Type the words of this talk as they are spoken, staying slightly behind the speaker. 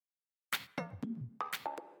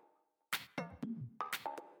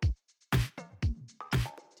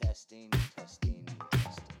Testing, testing,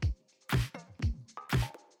 testing.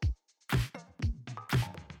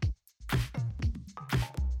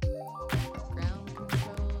 Ground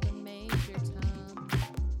control to Major Tom.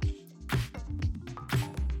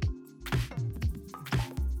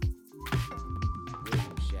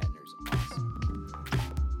 William Shatner's awesome.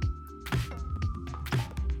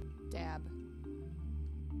 Dab.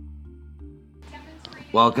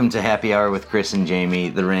 Welcome to Happy Hour with Chris and Jamie,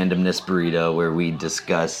 the randomness burrito, where we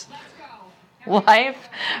discuss. Life,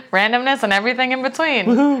 randomness, and everything in between.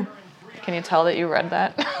 Woohoo! Can you tell that you read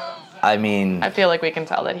that? I mean, I feel like we can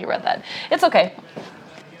tell that he read that. It's okay.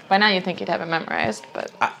 By now you think you'd have it memorized,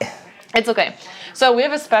 but it's okay. So we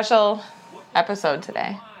have a special episode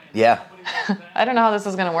today. yeah, I don't know how this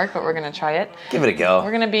is going to work, but we're going to try it. give it a go.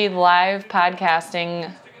 We're going to be live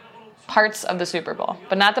podcasting parts of the Super Bowl,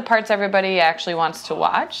 but not the parts everybody actually wants to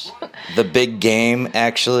watch. The big game,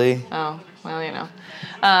 actually. Oh, well, you know.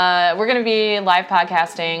 We're going to be live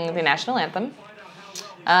podcasting the national anthem,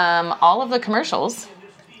 all of the commercials,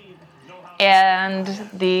 and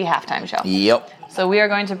the halftime show. Yep. So we are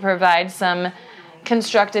going to provide some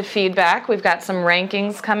constructive feedback. We've got some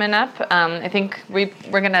rankings coming up. I think we're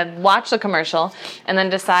going to watch the commercial and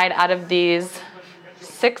then decide out of these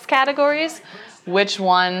 6 categories which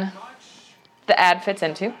one the ad fits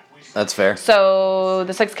into. That's fair. So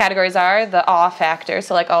the 6 categories are the awe factor,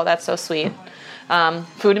 so like, oh, that's so sweet.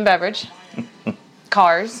 Food and beverage,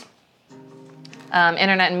 cars,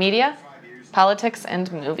 internet and media, politics,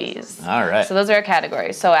 and movies. All right. So those are our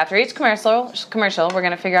categories. So after each commercial, we're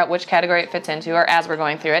going to figure out which category it fits into, or as we're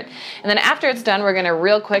going through it. And then after it's done, we're going to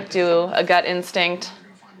real quick do a gut instinct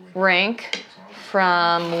rank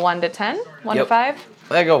from 1 to 10, 1 to Yep. 5.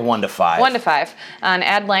 I go 1 to 5. 1 to 5 on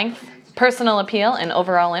ad length, personal appeal, and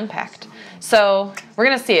overall impact. So we're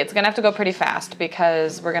going to see. It's going to have to go pretty fast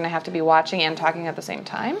because we're going to have to be watching and talking at the same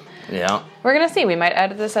time. Yeah. We're going to see. We might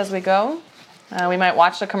edit this as we go. We might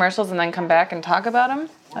watch the commercials and then come back and talk about them.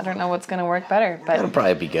 I don't know what's going to work better, That'll but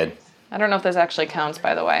probably be good. I don't know if this actually counts,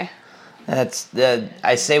 by the way. That's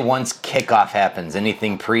I say once kickoff happens.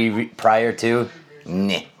 Anything prior to,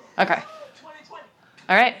 nah. Okay.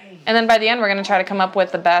 All right. And then by the end, we're going to try to come up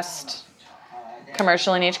with the best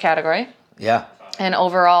commercial in each category. Yeah. And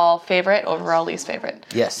overall favorite, overall least favorite.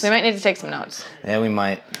 Yes. So we might need to take some notes. Yeah, we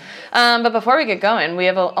might. But before we get going, we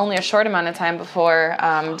have only a short amount of time before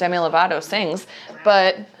Demi Lovato sings.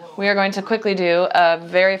 But we are going to quickly do a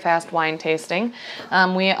very fast wine tasting.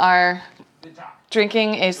 We are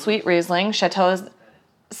drinking a sweet Riesling, Chateau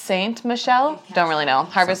Saint Michel. Don't really know.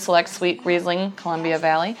 Harvest Select Sweet Riesling, Columbia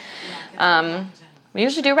Valley. We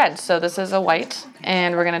usually do red, so this is a white.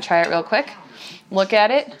 And we're going to try it real quick. Look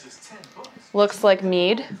at it. Looks like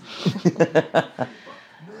mead.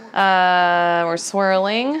 We're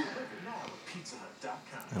swirling.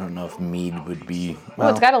 I don't know if mead would be. Oh,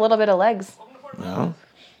 it's got a little bit of legs. No.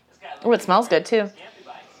 Oh, it smells good too.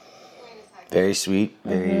 Very sweet.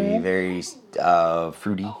 Very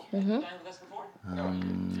fruity.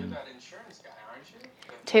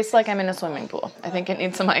 Tastes like I'm in a swimming pool. I think it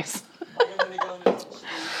needs some ice.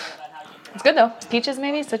 It's good though. Peaches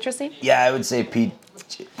maybe, citrusy. Yeah, I would say peach,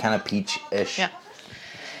 kind of peach-ish. Yeah.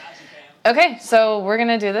 Okay, so we're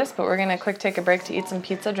gonna do this, but we're gonna quick take a break to eat some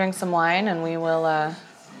pizza, drink some wine, and we will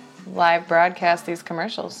live broadcast these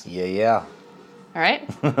commercials. Yeah. All right.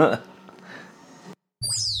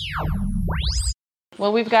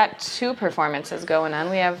 Well, we've got 2 performances going on.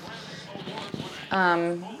 We have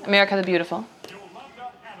America the Beautiful,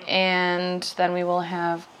 and then we will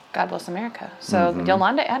have God Bless America. So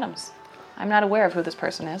Yolanda Adams. I'm not aware of who this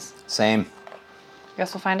person is. Same.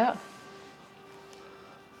 Guess we'll find out.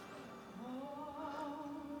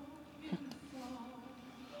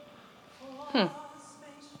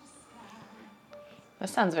 This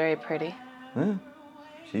sounds very pretty.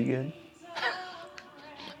 She good.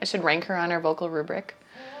 I should rank her on our vocal rubric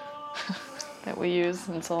that we use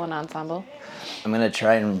in solo and ensemble. I'm gonna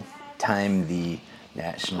try and time the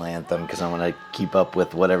national anthem because I want to keep up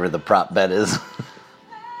with whatever the prop bet is.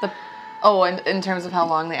 Oh, and in terms of how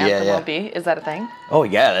long the anthem Yeah. will be, is that a thing? Oh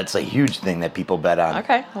yeah, that's a huge thing that people bet on.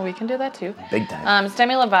 Okay, well we can do that too. Big time. It's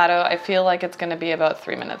Demi Lovato. I feel like it's going to be about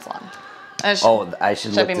 3 minutes long. I should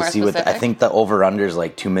should I look be to more see what I specific? think the over/under is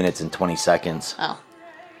like 2 minutes and 20 seconds. Oh,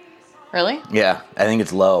 really? Yeah, I think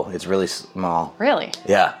it's low. It's really small. Really?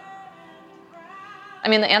 Yeah. I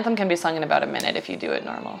mean, the anthem can be sung in about a minute if you do it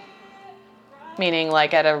normal. Meaning,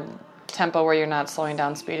 like at a tempo where you're not slowing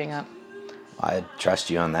down, speeding up. I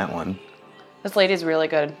trust you on that one. This lady's really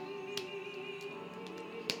good.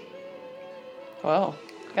 Whoa,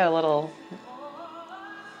 got a little.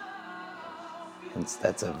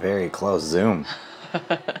 That's a very close zoom.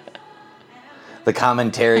 The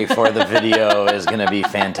commentary for the video is going to be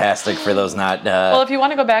fantastic for those not. Well, if you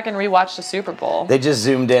want to go back and rewatch the Super Bowl, They just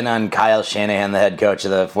zoomed in on Kyle Shanahan, the head coach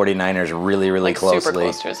of the 49ers, really, really like closely. super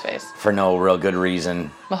close to his face. For no real good reason.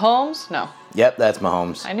 Mahomes? No. Yep, that's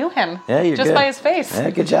Mahomes. I knew him. Yeah, you're just good. by his face. Yeah,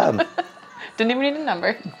 good job. Didn't even need a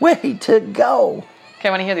number. Way to go. Okay,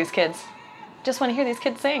 I want to hear these kids. Just want to hear these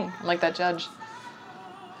kids sing. I'm like that judge.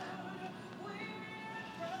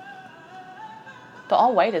 The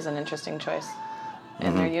all white is an interesting choice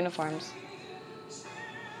in their uniforms.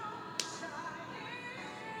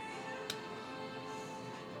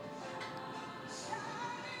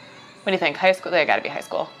 What do you think? High school? They got to be high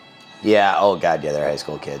school. Yeah, oh god, yeah, they're high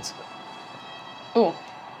school kids. Ooh.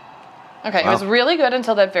 Okay, it was really good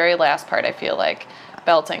until that very last part, I feel like.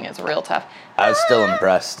 Belting is real tough. I was still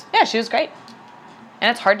impressed. Yeah, she was great. And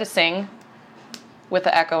it's hard to sing with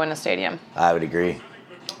the echo in a stadium. I would agree.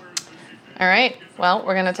 All right. Well,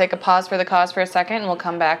 we're going to take a pause for the cause for a second, and we'll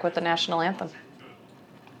come back with the national anthem.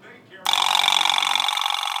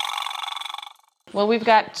 Well, we've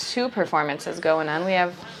got two performances going on. We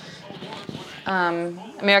have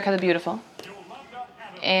America the Beautiful,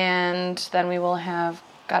 and then we will have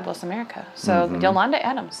God Bless America. So Yolanda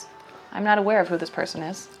Adams. I'm not aware of who this person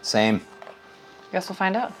is. Same. Guess we'll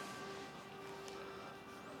find out.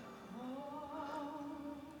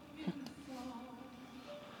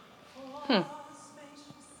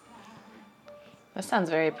 This sounds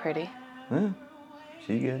very pretty.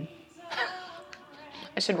 She good.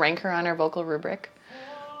 I should rank her on our vocal rubric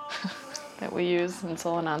that we use in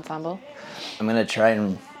solo and ensemble. I'm going to try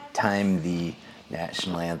and time the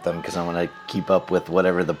national anthem because I want to keep up with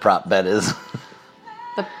whatever the prop bet is.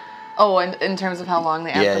 In terms of how long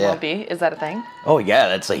the anthem will be, is that a thing? Oh, yeah,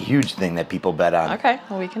 that's a huge thing that people bet on. Okay,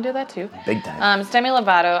 well, we can do that too. Big time. Demi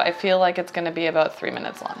Lovato, I feel like it's going to be about 3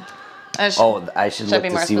 minutes long. I should look be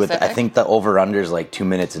to more see what. I specific? think the over/under is like 2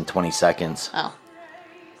 minutes and 20 seconds. Oh.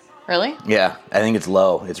 Really? Yeah, I think it's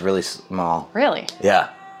low. It's really small. Really? Yeah.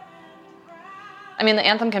 I mean, the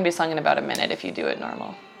anthem can be sung in about a minute if you do it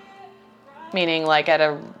normal. Meaning, like, at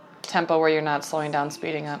a tempo where you're not slowing down,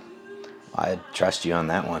 speeding up. I trust you on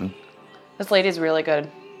that one. This lady's really good.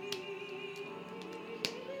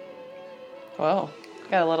 Whoa.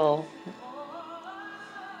 Got a little...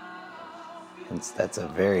 That's a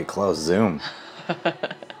very close zoom.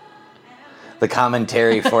 The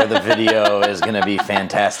commentary for the video is going to be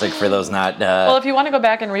fantastic for those not. Well, if you want to go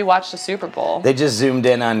back and rewatch the Super Bowl, They just zoomed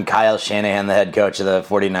in on Kyle Shanahan, the head coach of the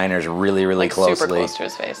 49ers, really, really like closely. super close to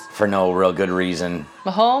his face. For no real good reason.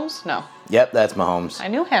 Mahomes? No. Yep, that's Mahomes. I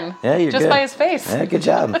knew him. Yeah, you're just good. by his face. Yeah, good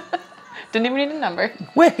job. Didn't even need a number.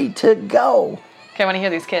 Way to go. Okay, I want to hear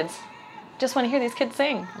these kids. Just want to hear these kids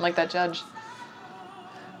sing. I'm like that judge.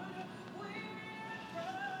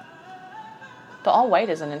 The all white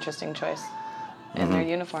is an interesting choice in their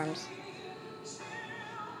uniforms.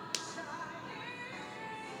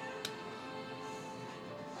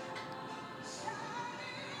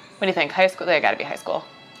 What do you think? High school? They got to be high school.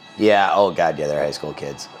 Yeah, oh god, yeah, they're high school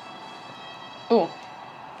kids. Ooh.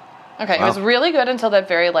 Okay, it was really good until that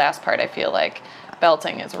very last part, I feel like.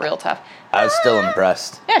 Belting is real tough. I was still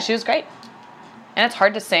impressed. Yeah, she was great. And it's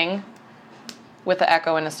hard to sing with the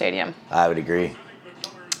echo in a stadium. I would agree.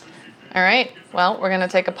 All right. Well, we're going to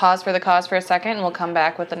take a pause for the cause for a second, and we'll come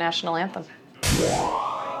back with the national anthem.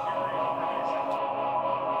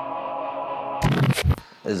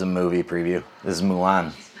 This is a movie preview. This is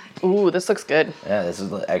Mulan. Ooh, this looks good. Yeah, this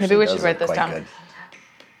is actually Maybe we does should write look this quite down. good.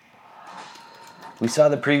 We saw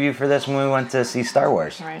the preview for this when we went to see Star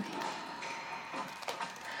Wars. All right.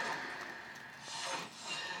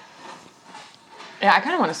 Yeah, I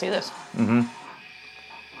kind of want to see this. Mm-hmm.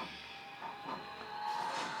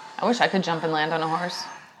 I wish I could jump and land on a horse.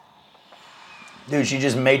 Dude, she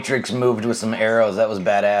just Matrix moved with some arrows. That was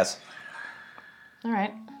badass. All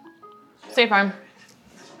right. State Farm.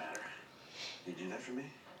 You do that for me?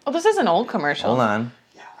 Oh, this is an old commercial. Hold on.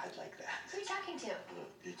 Yeah, I'd like that. Who are you talking to?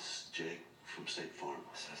 It's Jake from State Farm.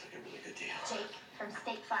 Sounds like a really good deal. Jake from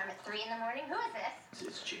State Farm at 3 in the morning. Who is this?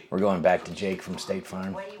 It's Jake. We're going back to Jake from State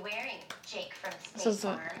Farm. What are you wearing, Jake from This State is a-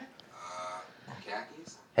 Farm?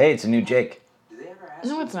 Khakis? Hey, it's a new Jake. Did they ever ask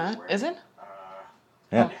No, you it's what not. you're wearing? Is it?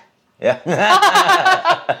 Yeah. Yeah.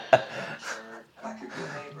 I could be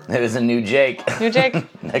a neighbor. It was a new Jake. New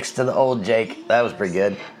Jake? Next to the old Jake. That was pretty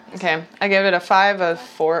good. Okay. I give it a 5, a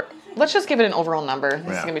 4. Let's just give it an overall number. This is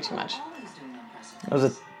Yeah. going to be too much. It was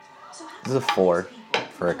a 4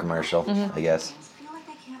 for a commercial, I guess. Feel like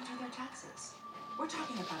they can't do their taxes. We're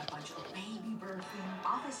talking about a bunch of baby birthing,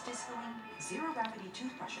 office disciplining, zero gravity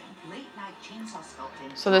toothbrushing, late night chainsaw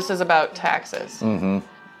sculpting. So this is about taxes. Mm-hmm.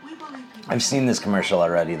 We believe I've seen this commercial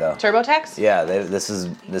already, though. TurboTax? Yeah, this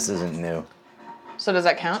isn't new. So does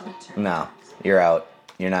that count? No, you're out.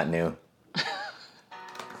 You're not new.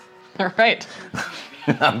 All right.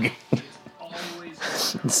 I'm good.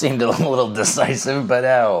 It seemed a little decisive, but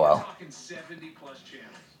oh well.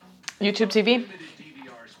 YouTube TV?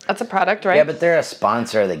 That's a product, right? Yeah, but they're a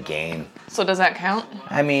sponsor of the game. So does that count?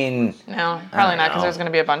 I mean, No, probably not, because know. there's going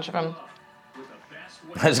to be a bunch of them.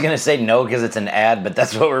 I was gonna say no because it's an ad, but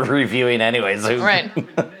that's what we're reviewing anyway. So. Right.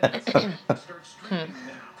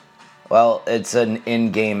 Well, it's an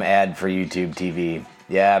in-game ad for YouTube TV.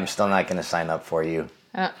 Yeah, I'm still not gonna sign up for you.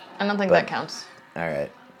 I don't think But- that counts. All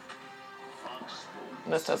right.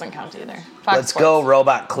 This doesn't count either. Fox Let's Sports. go,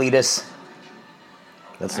 Robot Cletus.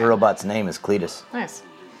 That's the robot's name is Cletus. Nice.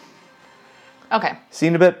 Okay. See you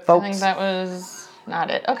in a bit, I folks. think that was not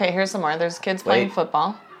it. Okay, here's some more. There's kids playing Wait.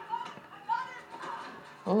 football.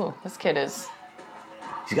 Ooh, this kid is...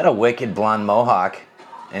 He's got a wicked blonde mohawk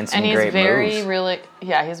and some And he's great very, moves. really...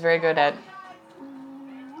 Yeah, he's very good at...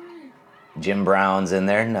 Jim Brown's in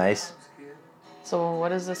there, nice. So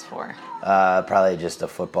what is this for? Probably just a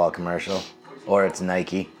football commercial, or it's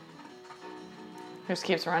Nike. He just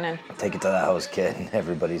keeps running. Take it to the house, kid.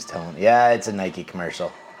 Everybody's telling. Yeah, it's a Nike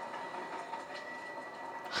commercial.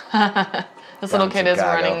 This little Down kid is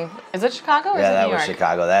Chicago. running... Is it Chicago or Yeah, is it that New was York?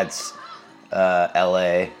 Chicago. That's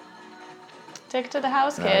L.A. Take it to the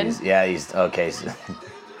house, No, kid. he's okay. So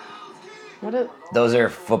What is... those are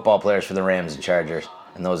football players for the Rams and Chargers,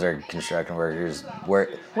 and those are construction workers. Where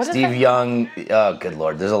What is Steve that? Young? Oh, good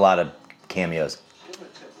lord! There's a lot of cameos. Give him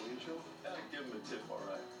a tip, will you, Joe? Give him a tip, all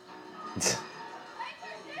right.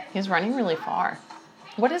 He's running really far.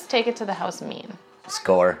 What does take it to the house mean?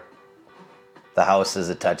 Score. The house is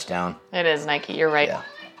a touchdown. It is Nike. You're right. Yeah.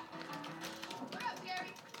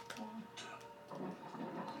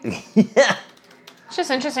 Yeah. It's just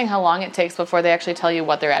interesting how long it takes before they actually tell you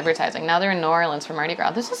what they're advertising. Now they're in New Orleans for Mardi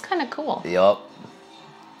Gras. This is kind of cool. Yup.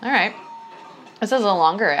 All right. This is a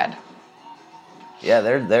longer ad. Yeah,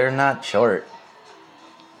 they're not short.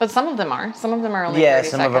 But some of them are. Some of them are only Yeah, 30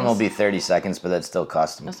 some seconds. of them will be 30 seconds, but that still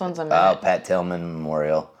costs them. This one's a Oh, minute. Pat Tillman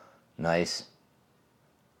Memorial. Nice.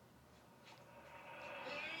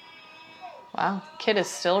 Wow. Kid is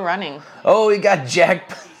still running. Oh, he got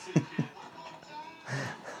jacked.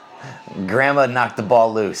 Grandma knocked the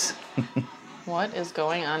ball loose. What is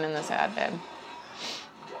going on in this ad, babe?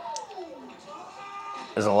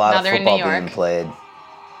 There's a lot Now of they're in football New being York. played.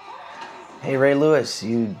 Hey, Ray Lewis,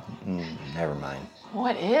 never mind.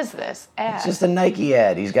 What is this ad? It's just a Nike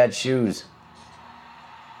ad. He's got shoes.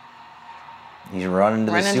 He's running to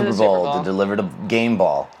the Running to Super the Bowl Super Bowl. to deliver the game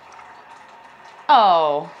ball.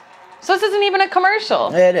 Oh. So this isn't even a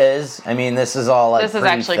commercial. It is. I mean, this is all like This is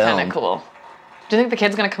actually kind of pre-filmed. cool. Do you think the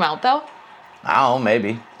kid's going to come out, though? I don't know,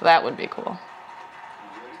 maybe. That would be cool.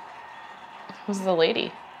 Who's the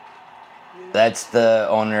lady? That's the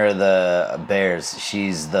owner of the Bears.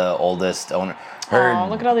 She's the oldest owner. Her, Oh,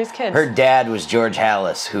 look at all these kids. Her dad was George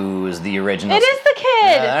Hallis, who was the original. It is the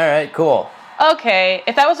kid! Yeah, all right, cool. Okay,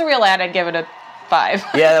 if that was a real ad, I'd give it a 5.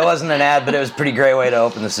 Yeah, that wasn't an ad, but it was a pretty great way to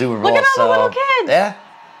open the Super Bowl. Look at all the so, little kids. Yeah.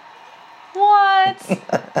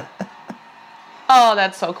 What? Oh,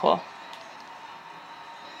 that's so cool.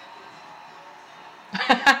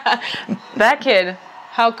 That kid,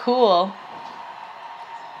 how cool.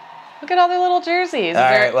 Look at all their little jerseys. All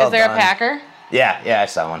right, well is there done. a Packer? Yeah, I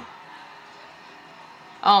saw one.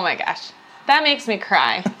 Oh my gosh. That makes me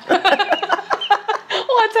cry.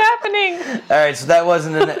 What's happening? All right, so that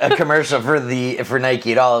wasn't a commercial for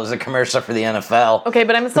Nike at all. It was a commercial for the NFL. Okay,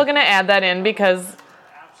 but I'm still going to add that in because,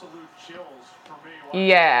 Absolute chills for me. Watching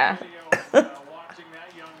yeah. the video, watching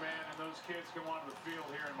that young man and those kids come onto the field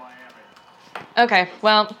here in Miami. Okay,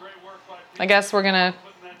 well, Great work by I guess we're going to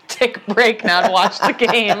take a break now to watch the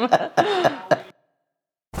game.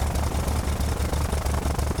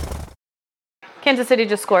 Kansas City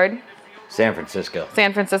just scored. San Francisco.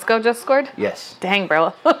 San Francisco just scored. Yes. Dang,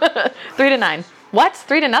 bro. 3-9. What?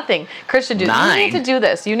 3-0. Chris should do this. You 9? need to do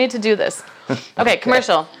this. You need to do this. Okay,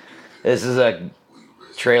 commercial. This is a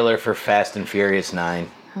trailer for Fast and Furious 9.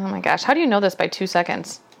 Oh my gosh. How do you know this by 2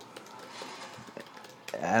 seconds?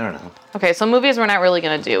 I don't know. Okay, so movies we're not really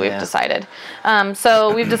going to do, we've Yeah. decided.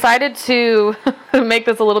 So we've decided to make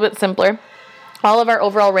this a little bit simpler. All of our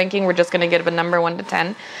overall ranking, we're just going to give a number 1 to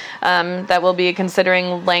 10. That will be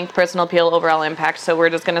considering length, personal appeal, overall impact. So we're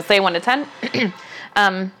just going to say 1 to 10.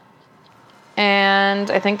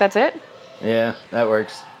 And I think that's it. Yeah, that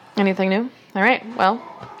works. Anything new? All right, well,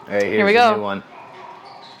 All right, here's we the go. new one.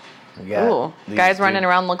 We got ooh, these guys two running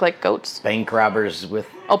around look like goats. bank robbers with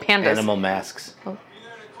Oh, pandas. animal masks.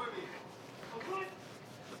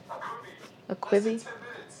 A Quibi?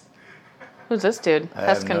 Who's this dude? I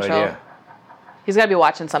Pest have no control. idea. He's got to be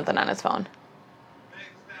watching something on his phone.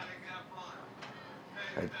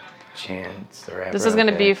 Chance the Rapper. This is going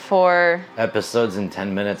to be for... episodes in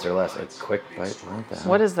 10 minutes or less. A quick bite. What the hell?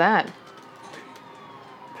 What is that?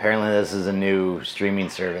 Apparently, this is a new streaming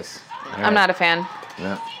service. I'm not a fan.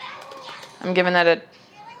 No. I'm giving that a...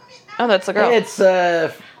 Oh, that's the girl. It's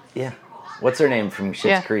yeah. What's her name from Schitt's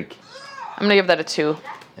Yeah. Creek? I'm going to give that a 2.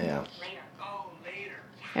 Yeah.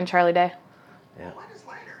 And Charlie Day. Yeah.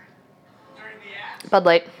 Bud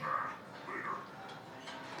Light.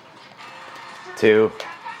 2. Well,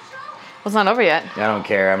 it's not over yet. I don't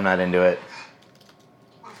care. I'm not into it.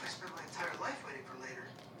 What if I spend my entire life waiting for later?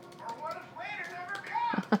 Or what if later never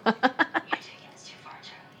comes? You're taking this too far,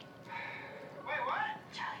 Charlie. Wait, what?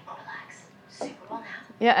 Charlie, relax. Super Bowl now.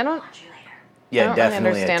 Yeah, I don't... Watch you later. Yeah, I don't definitely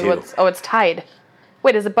really understand a 2. what's... Oh, it's tied.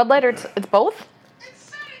 Wait, is it Bud Light or it's both?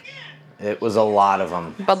 It was a lot of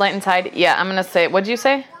them. Bud Light and Tide? Yeah, I'm going to say... What'd you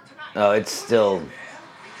say? Oh, it's still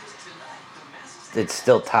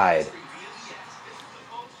tied.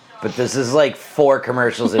 But this is like 4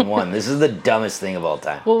 commercials in one. This is the dumbest thing of all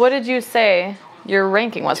time. Well, what did you say your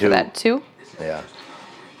ranking was 2. for that? 2? Yeah.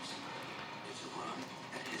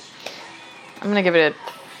 I'm going to give it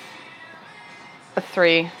a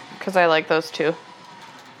 3 because I like those 2.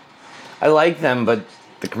 I like them, but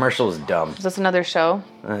the commercial is dumb. Is this another show?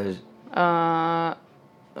 I Is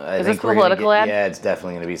this think the we're gonna political ad? Yeah, it's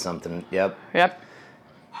definitely going to be something. Yep. Yep.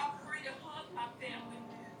 I'm free to hug my family.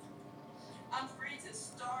 I'm free to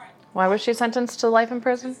start. Why was she sentenced to life in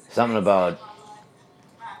prison? Something about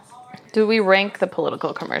Do we rank the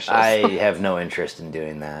political commercials? I have no interest in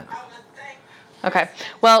doing that. Okay.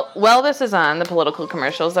 Well, this is on the political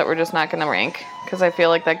commercials that we're just not going to rank because I feel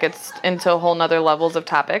like that gets into a whole nother levels of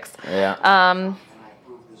topics. Yeah.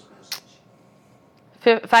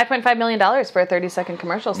 $5.5 million for a 30-second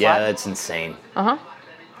commercial slot. Yeah, that's insane.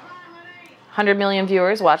 100 million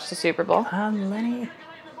viewers watched the Super Bowl. How many?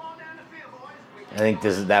 I think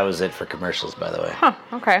that was it for commercials, by the way. Huh.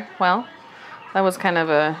 Okay. Well, that was kind of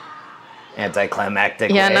a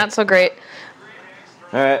Anticlimactic. yeah, way. not so great.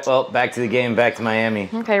 All right. Well, back to the game. Back to Miami.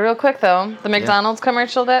 Okay, real quick though, the McDonald's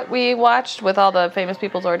commercial that we watched with all the famous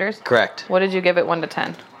people's orders. Correct. What did you give it 1 to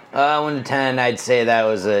 10? 1 to 10, I'd say that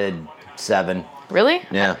was a 7. Really?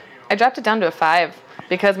 Yeah. I dropped it down to a 5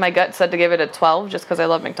 because my gut said to give it a 12 just because I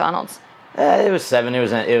love McDonald's. It was 7.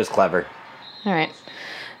 It was clever. All right.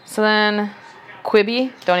 So then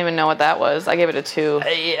Quibi, don't even know what that was. I gave it a 2.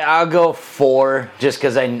 I'll go 4 just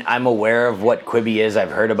because I'm aware of what Quibi is.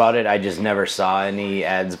 I've heard about it. I just never saw any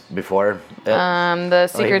ads before. The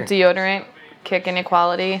secret deodorant, kick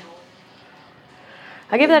inequality.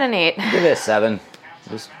 I gave that an 8. Give it a 7.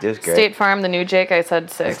 It was great. State Farm, the new Jake, I said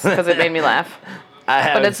 6 because it made me laugh.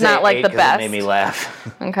 But it's not like the best. It made me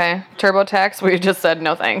laugh. Okay. TurboTax, we just said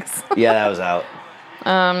no thanks. Yeah, that was out.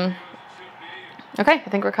 Okay, I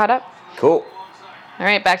think we're caught up. Cool. All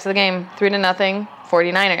right, back to the game. 3-0,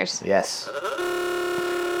 49ers. Yes. All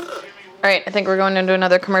right, I think we're going into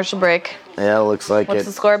another commercial break. Yeah, looks like What's it.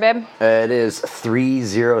 the score, babe? It is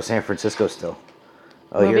 3-0 San Francisco still.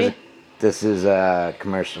 Oh, Movie? This is a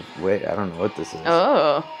commercial. Wait, I don't know what this is.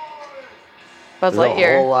 Oh. Buzz There's a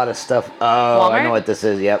Lightyear. whole lot of stuff. Oh, I Walmart? know what this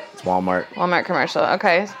is. Yep, it's Walmart. Walmart commercial.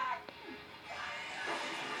 Okay.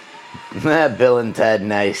 Bill and Ted,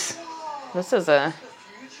 nice. This is a...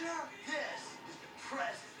 Future? Yes.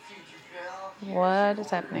 Present future, Bill. What is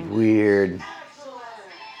happening? Weird.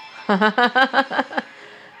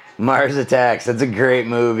 Mars Attacks. That's a great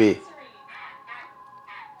movie.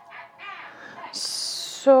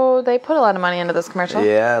 So they put a lot of money into this commercial.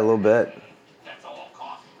 Yeah, a little bit.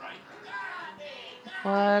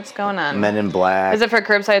 What's going on? Men in Black. Is it for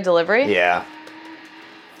curbside delivery? Yeah.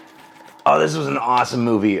 Oh, this was an awesome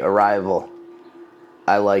movie, Arrival.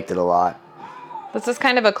 I liked it a lot. This is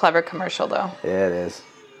kind of a clever commercial, though. Yeah, it is.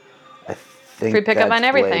 I think Free pickup that's on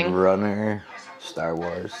everything. Blade Runner, Star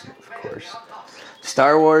Wars, of course.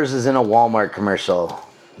 Star Wars is in a Walmart commercial.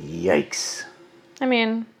 Yikes. I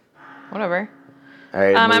mean, whatever. All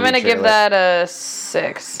right. I'm movie going to give trailer. that a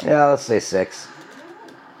 6. Yeah, let's say 6.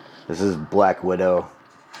 This is Black Widow.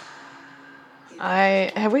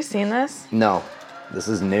 Have we seen this? No, this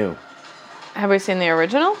is new. Have we seen the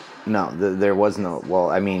original? No, there was no.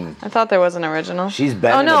 Well, I mean, I thought there was an original. she's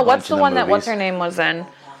been. Oh in a no, bunch what's of the the one that what's movies. her name was in?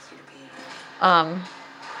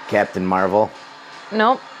 Captain Marvel.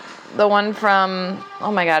 Nope. The one from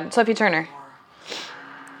oh my god, Sophie Turner.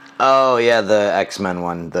 Oh yeah, the X-Men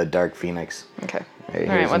one, the Dark Phoenix. Okay. Hey,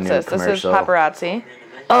 All right, here's a what's new this? commercial. This is paparazzi.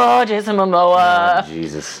 Oh, Jason Momoa. Oh,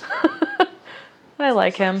 Jesus. I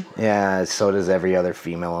like him. Yeah, so does every other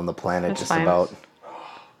female on the planet, It's just fine. about.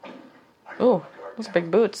 Ooh, those big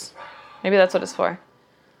boots. Maybe that's what it's for.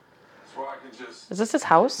 So I can just Is this his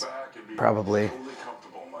house? back and be Probably. totally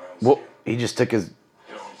comfortable in my own Whoa, skin. he just took his.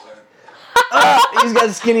 You know what I'm saying? He's got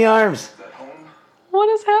skinny arms. At home, What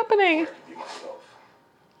is happening? be myself.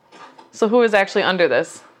 So who is actually under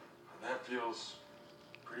this? That feels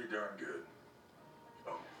pretty darn good.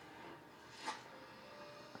 Oh,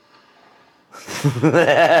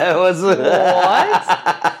 What's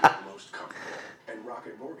What? Most comfortable. And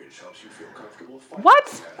Rocket Mortgage helps you feel comfortable fighting What?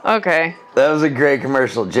 that. Okay. That was a great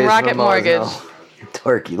commercial. Jason Rocket Momoa Mortgage. is now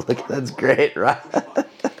Torquay, look, that's great, right?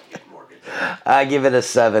 Mortgage. I give it a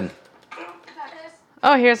 7.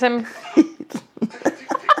 Oh, here's him. His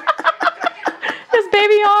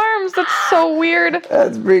baby arms. That's so weird. I'm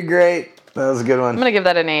That's pretty great. That was a good one. gonna give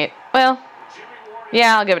that an 8. Well,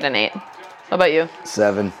 yeah, I'll give it an 8. What about you?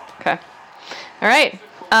 7. Okay. All right.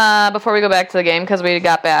 Before we go back to the game, because we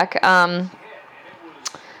got back, do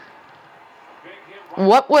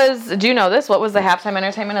you know this? What was the halftime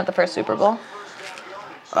entertainment at the first Super Bowl?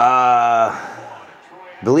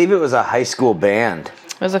 Believe it was a high school band.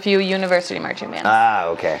 It was a few university marching bands. Ah,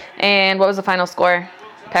 okay. And what was the final score?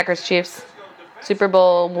 Packers Chiefs. Super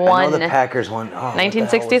Bowl I know 1. the Packers won. Oh, what the hell was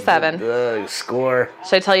 1967. the score.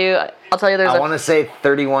 Should I tell you? I'll tell you I want to say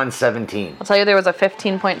 31-17. I'll tell you there was a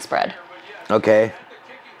 15-point spread. Okay.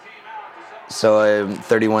 So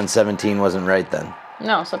 31-17 wasn't right then.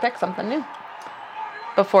 No, so pick something new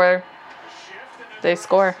before they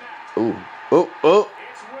score. Ooh. Ooh. Ooh.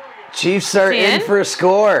 Chiefs are Is he in in? for a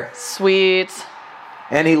score. Sweet.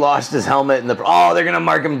 And he lost his helmet in the. Oh, they're gonna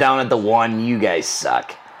mark him down at the 1. You guys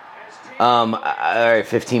suck. All right,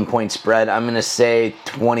 15-point spread. I'm gonna say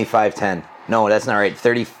 25-10. No, that's not right.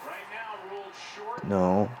 30.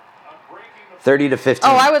 No. 30-15.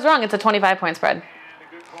 Oh, I was wrong. It's a 25-point spread.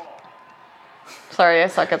 Sorry, I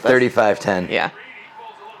suck at this. 35-10. Yeah.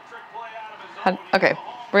 Okay,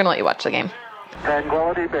 we're gonna let you watch the game.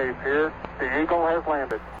 Tranquility Base here. The Eagle has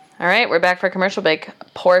landed. All right, we're back for commercial break.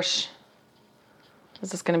 Porsche.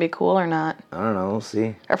 Is this gonna be cool or not? I don't know. We'll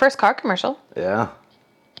see. Our first car commercial. Yeah.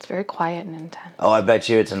 It's very quiet and intense. Oh, I bet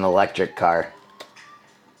you it's an electric car.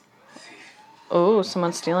 Oh,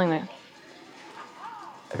 someone's stealing it.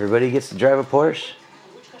 Everybody gets to drive a Porsche.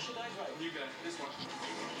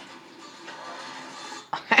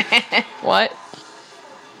 What?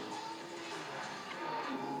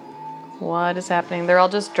 What is happening? They're all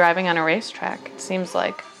just driving on a racetrack, it seems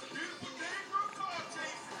like.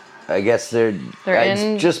 I guess they're They're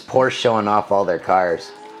in- it's just Porsche showing off all their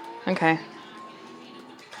cars. Okay.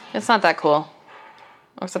 It's not that cool.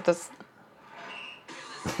 Except this.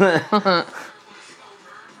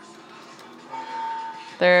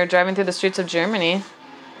 They're driving through the streets of Germany.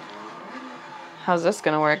 How's this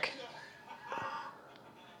gonna work?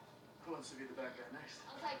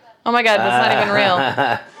 Oh my god, that's not even real.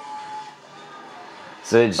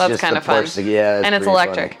 So it's That's just kind the of fun. Porsche. Yeah, that's And it's pretty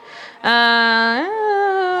electric.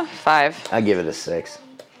 funny. 5. I give it a 6.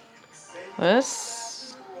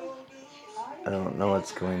 This. I don't know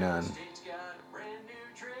what's going on.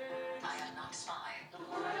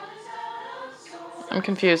 I'm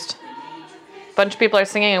confused. Bunch of people are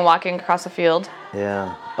singing and walking across a field.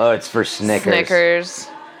 Yeah. Oh, it's for Snickers. Snickers.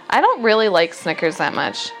 I don't really like Snickers that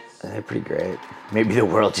much, They're pretty great. Maybe the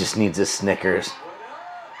world just needs a Snickers.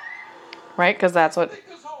 right? Because that's what.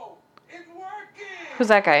 Who's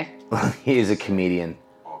that guy? He's a comedian.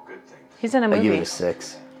 All good things. He's in a I give it movie. a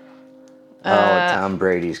 6. Tom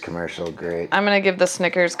Brady's commercial, great. I'm gonna give the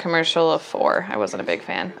Snickers commercial a 4. I wasn't a big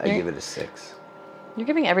fan. I give it a 6. You're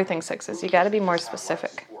giving everything 6s. You got to be more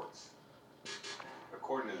specific.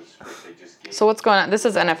 According to the script they just gave So what's going on? This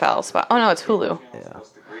is NFL spot. Oh no, it's Hulu. Yeah. us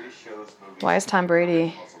the greatest shows, movies, Why is Tom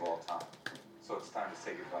Brady? of all time. So it's time to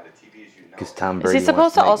say goodbye to TV as you know. Because Tom Is Brady he supposed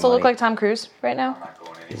wants to make also look money. like Tom Cruise right now? Not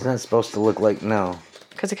going anywhere. He's not supposed to look like, no.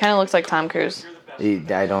 Because he kind of looks like Tom Cruise.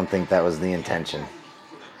 I don't think that was the intention.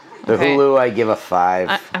 The Okay. Hulu, I give a 5.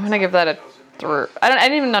 I'm gonna give that a 3. I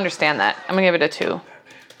didn't even understand that. I'm gonna give it a 2.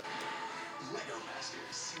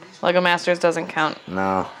 Lego Masters doesn't count.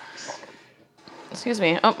 No. Excuse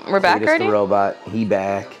me. Oh, we're back Cletus already? the robot, he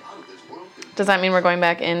back. Does that mean we're going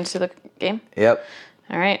back into the game? Yep.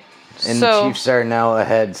 All right. And So the Chiefs are now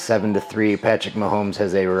ahead 7-3. Patrick Mahomes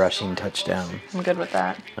has a rushing touchdown. I'm good with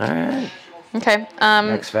that. All right. Okay.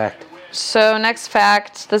 Next fact. So next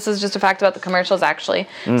fact. This is just a fact about the commercials, actually.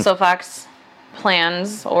 So Fox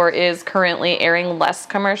plans or is currently airing less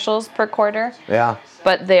commercials per quarter, Yeah.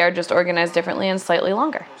 but they are just organized differently and slightly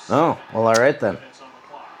longer. Oh, well, all right then.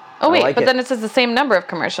 Oh wait, like but it. then it says the same number of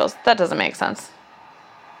commercials. That doesn't make sense.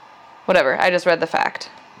 Whatever. I just read the fact.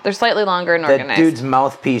 They're slightly longer and That organized. dude's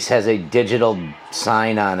mouthpiece has a digital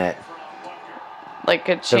sign on it. Like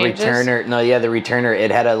it The changes. returner, no, yeah, the returner.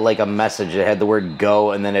 It had a message. It had the word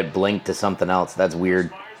 "go" and then it blinked to something else. That's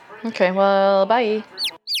weird. Okay, well, bye.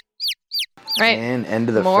 Right. And end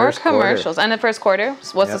of the More first quarter. commercials. And the first quarter.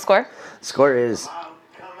 What's the Yep. score? Score is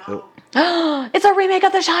It's a remake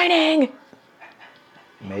of The Shining.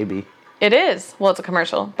 maybe. It is. Well, it's a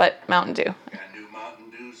commercial, but Mountain Dew. Got new Mountain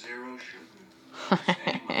Dew Zero Sugar.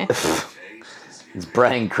 Same Mountain Dew taste as It's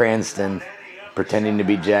Bryan Cranston pretending to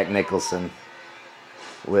be Jack Nicholson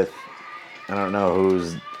with I don't know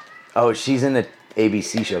who's. Oh, she's in the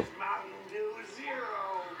ABC show. Mountain Dew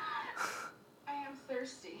Zero. I am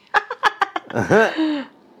thirsty.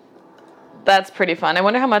 That's pretty fun. I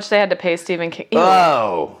wonder how much they had to pay Stephen King. Ew,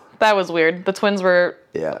 Oh, that was weird. The twins were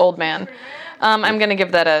Yeah. old man. I'm gonna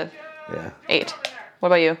give that a yeah. 8. What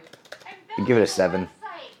about you? You give it a 7.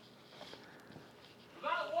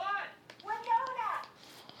 About what? Winona!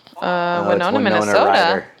 Oh, it's Winona, Minnesota.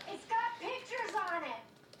 Ryder. It's got pictures on it!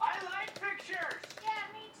 I like pictures. Yeah,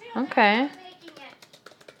 me too. Okay. I'm making it.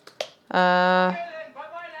 Bye-bye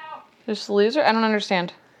now. Just loser? I don't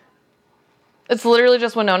understand. It's literally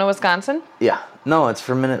just Winona, Wisconsin? Yeah. No, it's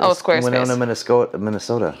from Squarespace. Winona,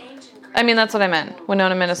 Minnesota. I mean, that's what I meant.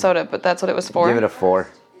 Winona, Minnesota, but that's what it was for. Give it a 4.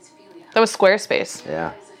 That was Squarespace.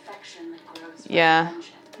 Yeah. Yeah.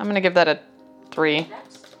 I'm gonna give that a 3.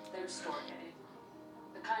 Next, there's Storge.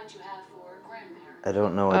 The kind you have for grandparents I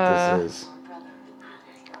don't know what this is. or brother.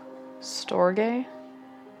 Storge?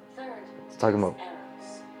 Third, It's talking about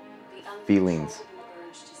Eros. The feelings. uncontrollable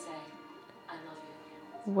urge to say, I love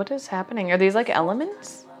you. What is happening? Are these like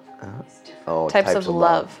elements? Love is different. Oh, Types of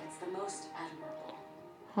love. It's the most admirable.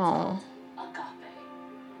 Oh.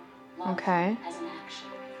 Agape. Love Okay. as an action.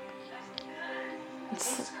 It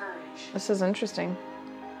It's- takes courage, This is interesting.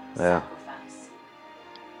 Yeah. sacrifice,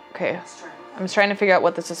 Okay. strength. I'm just trying to figure out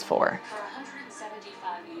what this is for. For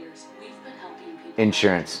 175 years, we've been helping people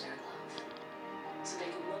Insurance. find their love. So they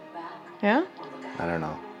can look back Yeah? or look ahead I don't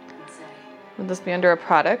know. and say, Would this be under a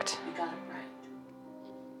product? we got it right.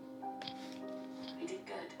 We did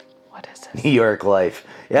good. What is this? New York Life.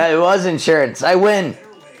 Yeah, it was insurance. I win.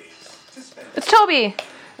 It's Toby!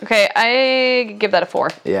 Okay, I give that a 4.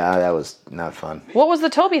 Yeah, that was not fun. What was the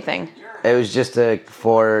Toby thing? It was just a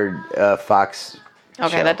for Fox.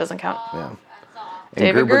 Okay, show. that doesn't count. Yeah. And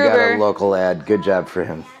David Gruber got Gruber. a local ad. Good job for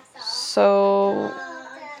him. So,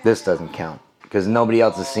 This doesn't count because nobody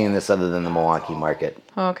else is seeing this other than the Milwaukee market.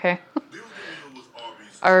 okay. Build a meal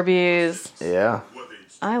with Arby's. Arby's. Yeah, Whether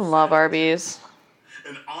it's I love Arby's.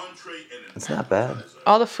 an entree and an it's not bad.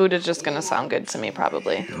 All the food is just gonna sound good to me,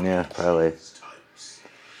 probably. Yeah, probably. types.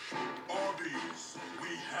 Arby's, we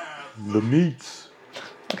have The meats.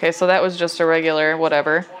 Okay, so that was just a regular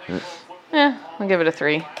whatever. Yeah, I'll give it a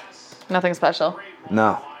 3. Nothing special.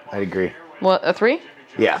 No, I agree. What, a 3?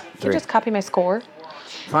 Yeah, You 3. just copy my score?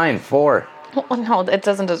 Fine, 4. Oh, no, it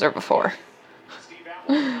doesn't deserve a 4.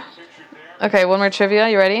 Okay, one more trivia.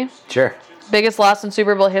 You ready? Sure. Biggest loss in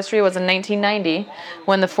Super Bowl history was in 1990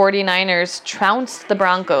 when the 49ers trounced the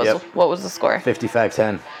Broncos. Yep. What was the score?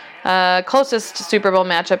 55-10. Closest Super Bowl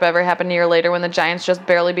matchup ever happened a year later when the Giants just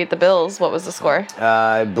barely beat the Bills. What was the score?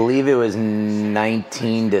 I believe it was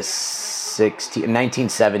 1917.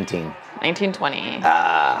 1920.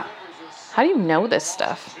 Ah, How do you know this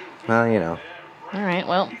stuff? well, you know, All right,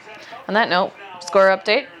 well, on that note, score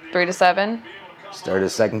update 3-7. start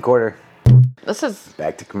of second quarter. This is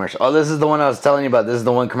Back to commercial. Oh, this is the one I was telling you about. This is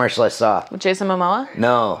the one commercial I saw. with Jason Momoa.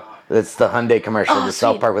 No, it's the Hyundai commercial, Oh, the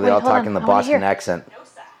South sweet. Park where they Wait, all hold talk on. in the I wanna Boston hear. accent.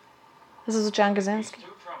 This is with John Krasinski. Two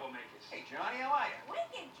troublemakers. Hey, Johnny, how are you?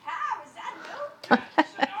 Wicked cow, is that new? Sonata.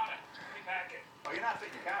 Repack it. Oh, you're not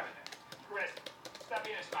fitting your car in there. Chris, stop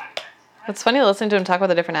being a smarty. It's funny listening to him talk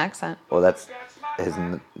with a different accent. Well, that's his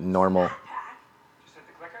normal. Just hit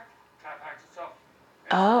the clicker. Car packs itself.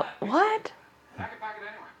 Oh, what? I can pack it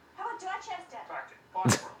anywhere. How about Dorchester? Packed it.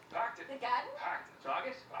 Foxborough. Packed it. The garden? Packed it.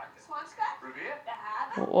 Saugus. Packed it. Swampscott? Revere. The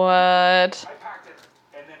harbor? What? I packed it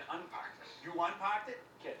and then unpacked it. You unpacked it?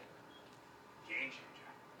 Kidding. Game changer.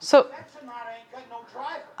 So, That Sonata ain't got no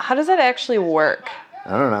driver. how does that actually work?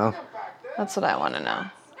 I don't know. That's what I want to know.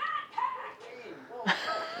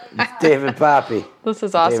 It's David Poppy. This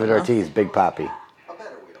is awesome. David though. Ortiz, Big Poppy. a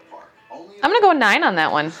better way to park. Only I'm gonna go 9 on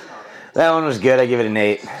that one. That one was good. I give it an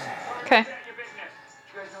 8. Okay. Your business.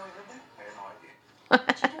 You guys know anything? I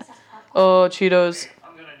have no idea. Oh, Cheetos.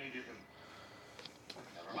 I'm gonna need you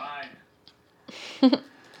to.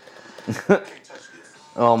 Never mind.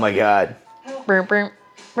 Oh my God. Burp, burp,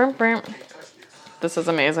 burp, burp. This is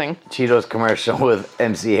amazing. Cheetos commercial with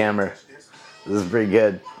MC Hammer. This is pretty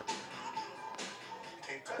good.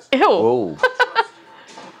 Ew. Whoa.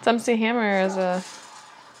 It's MC Hammer as a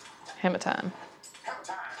Hammer time.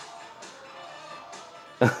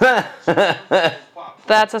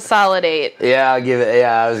 That's a solid 8. Yeah, I'll give it.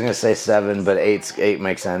 Yeah, I was gonna say 7, but 8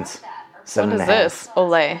 makes sense. Seven What and is a half. this?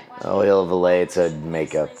 Olay. Oil of Olay. It's a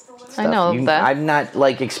makeup. Stuff. I know that. I'm not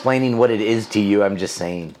like explaining what it is to you. I'm just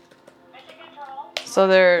saying. So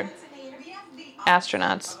they're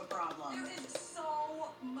astronauts. There is so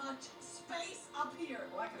much space up here.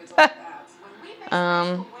 Well, I could have told that. When we make Um,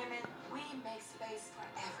 space for women, we make space for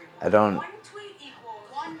everyone. I don't. One tweet equals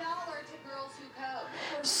 $1 to girls who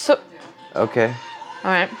code. So, Okay.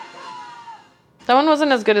 all right. That one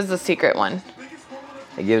wasn't as good as the secret one.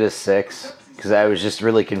 I give it a 6 because I was just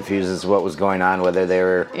really confused as to what was going on, whether they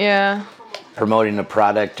were Yeah. promoting a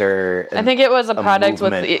product or. I think it was a product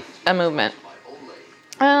with movement. a movement.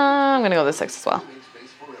 I'm gonna go with a 6 as well. Make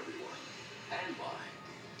space for everyone. And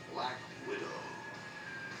by Black Widow.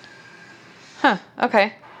 Huh.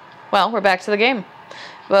 Okay. Well, we're back to the game.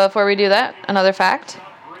 Before we do that, another fact.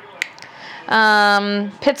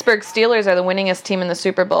 Pittsburgh Steelers are the winningest team in the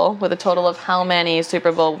Super Bowl with a total of how many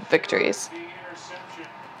Super Bowl victories?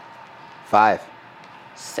 5.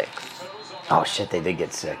 6. Oh shit! They did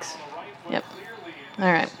get 6. Yep. All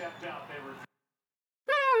right.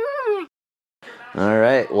 All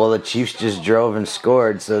right. Well, the Chiefs just drove and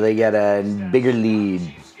scored, so they got a bigger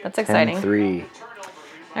lead. That's exciting. 10-3.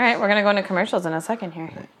 All right, we're gonna go into commercials in a second here.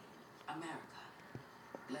 America.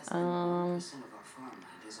 Less than 1% of our farmland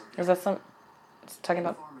is Is that some? It's talking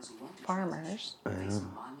about farmers who want to farmers. face a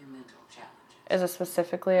monumental challenge Is it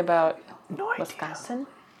specifically about No idea. Wisconsin?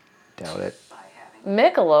 Doubt it. by having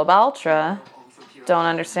Michelob Ultra. Don't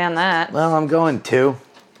understand that. Well, I'm going 2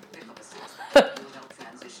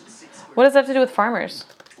 transition 6 What does that have to do with farmers?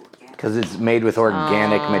 because it's made with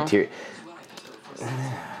organic material.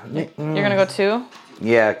 You're gonna go 2?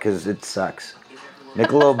 Yeah, because it sucks.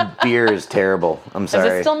 Michelob beer is terrible. I'm sorry.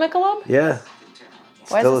 Is it still Michelob? Yeah.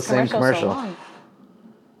 Why Still is the this same commercial commercial. so long?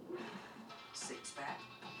 6-pack.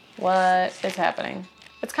 What is happening?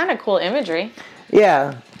 It's kind of cool imagery.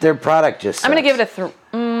 Yeah, their product just. I'm gonna sucks. give it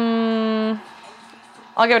a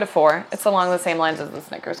I'll give it a 4. It's along the same lines as the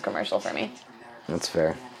Snickers commercial for me. That's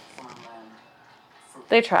fair.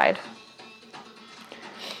 They tried.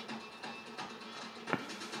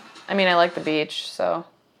 I mean, I like the beach, so.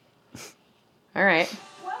 All right.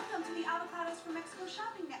 Welcome to the Avocados from Mexico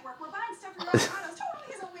shopping network. We're buying stuff from avocados.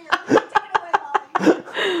 Totally isn't weird. Take it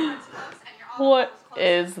away, Molly. What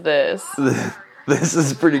is this? This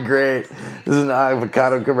is pretty great. This is an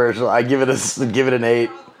avocado commercial. I give it an 8.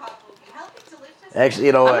 Actually,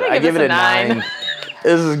 you know I'm what? gonna I give give it this a a 9.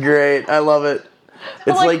 This is great. I love it.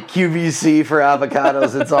 It's like QVC for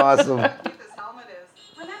avocados. It's awesome. This helmet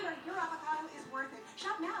is. Remember, your avocado is worth it.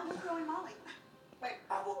 Shop now. We're throwing Molly. Wait,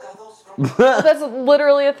 avocados from That's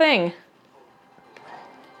literally a thing.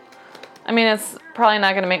 I mean, it's probably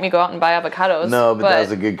not going to make me go out and buy avocados. No, but that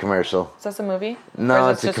was a good commercial. Is this a movie? No,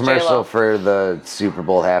 Or is it's this a just commercial J-Lo? for the Super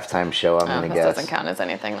Bowl halftime show, I'm Oh, going to this guess. doesn't count as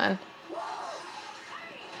anything then.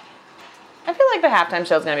 I feel like the halftime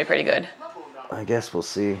show is going to be pretty good. I guess we'll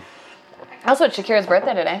see. Also, it's Shakira's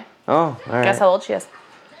birthday today. Oh, all right. Guess how old she is?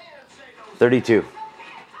 32.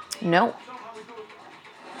 No,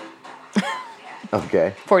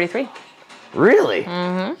 Okay. 43. Really?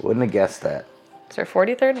 Wouldn't have guessed that. It's her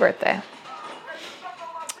 43rd birthday.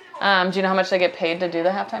 Do you know how much they get paid to do the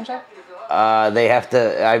halftime show? They have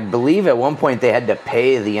to, I believe at one point they had to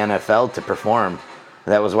pay the NFL to perform.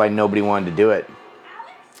 That was why nobody wanted to do it.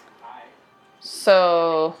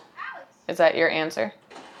 So, is that your answer?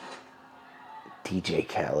 DJ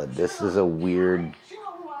Khaled. This is a weird.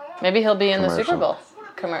 Maybe he'll be in the Super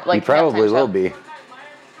Commercial. Bowl. He probably halftime will show. be.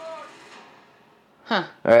 Huh.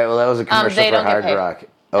 All right. Well, that was a commercial They for don't get Hard paid Rock.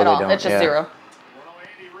 at all. don't. It's just yeah. 0.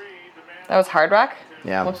 That was Hard Rock?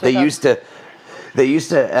 Yeah. Whoops, They what's that? used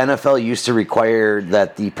to. NFL used to require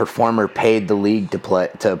that the performer paid the league to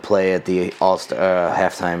play at the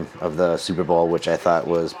halftime of the Super Bowl, which I thought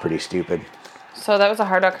was pretty stupid. So that was a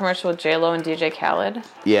Hard Rock commercial with J-Lo and DJ Khaled.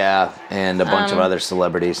 Yeah, and a bunch of other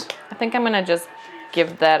celebrities. I think I'm going to just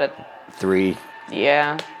give that a 3.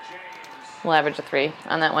 Yeah. We'll average a 3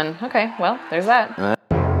 on that one. Okay, well, there's that.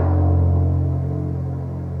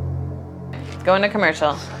 Going to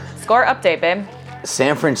commercial. Score update, babe.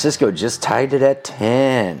 San Francisco just tied it at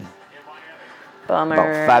 10. Bummer.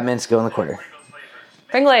 About 5 minutes to go in the quarter.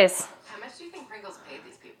 Pringles. How much do you think Pringles paid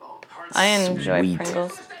these people? I enjoy Sweet.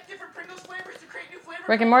 Pringles.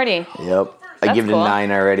 Rick and Morty. Yep. I That's give it cool. a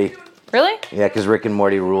 9 already. Really? Yeah, because Rick and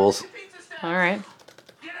Morty rules. All right.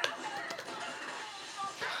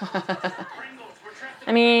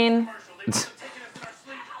 I mean,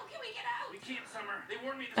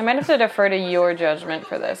 I might have to defer to your judgment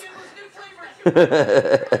for this.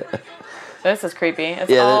 This is creepy. It's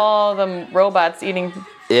Yeah, all the robots eating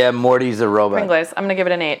Yeah, Morty's a robot. Pringles. I'm gonna give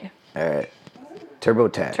it an 8. All right.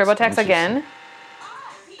 TurboTax. TurboTax again.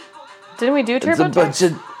 Didn't we do It's a TurboTax? bunch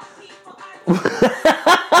of.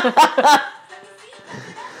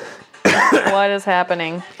 What is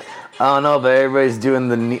happening? I don't know, but everybody's doing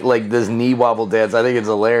the knee, like this knee wobble dance. I think it's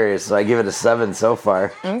hilarious. So I give it a 7 so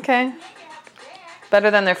far. Okay. Better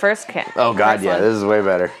than their first camp. Oh God, yeah, this is way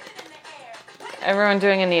better. Everyone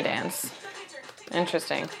doing a knee dance.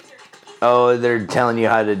 Interesting. Oh, they're telling you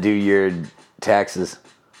how to do your taxes.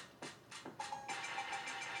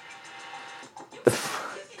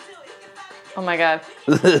 Oh my god.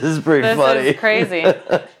 This is pretty This funny. is crazy.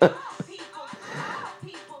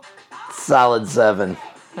 Solid 7.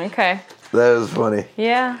 Okay. That was funny.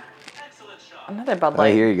 Yeah. Another Bud Oh,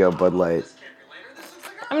 Light. here you go, Bud Light.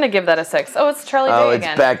 I'm gonna give that a 6. Oh, it's Charlie Oh, Day it's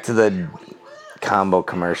again. back to the combo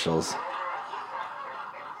commercials.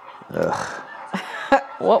 Ugh.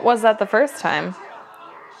 What was that the first time?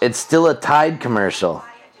 It's still a Tide commercial.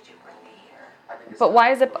 But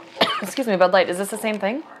why is it? Excuse me, Bud Light. Is this the same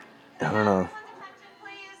thing? I don't know.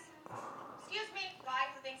 Excuse me, guy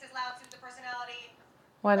who thinks his loud suits a personality.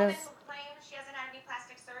 What Woman is? who claims she hasn't had any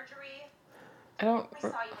plastic surgery. I don't. We saw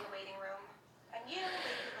you in the waiting room. And you, lady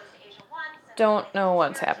who goes to Asia once. And Don't know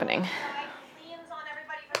what's happening. guy who leans on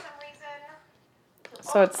everybody for some reason.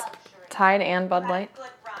 So it's Tide and Bud Light. Good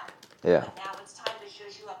run. Yeah. Now it's time to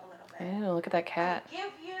zhuzh you up a little bit. Ew, look at that cat. Give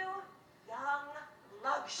you young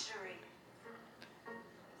luxury.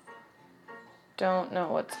 Don't know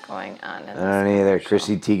what's going on in I this. don't either. commercial.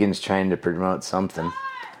 Chrissy Teigen's trying to promote something.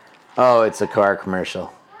 Oh, it's a car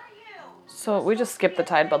commercial. So we just skipped the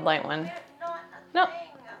Tide Bud Light one. Not a No. thing.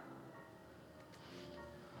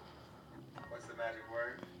 What's the magic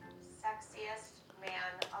word? Sexiest man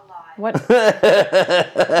alive. What? Never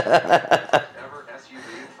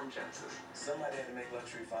SUV from Genesis. Somebody had to make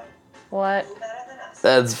luxury fun. What? Who better than us?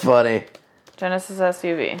 That's funny. Genesis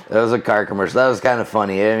SUV. That was a car commercial. That was kind of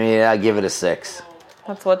funny. I mean, I'll give it a 6.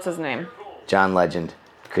 That's what's his name. John Legend.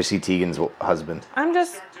 Chrissy Teigen's husband. I'm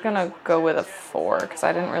just gonna go with a 4 because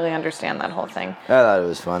I didn't really understand that whole thing. I thought it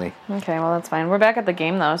was funny. Okay, well that's fine. We're back at the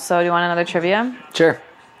game though. So do you want another trivia? Sure.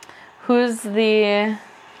 Who's the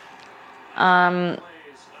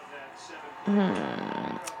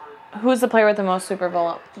who's the player with the most Super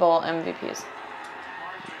Bowl MVPs?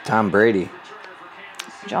 Tom Brady.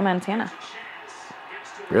 Joe Montana.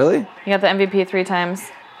 Really? He got the MVP 3 times.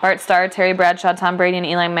 Bart Starr, Terry Bradshaw, Tom Brady, and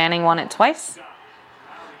Eli Manning won it twice.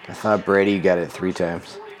 I thought Brady got it 3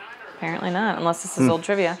 times. Apparently not, unless this is old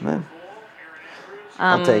trivia.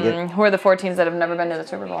 I'll take it. Who are the 4 teams that have never been to the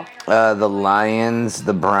Super Bowl? The Lions,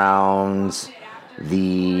 the Browns,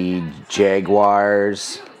 the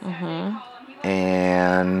Jaguars,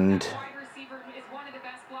 and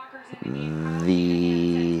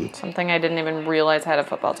the... Something I didn't even realize had a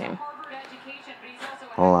football team.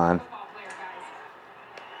 Hold on.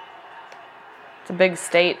 It's a big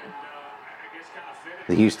state.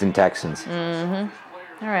 The Houston Texans. All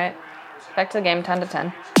right. Back to the game,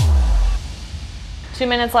 10-10. 2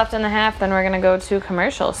 minutes left in the half, then we're going to go to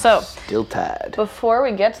commercial. So, Still tied. before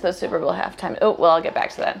we get to the Super Bowl halftime, I'll get back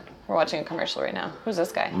to that. We're watching a commercial right now. Who's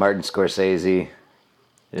this guy? Martin Scorsese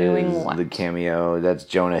Doing is what? the cameo. That's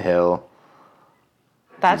Jonah Hill.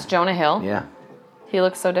 That's Jonah Hill. Yeah. He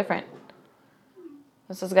looks so different.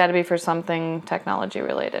 This has got to be for something technology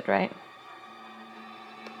related, right?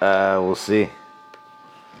 We'll see.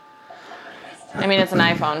 I mean, it's an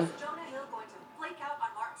iPhone, Jonah Hill going to flake out on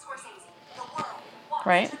Martin Scorsese. The world wants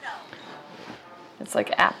right? to know. It's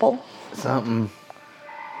like Apple. Something.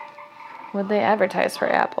 Would they advertise for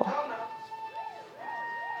Apple?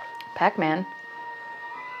 Pac-Man.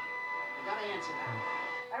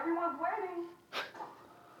 Everyone's waiting.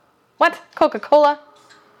 What? Coca-Cola?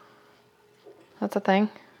 That's a thing.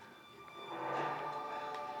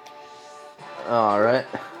 All right.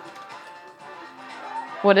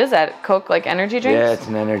 What is that? Coke, like energy drinks? Yeah, it's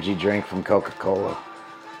an energy drink from Coca-Cola.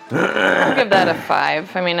 I'll give that a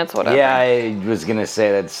 5. I mean, it's whatever. Yeah, I was gonna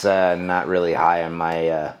say that's not really high on my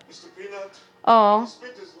Mr. Peanut, Oh,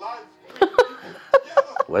 spent his life.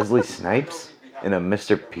 Wesley Snipes in a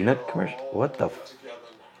Mr. Peanut commercial. What the?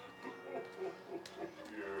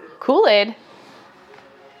 Kool-Aid.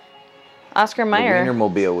 Oscar The Mayer.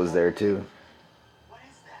 Wienermobile was there too.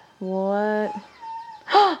 What?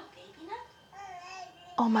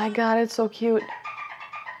 Oh my god, it's so cute.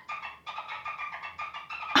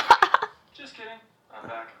 Just kidding. I'm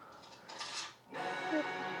back.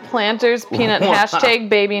 Planters peanut Wow. hashtag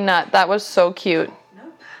baby nut. That was so cute.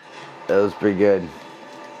 That was pretty good.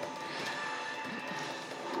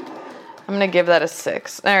 I'm gonna give that a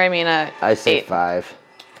 6. Or I mean a I say 8. 5.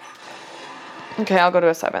 Okay, I'll go to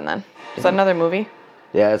a 7 then. Is that another movie?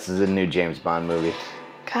 Yeah, this is a new James Bond movie.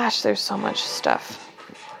 Gosh, there's so much stuff.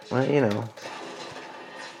 Well, you know.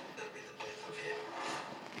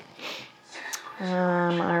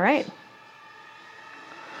 All right.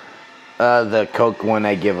 The Coke one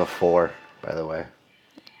I give a 4, by the way.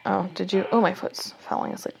 Oh, did you? Oh, my foot's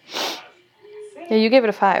falling asleep. Yeah, you gave it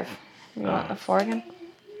a 5. You want a 4 again?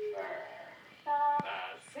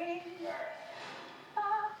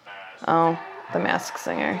 Oh, The Masked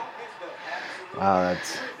Singer. Wow,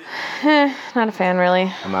 that's... Not a fan,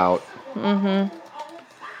 really. I'm out.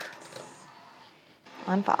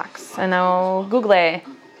 On Fox. And now Google.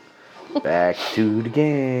 Back to the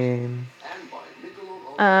game.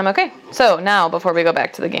 Okay, so now before we go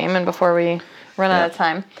back to the game and before we run out of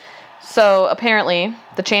time, so apparently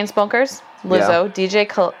the Chainsmokers, Lizzo, DJ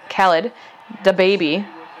Khaled, DaBaby,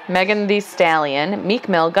 Megan Thee Stallion, Meek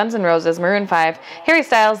Mill, Guns N' Roses, Maroon 5, Harry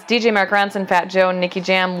Styles, DJ Mark Ronson, Fat Joe, Nicki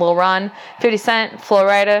Jam, Lil Ron, 50 Cent, Flo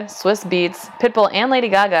Rida, Swiss Beats, Pitbull, and Lady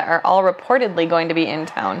Gaga are all reportedly going to be in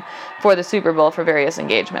town for the Super Bowl for various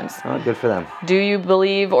engagements. Oh, good for them. Do you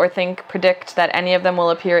believe or predict that any of them will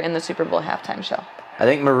appear in the Super Bowl halftime show? I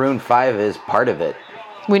think Maroon 5 is part of it.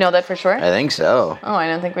 We know that for sure? I think so. Oh, I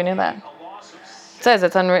didn't think we knew that. It says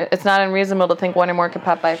it's not unreasonable to think one or more could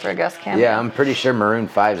pop by for a guest cameo. Yeah, I'm pretty sure Maroon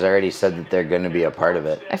 5's already said that they're going to be a part of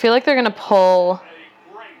it. I feel like they're going to pull...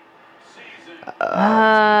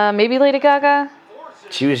 maybe Lady Gaga?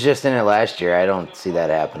 She was just in it last year. I don't see that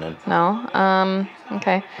happening. No?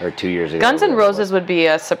 Okay. Or 2 years ago. Guns N' whatever it Roses would be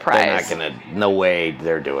a surprise. They're not going to... No way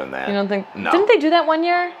they're doing that. You don't think... No. Didn't they do that one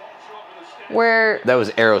year? Where... That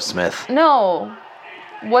was Aerosmith. No.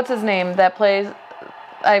 What's his name that plays...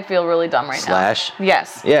 I feel really dumb right Slash? now.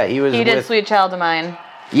 Yes. Yeah, he was He did with... Sweet Child of Mine.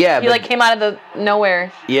 Yeah, He came out of the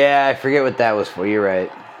nowhere. Yeah, I forget what that was for. You're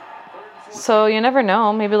right. So you never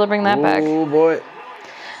know. Maybe they'll bring that back. Oh, boy.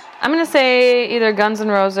 I'm going to say either Guns N'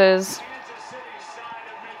 Roses.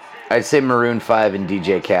 I'd say Maroon 5 and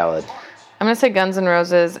DJ Khaled. I'm going to say Guns N'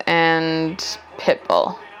 Roses and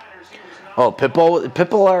Pitbull. Oh,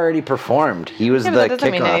 Pitbull already performed. He was Yeah, the but that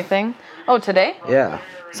doesn't mean kickoff. anything. Oh, today? Yeah,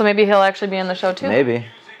 So maybe he'll actually be in the show too? maybe.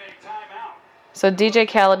 So DJ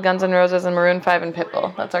Khaled, Guns N' Roses, and Maroon 5 and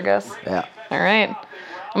Pitbull. That's our guess? Yeah. All right.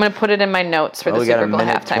 I'm going to put it in my notes for the We got Super a Bowl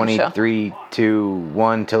minute halftime show. 23, 2,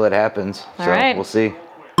 1 till it happens. All So right. we'll see.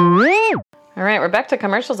 All right, we're back to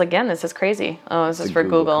commercials again. This is crazy. Oh, this is The for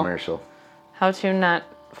Google. commercial. How to not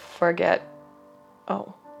forget.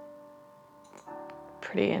 Oh.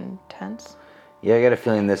 Pretty intense. Yeah, I got a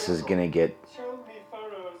feeling this is gonna get. Show me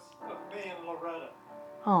photos of me and Loretta.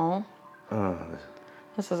 Oh. Oh,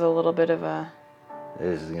 This is a little bit of a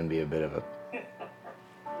this is gonna be a bit of a.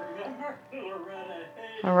 Remember Loretta?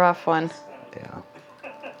 Hey. rough one. Yeah.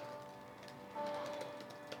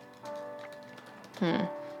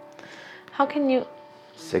 How can you...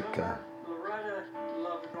 Sick. Loretta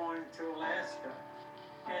loved going to Alaska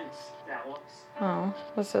and scallops. Oh,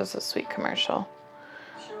 this is a sweet commercial.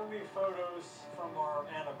 Show me photos from our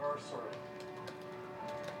anniversary.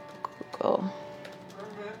 Google.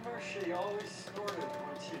 Remember, she always snorted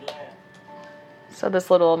when she laughed. So this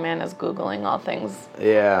little old man is Googling all things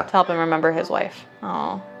Yeah. to help him remember his wife.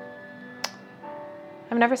 Oh.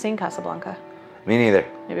 I've never seen Casablanca. Me neither.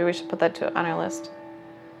 Maybe we should put that on our list.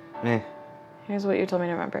 Eh. Here's what you told me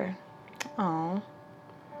to remember. Oh.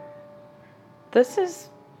 This is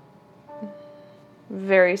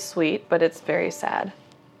very sweet, but it's very sad.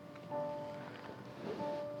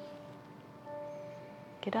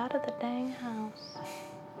 Get out of the dang house.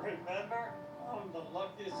 Remember, I'm the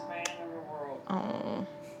luckiest man in the world. Oh.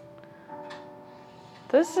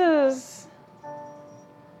 This is...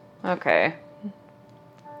 Okay.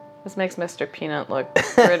 This makes Mr. Peanut look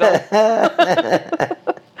brittle.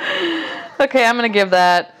 Okay, I'm going to give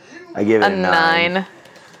that I give it a 9.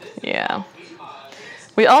 Yeah.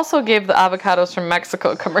 We also gave the avocados from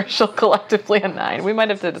Mexico commercial collectively a 9. We might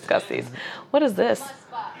have to discuss these. What is this?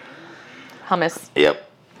 Hummus. Yep.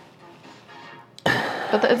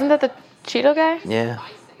 But isn't that the Cheeto guy? Yeah.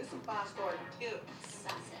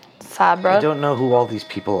 Sabra. I don't know who all these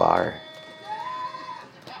people are.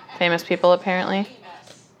 Famous people, apparently.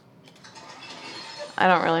 I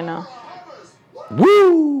don't really know.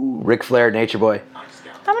 Woo! Ric Flair, Nature Boy.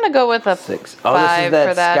 I'm going to go with a 6. 5 Oh, this is that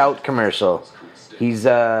for that. Scout commercial. He's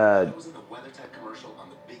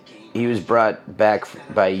he was brought back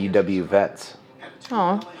by UW vets.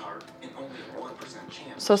 Oh.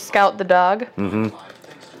 So Scout the dog? Mm-hmm.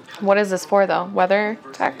 What is this for, though? Weather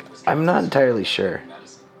tech? I'm not entirely sure.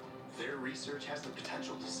 Their research has the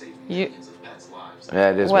potential to save You, millions of pets' lives.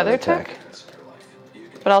 Yeah, it is Weather weather tech? tech.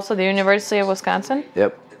 but also the University of Wisconsin.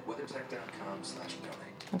 Yep.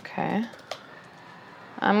 Okay.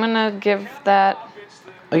 I'm gonna give that.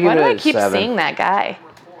 I'll give Why it do I a keep 7. seeing that guy?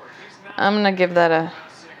 I'm gonna give that a.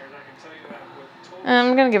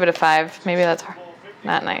 I'm gonna give it a 5. Maybe that's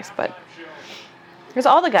not nice, but there's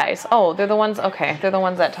all the guys. Oh, they're the ones. Okay, they're the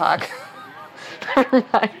ones that talk. Never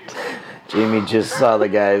mind. Jamie just saw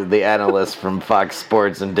the analysts from Fox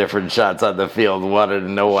Sports in different shots on the field. Wanted to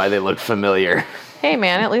know why they looked familiar. Hey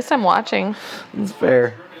man, at least I'm watching. It's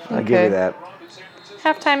fair. I'll give Okay. you that.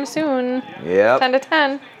 Halftime soon. 10 Yep. to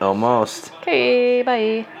 10. Almost. Okay,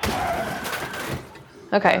 bye.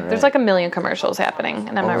 Okay, there's like a million commercials happening,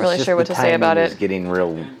 and I'm not really sure what to say about It's it. getting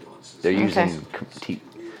real. They're using.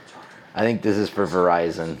 I think this is for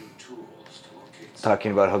Verizon.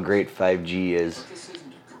 Talking about how great 5G is.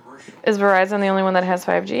 Is Verizon the only one that has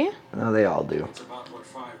 5G? No, they all do. It's about what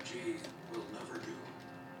 5G will never do.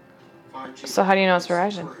 5G So how do you know it's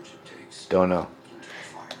Verizon? courage it takes Don't know.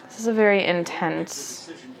 This is a very intense.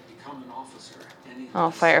 decision to become an officer, any Oh,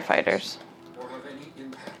 firefighters. or have any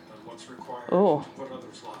impact on what's required Ooh. to put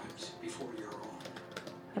others' lives before your own.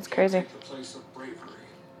 That's crazy. Take the place of bravery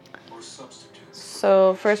or substitutes.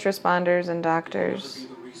 So first responders and doctors Be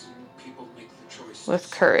the reason people make the choice. with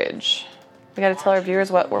courage. We gotta tell our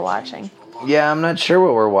viewers what we're watching. Yeah, I'm not sure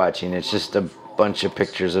what we're watching. It's just a bunch of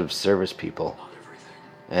pictures of service people.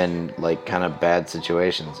 And, like, kind of bad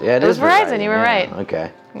situations. Yeah, It was Verizon, you were yeah, right.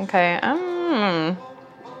 Okay. Okay,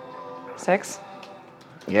 6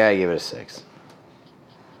 Yeah, I give it a 6.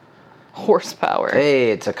 horsepower.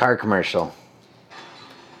 Hey, it's a car commercial.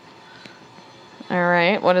 All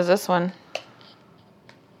right, what is this one?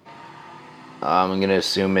 I'm going to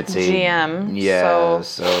assume it's a... GM, Yeah, so-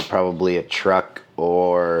 so probably a truck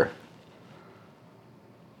or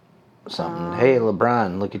something. Hey,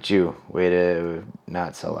 LeBron, look at you. Way to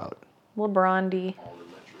not sell out. LeBron D.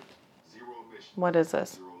 What is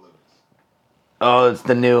this? Oh, it's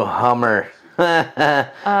the new Hummer.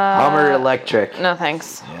 Hummer Electric. No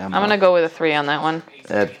thanks. Yeah, I'm gonna go with a 3 on that one.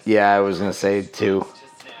 Yeah, I was going to say 2.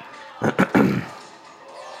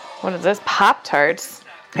 What is this? Pop Tarts.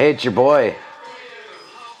 Hey, it's your boy.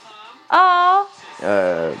 Oh,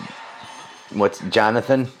 What's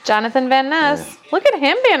Jonathan? Jonathan Van Ness. Look at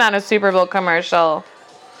him being on a Super Bowl commercial.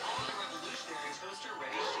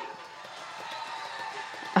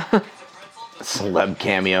 Celeb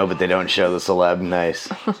cameo, but they don't show the celeb. Nice.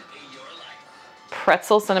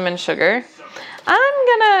 Pretzel cinnamon sugar.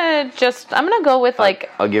 I'm gonna go with like,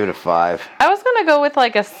 I'll give it a 5. I was gonna go with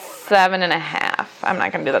like a 7.5. I'm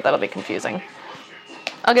not gonna do that. That'll be confusing.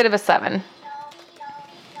 I'll give it a 7.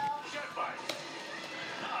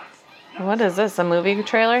 What is this? A movie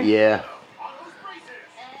trailer? Yeah,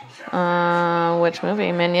 Which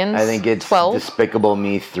movie? Minions? I think it's 12. Despicable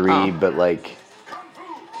Me 3, Oh. but like,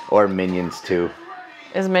 or Minions 2.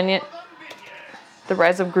 Is Minion The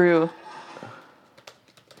Rise of Gru?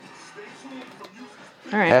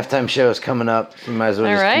 All right. Halftime show is coming up. You might as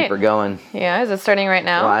well just Alright. keep her going. Yeah, is it starting right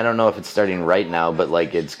now? Well, I don't know if it's starting right now, but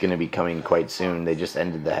like it's gonna be coming quite soon. They just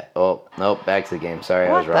ended that. Oh nope, back to the game. Sorry,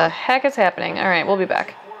 I What was the wrong. heck is happening? All right, we'll be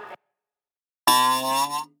back.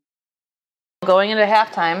 Going into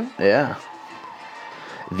halftime. Yeah.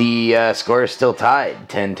 The score is still tied,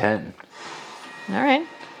 10-10. All right.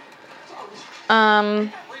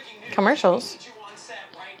 Commercials.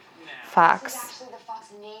 Fox. Actually, the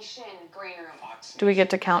Fox Nation green room. Do we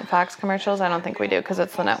get to count Fox commercials? I don't think we do because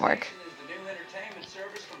it's the network.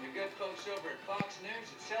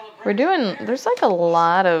 We're doing. There's like a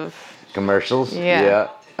lot of, Commercials? Yeah.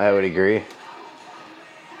 I would agree.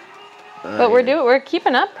 but we're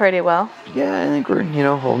keeping up pretty well. Yeah, I think we're,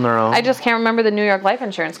 holding our own. I just can't remember the New York life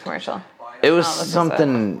insurance commercial. It was this is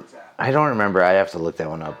something. I don't remember. I have to look that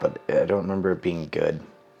one up, but I don't remember it being good.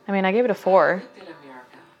 I mean, I gave it a 4. Looked at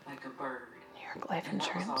America like a bird. New York life And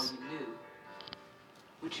that was all insurance. you knew.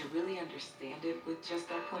 Would you really understand it with just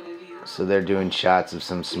that point of view? So they're doing shots of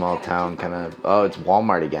some small town kind of. Oh, it's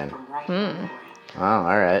Walmart again. From right to left. Oh, all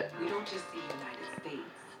right. We don't just see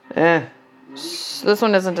United States. This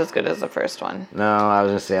one isn't as good as the first one. No, I was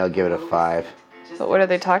gonna say I'll give it a 5. But what are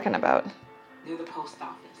they talking about? Near the post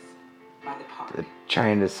office. By the park. They're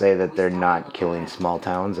trying to say that they're not killing small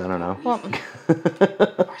towns. I don't know. Well,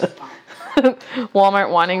 Our spark.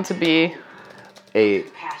 Walmart wanting to be. A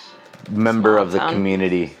Passion. member of the Small town.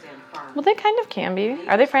 community. Stand firm. Well, they kind of can be.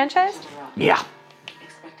 Are they franchised? Yeah.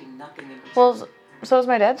 Expecting nothing in return. Well, so is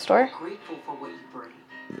my dad's store. Grateful for what you bring.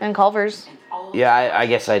 And Culver's. And all Yeah, I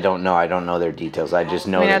guess I don't know. I don't know their details. I just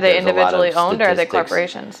know. I mean, that are they there's a lot of individually owned or are they statistics.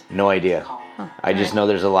 corporations? No idea. I just know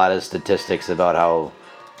there's a lot of statistics about how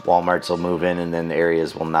Walmarts will move in and then the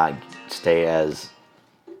areas will not stay as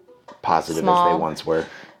positive as Small. they once were.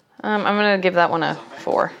 I'm gonna give that one a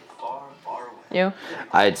 4. You?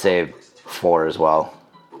 I'd say 4 as well.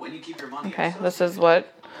 But when you keep your money Okay, this is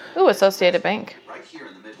what? Ooh, Associated Bank. right here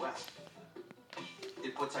in the Midwest,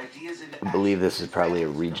 it puts ideas into I believe this is probably a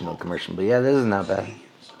regional commercial, but yeah, this is not bad.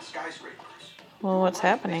 skyscrapers. Well, what's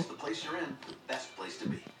happening? The place you're in, best place to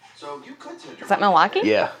be. So you could send your Is that money, Milwaukee?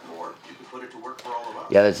 Yeah. or you could put it to work for all of us.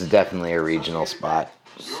 Yeah, this is definitely a regional spot.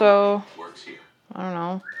 So, Works here. I don't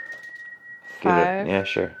know. Give it- 5, yeah,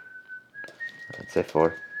 sure. I'd say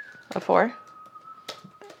 4. a 4.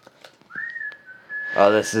 Oh,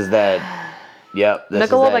 this is that. Yep, this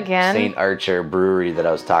Michelob is that again? St. Archer brewery that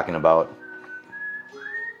I was talking about.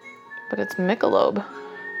 But it's Michelob.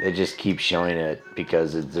 They just keep showing it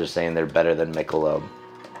because they're saying they're better than Michelob.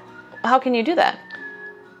 How can you do that?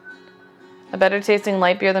 A better tasting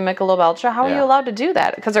light beer than Michelob Ultra? How are you Yeah. allowed to do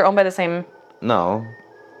that? Because they're owned by the same. No.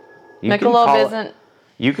 You can Michelob call- isn't.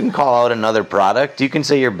 You can call out another product. You can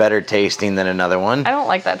say you're better tasting than another one. I don't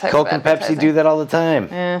like that type Coke of and Pepsi advertising. do that all the time.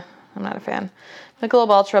 I'm not a fan. Michelob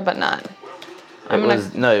Ultra, but not. It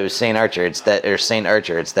was St. Archer. It's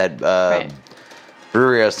that Right.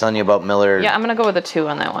 brewery I was telling you about, Miller. Yeah, I'm gonna go with a 2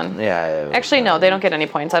 on that one. Yeah. Actually, no, they don't get any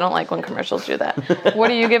points. I don't like when commercials do that.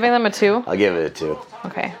 What are you giving them? A 2? I'll give it a 2.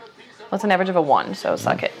 Okay. That's an average of a 1, so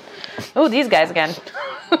suck it. Oh, these guys again.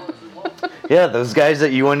 Yeah, those guys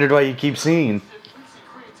that you wondered why you keep seeing.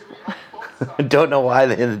 Don't know why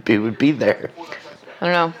they would be there. I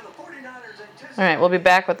don't know. All right, we'll be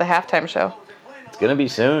back with the halftime show. It's gonna be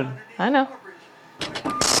soon. I know.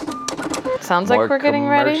 Sounds More like we're getting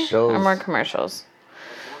ready. commercials. Or more commercials.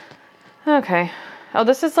 Okay. Oh,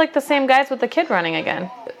 this is like the same guys with the kid running again.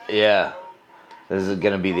 Yeah. This is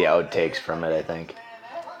gonna be the outtakes from it, I think.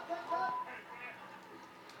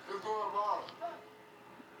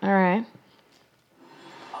 All right.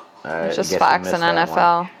 Alright, There's just I guess we Fox missed and that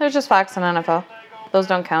NFL. one. There's just Fox and NFL. Those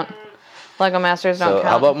don't count. Lego Masters don't So count.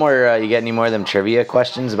 how about more? You got any more of them trivia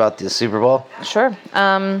questions about the Super Bowl Sure.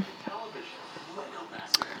 or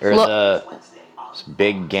Look- the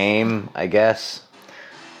big game? I guess.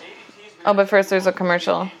 Oh, but first there's a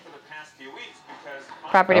commercial.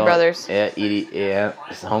 Property Brothers. Yeah, yeah.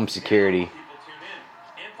 It's home security.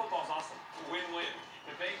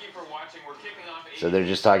 So they're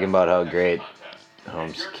just talking about how great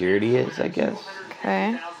home security is, I guess.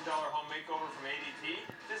 Okay.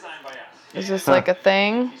 Is this like a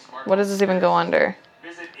thing? What does this even go under?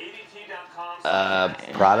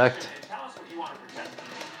 Product.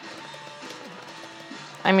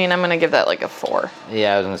 I mean, I'm gonna give that like a 4.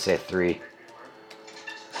 Yeah, I was gonna say 3.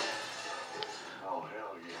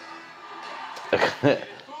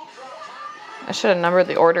 I should have numbered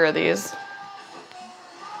the order of these.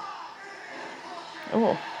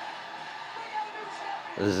 Ooh.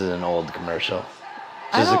 This is an old commercial.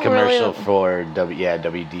 I This is a don't really- commercial for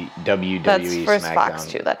WWE That's first SmackDown. Fox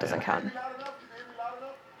too. That doesn't count.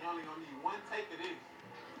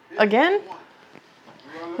 Again?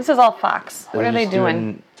 This is all Fox. What They're are they just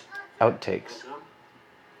doing? Outtakes.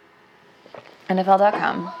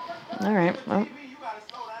 NFL.com. All right. Well,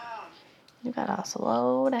 you gotta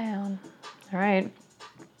slow down. All right.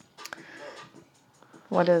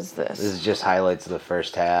 What is this? This is just highlights of the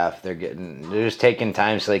first half. They're just taking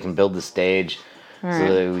time so they can build the stage, so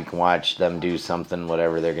that we can watch them do something,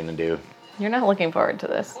 whatever they're gonna do. You're not looking forward to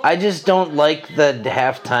this. I just don't like the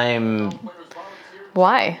halftime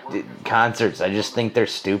Why? concerts. I just think they're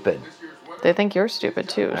stupid. They think you're stupid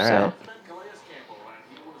too. All So. right.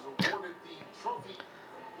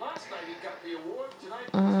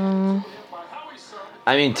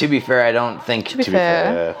 I mean, to be fair, I don't think. To be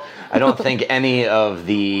fair. I don't think any of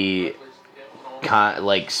the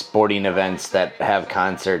sporting events that have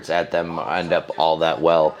concerts at them end up all that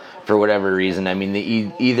well for whatever reason. I mean,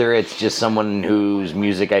 either it's just someone whose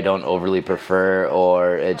music I don't overly prefer,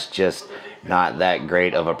 or it's just not that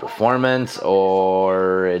great of a performance,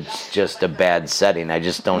 or it's just a bad setting. I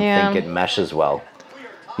just don't Yeah. think it meshes well.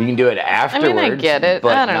 You can do it afterwards. get it.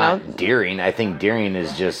 But I don't not know. during. I think during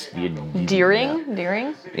is just Deering?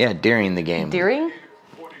 Deering? Yeah, during the game. Deering?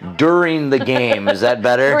 During the game, is that Were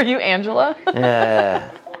better? you Angela? Yeah.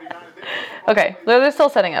 Okay, they're still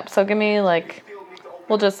setting up. So give me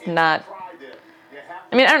we'll just not.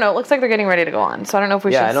 I mean, I don't know. It looks like they're getting ready to go on. So I don't know if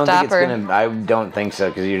we Yeah, I should don't stop think it's or. gonna. I don't think so,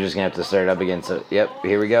 because you're just gonna have to start up again. So, yep,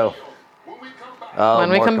 here we go. Oh, When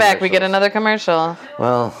we more come back, we get commercials. another commercial.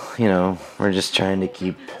 Well, we're just trying to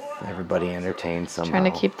keep everybody entertained somehow.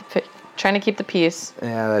 Trying to keep the peace.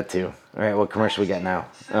 Yeah, that too. All right, what commercial we got now?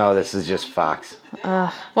 Oh, this is just Fox.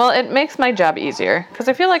 Well, it makes my job easier because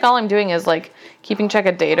I feel like all I'm doing is keeping check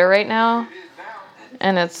of data right now,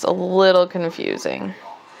 and it's a little confusing.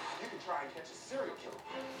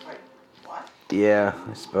 Yeah,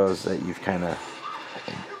 I suppose that you've kind of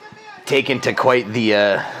taken to quite the.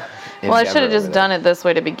 Well, I should have just done it this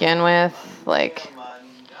way to begin with. Like,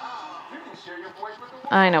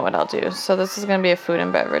 I know what I'll do. So this is going to be a food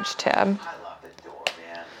and beverage tab.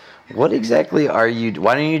 What exactly are you?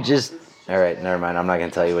 Why don't you just? All right, never mind. I'm not going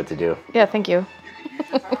to tell you what to do. Yeah, thank you.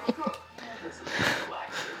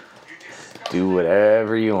 Do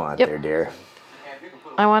whatever you want Yep. there, dear.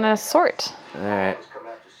 I want to sort. All right.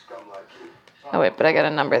 Oh, wait, but I got to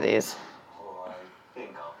number these.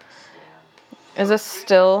 Is this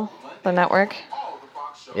still the network?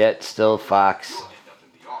 Yeah, it's still Fox.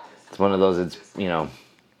 It's one of those. It's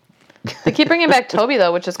They keep bringing back Toby,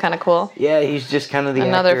 though, which is kind of cool. Yeah, he's just kind of the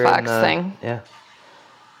Another actor Fox in the- thing. Yeah.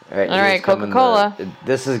 All right. All here's right, coming Coca-Cola.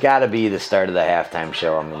 This has got to be the start of the halftime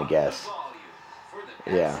show. I'm gonna guess.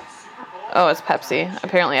 Yeah. Oh, it's Pepsi.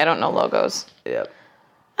 Apparently, I don't know logos. Yep.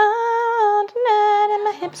 Oh, tonight and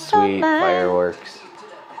my hips don't Sweet lie. fireworks.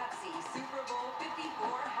 Pepsi Super Bowl 54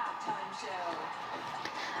 halftime show.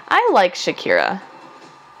 I like Shakira.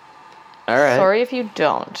 All right. Sorry if you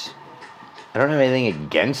don't. I don't have anything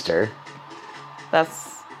against her.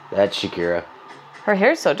 That's That's Shakira. her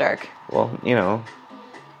hair's so dark. Well,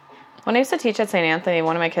 When I used to teach at St. Anthony,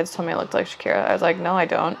 one of my kids told me I looked like Shakira. I was like, no, I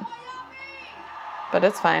don't. But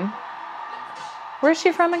it's fine. Where's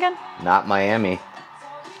she from again? not Miami.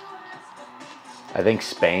 I think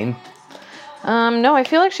Spain, No, I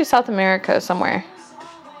feel like she's South America somewhere.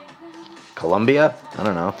 Colombia. I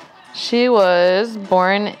don't know. She was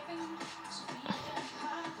born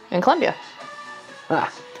in Colombia.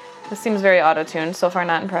 Ah, This seems very auto-tuned. So far,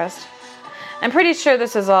 not impressed. I'm pretty sure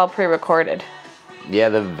this is all pre-recorded. yeah,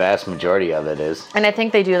 the vast majority of it is. And I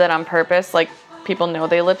think they do that on purpose. Like, people know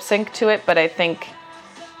they lip sync to it, but I think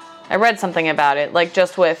I read something about it, like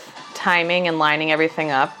just with timing and lining everything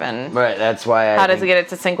up and Right. That's why. how does it get it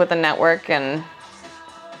to sync with the network and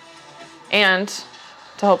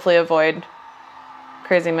to hopefully avoid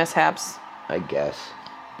crazy mishaps. I guess,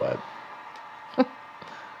 but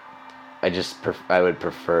I would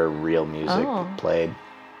prefer real music Oh. played.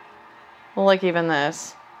 Well, like even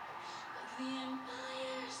this.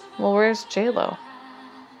 Well, where's J-Lo?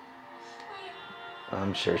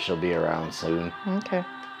 I'm sure she'll be around soon. Okay.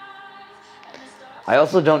 I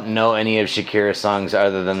also don't know any of Shakira's songs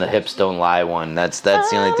other than the Hips Don't Lie one. That's the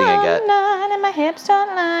only thing I got. And my hips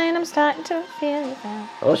don't lie and I'm starting to feel it now.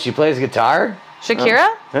 Oh, she plays guitar?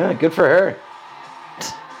 Shakira? Yeah, good for her.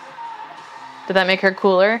 Did that make her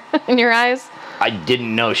cooler in your eyes? I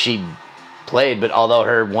didn't know she played, but although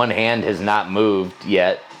her one hand has not moved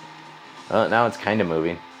yet, now it's kind of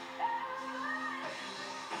moving.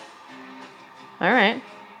 All right.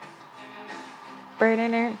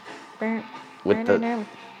 With the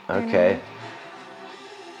okay,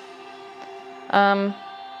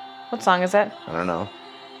 What song is that? I don't know.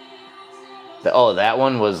 That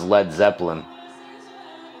one was Led Zeppelin.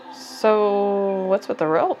 So what's with the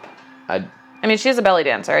rope? I I mean, she's a belly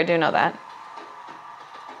dancer. I do know that.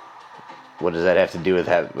 What does that have to do with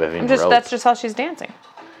having That's ropes? just how she's dancing.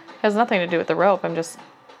 It has nothing to do with the rope. I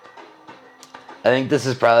think this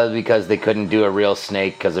is probably because they couldn't do a real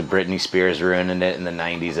snake because of Britney Spears ruining it in the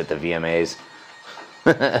 90s at the VMAs.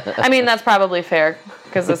 I mean, that's probably fair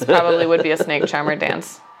because this probably would be a snake charmer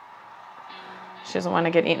dance. She doesn't want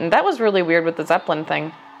to get eaten. That was really weird with the Zeppelin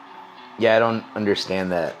thing. Yeah, I don't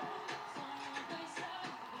understand that.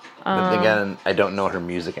 But again, I don't know her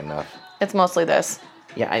music enough. It's mostly this.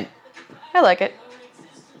 Yeah, I like it.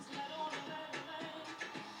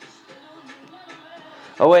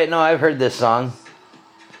 Oh wait, no, I've heard this song.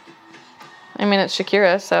 I mean, it's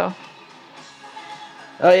Shakira, so.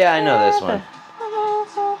 Oh yeah, I know this one.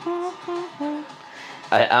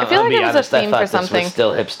 I feel like it was a theme for something. This was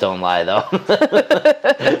still Hips Don't Lie, though.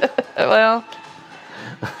 Well,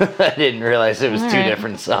 I didn't realize it was two Alright.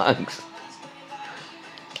 different songs.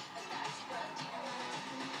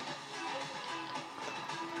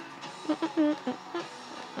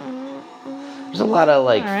 There's a lot of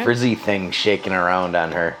Alright. frizzy things shaking around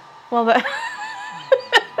on her. well, that.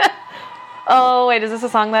 Oh, wait, is this a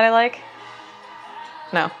song that I like?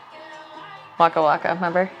 No. Waka Waka,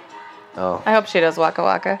 remember? Oh, I hope she does Waka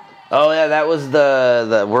Waka. oh yeah, that was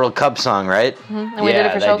the World Cup song, right? And we did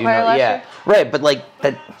it for show choir last year? Right, but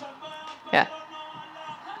that. Yeah.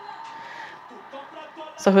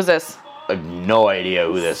 So who's this? I have no idea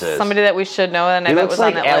who this is. Somebody that we should know, and I He bet looks was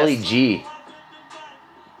like on that Ali list. G.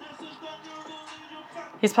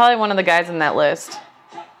 He's probably one of the guys in that list.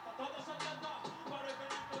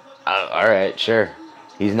 All right, sure.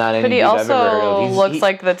 He's not any But he dude I've ever heard of. also looks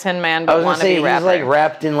like the Tin Man, I but was gonna say wannabe he's rapper. like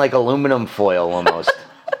wrapped in aluminum foil almost.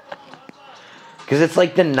 Because it's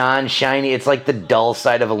like the non-shiny, it's like the dull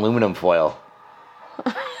side of aluminum foil.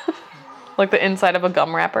 Like the inside of a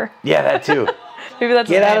gum wrapper. Yeah, that too. Maybe that's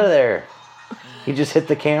Get his out name. of there. He just hit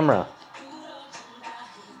the camera.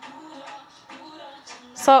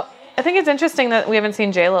 So I think it's interesting that we haven't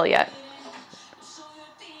seen J-Lo yet.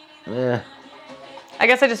 Eh. I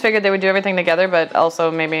guess I just figured they would do everything together, but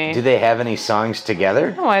also maybe... Do they have any songs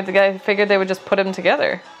together? No, I figured they would just put them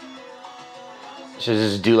together. Should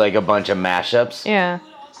just do like a bunch of mashups? Yeah.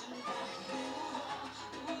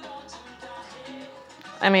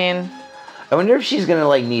 I mean... I wonder if she's gonna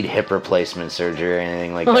like need hip replacement surgery or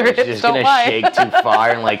anything like Her that. She's hips just don't gonna lie. shake too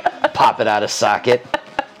far and like pop it out of socket.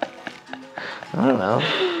 I don't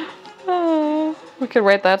know. We could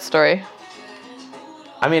write that story.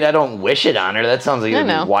 I mean, I don't wish it on her. That sounds like I it'd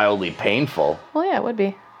know. be wildly painful. Well, yeah, it would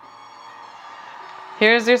be.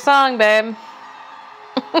 Here's your song, babe.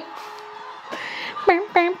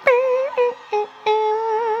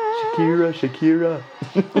 Shakira.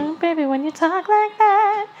 Oh, baby, when you talk like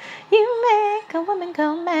that, you make a woman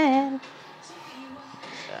go mad.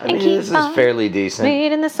 I mean, this is fairly decent.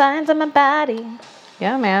 Reading the signs of my body.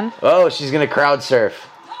 Yeah, man. Oh, she's gonna crowd surf.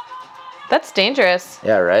 That's dangerous.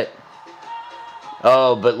 Yeah, right.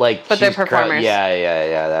 Oh, but like, But they're she's performers.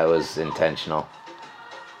 Yeah. That was intentional.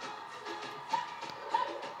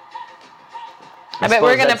 I bet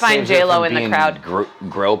we're suppose gonna that find saves her J-Lo from in the being crowd.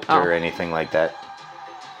 Groped Oh. or anything like that.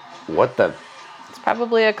 What the? It's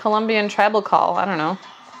probably a Colombian tribal call. I don't know.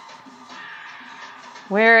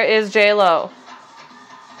 Where is J-Lo?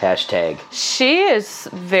 Hashtag. She is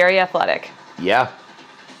very athletic. Yeah.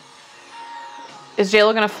 Is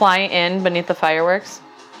J-Lo gonna fly in beneath the fireworks?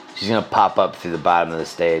 She's gonna pop up through the bottom of the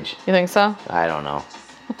stage. You think so? I don't know.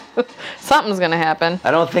 Something's gonna happen.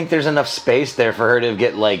 I don't think there's enough space there for her to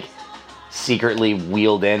get like secretly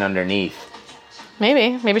wheeled in underneath.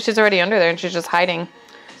 Maybe she's already under there and she's just hiding.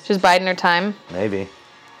 She's biding her time. Maybe.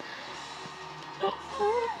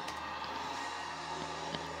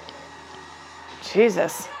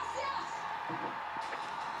 Jesus.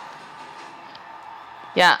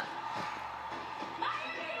 Yeah.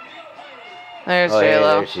 There's Oh, yeah,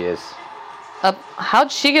 J-Lo. there she is. Up.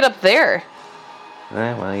 How'd she get up there?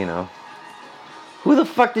 Well, you know. Who the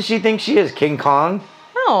fuck does she think she is? King Kong?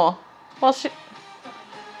 No. Well, she.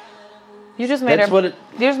 You just made That's our. what it.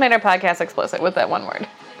 You just made our podcast explicit with that one word.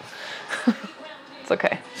 It's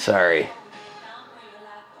okay. Sorry.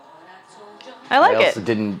 I like I also it.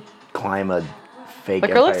 didn't climb a fake. The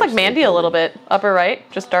girl looks Empire like Mandy State a little Building. bit. Upper right,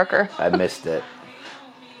 just darker. I missed it.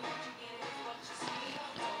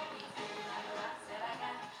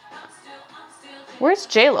 Where's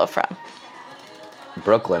J-Lo from?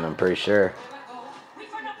 Brooklyn, I'm pretty sure.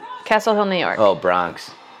 Castle Hill, New York. Oh,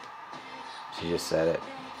 Bronx. She just said it.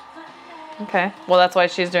 Okay. Well, that's why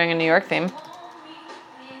she's doing a New York theme.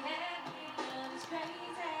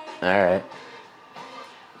 All right.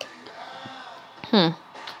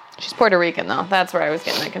 She's Puerto Rican, though. That's where I was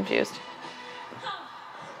getting that confused.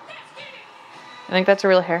 I think that's her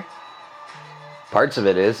real hair. Parts of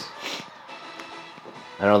it is.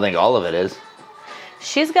 I don't think all of it is.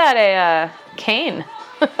 She's got a cane.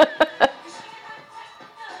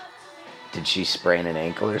 Did she sprain an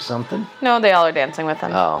ankle or something? No, they all are dancing with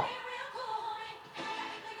them. Oh.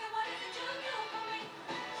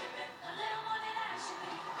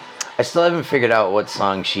 I still haven't figured out what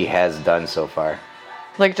song she has done so far.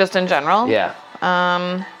 Like, just in general? Yeah.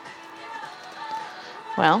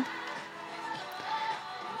 Well,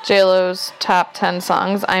 J-Lo's top 10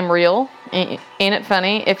 songs. I'm Real. Ain't It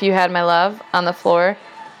Funny? If You Had My Love. On the Floor.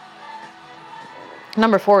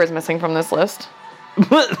 Number 4 is missing from this list.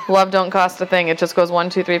 Love Don't Cost a Thing. It just goes 1,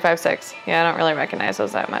 2, 3, 5, 6. Yeah, I don't really recognize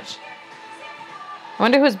those that much. I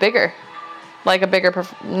wonder who's bigger. Like a bigger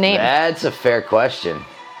name. That's a fair question.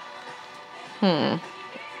 Don't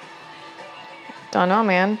know,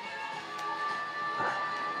 man.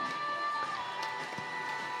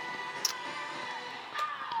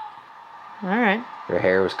 All right. Her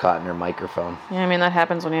hair was caught in her microphone. Yeah, I mean, that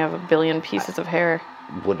happens when you have a billion pieces of hair.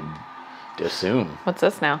 Would assume. What's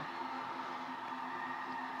this now?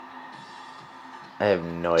 I have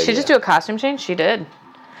no idea. She just do a costume change? She did.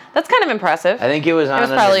 That's kind of impressive. I think it was on It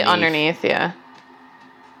was probably underneath, yeah.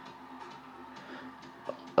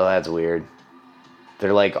 Oh, that's weird.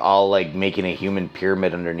 They're like all like making a human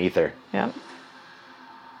pyramid underneath her. Yep.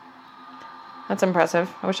 That's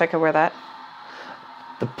impressive. I wish I could wear that.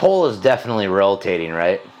 The pole is definitely rotating,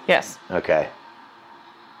 right? Yes. Okay.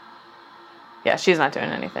 Yeah, she's not doing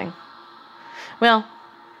anything. Well,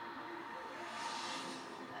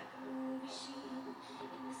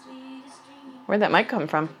 where'd that mic come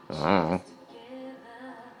from? I don't know.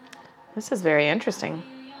 This is very interesting.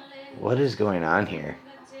 What is going on here?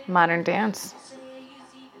 Modern dance.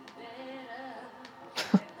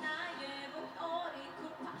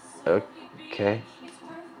 Okay.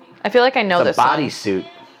 I feel like I know It's a this song bodysuit.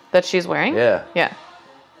 that she's wearing. Yeah. Yeah.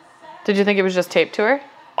 Did you think it was just taped to her?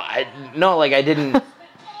 No, like I didn't.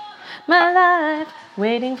 My life,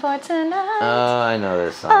 waiting for tonight. Oh, I know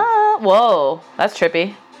this song. Oh, whoa, that's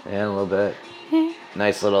trippy. Yeah, a little bit.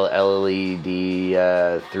 Nice little LED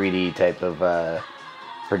 3D type of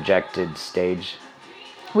projected stage.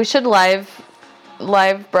 We should live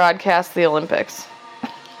broadcast the Olympics.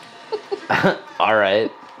 All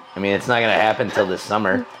right. I mean, it's not going to happen till this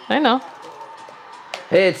summer. I know.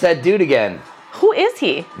 Hey, it's that dude again. Who is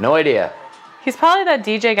he? No idea. He's probably that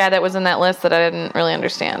DJ guy that was in that list that I didn't really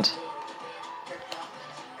understand.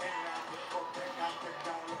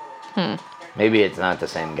 Maybe it's not the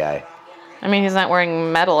same guy. I mean, he's not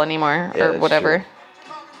wearing metal anymore Yeah, or that's whatever. true.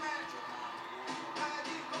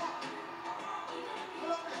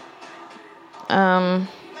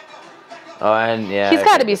 Oh, and yeah. He's I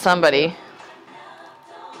got to think be this one, somebody. too.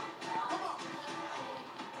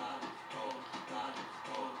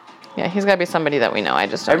 Yeah, he's got to be somebody that we know. I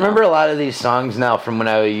just I don't remember know. a lot of these songs now from when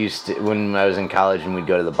I was in college and we'd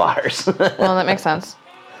go to the bars. Well, that makes sense.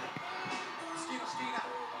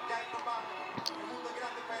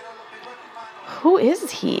 Who is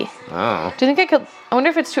he? Oh. Do you think I could? I wonder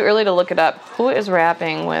if it's too early to look it up. Who is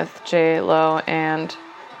rapping with J Lo and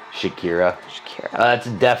Shakira. Shakira? That's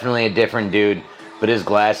definitely a different dude, but his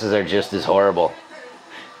glasses are just as horrible.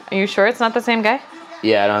 Are you sure it's not the same guy?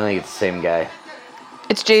 Yeah, I don't think it's the same guy.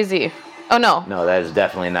 It's Jay-Z. Oh no, No, that is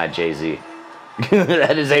definitely not Jay-Z.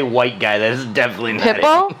 That is a white guy. That is definitely not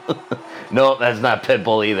Pitbull? him. No, that's not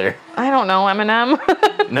Pitbull either. I don't know.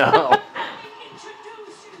 Eminem. No.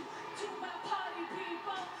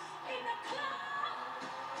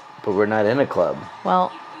 But we're not in a club.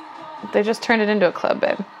 Well, they just turned it into a club,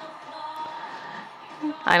 babe.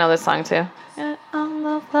 I know this song too. Get on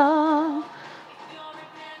the floor.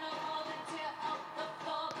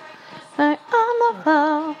 Get on the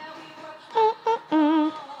floor.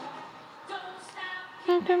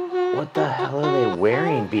 What the hell are they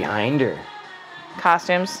wearing behind her?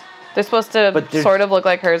 Costumes. They're supposed to But there's- sort of look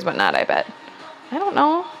like hers, but not, I bet. I don't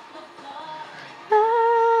know.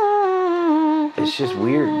 It's just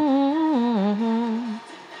weird.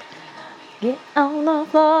 Get on the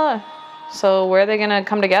floor. So where are they gonna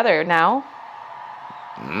come together now?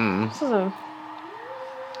 This is a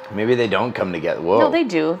Maybe they don't come together. Whoa. no. They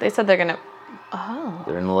do. They said they're gonna. Oh,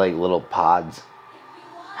 They're in like little pods.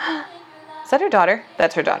 is that her daughter?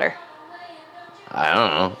 That's her daughter. I don't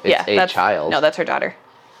know. It's Yeah, a that's child. No, that's her daughter.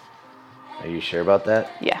 Are you sure about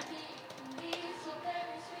that? Yeah.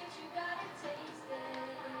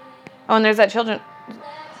 Oh, and there's that children.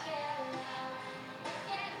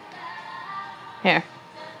 Here.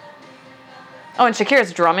 Oh, and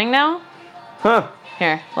Shakira's drumming now? Huh.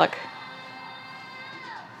 Here, look.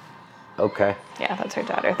 Okay. Yeah, that's her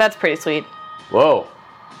daughter. That's pretty sweet. Whoa.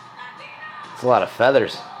 It's a lot of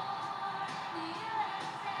feathers.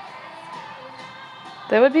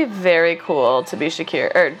 That would be very cool to be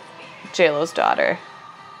Shakira or J-Lo's daughter.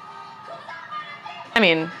 I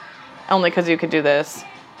mean, only because you could do this.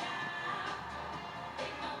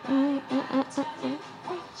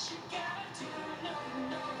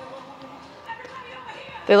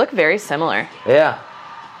 They look very similar. Yeah.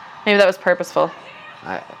 Maybe that was purposeful.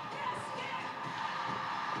 I,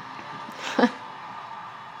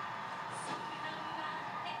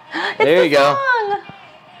 there you go.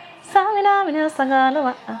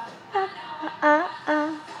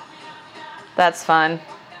 That's fun.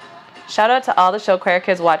 Shout out to all the show choir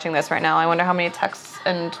kids watching this right now. I wonder how many texts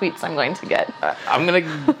and tweets I'm going to get. I'm going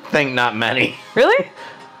to think not many. Really?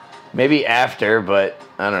 Maybe after, but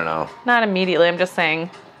I don't know. Not immediately. I'm just saying.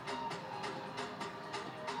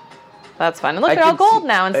 That's fun. And look, I they're all can gold see-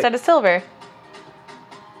 now instead of silver.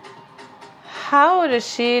 How does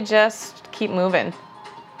she just keep moving?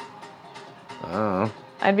 I don't know.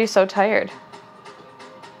 I'd be so tired.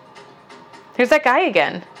 Here's that guy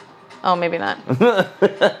again. Oh, maybe not. I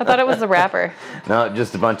thought it was the rapper. No,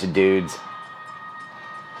 just a bunch of dudes.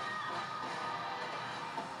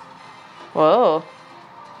 Whoa.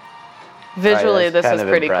 Visually, Right, that's this kind is of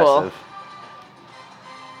pretty cool. impressive.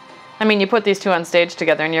 I mean, you put these two on stage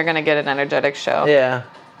together and you're going to get an energetic show. Yeah.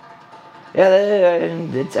 Yeah,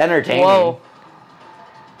 it's entertaining. Whoa.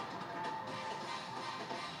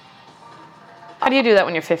 How do you do that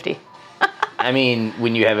when you're 50? I mean,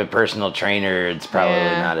 when you have a personal trainer, it's probably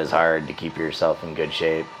Yeah. not as hard to keep yourself in good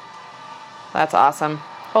shape. That's awesome.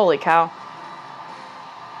 Holy cow.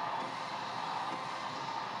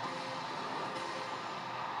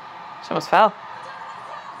 almost fell.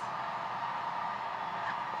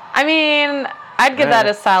 I mean, I'd give that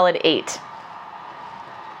a solid 8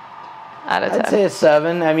 out of 10. I'd say a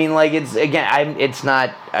 7. I mean, like, it's, again,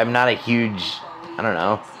 I'm not a huge, I don't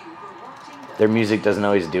know. Their music doesn't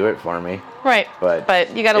always do it for me. Right.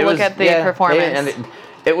 But you got to it look was- at the yeah, performance. and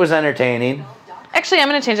it was entertaining. Actually, I'm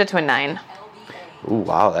going to change it to a 9. Ooh,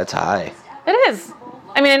 wow, that's high. It is.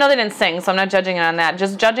 I mean, I know they didn't sing, so I'm not judging it on that.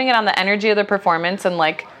 Just judging it on the energy of the performance and,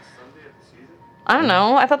 like, I don't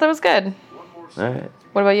know. I thought that was good. All right.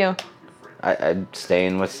 What about you? I'm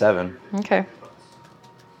staying with 7. Okay.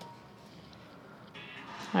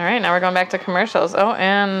 All right, now we're going back to commercials. Oh,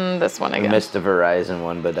 and this one I again. missed the Verizon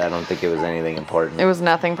one, but I don't think it was anything important. It was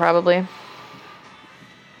nothing, probably. And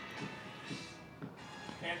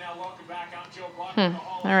now welcome back. I'm Joe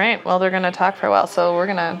Buck. All right, well, they're going to talk for a while, so we're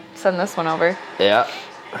going to send this one over. Yeah.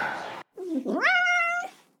 All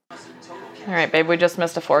right, babe, we just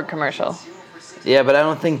missed a Ford commercial. Yeah, but I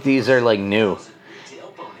don't think these are, like, new.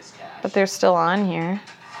 But they're still on here.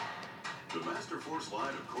 The Master Force line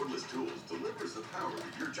of cordless tools delivers the power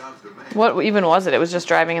that your jobs demand What even was it? It was just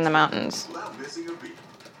driving in the mountains. without missing a beat.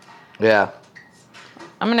 Yeah.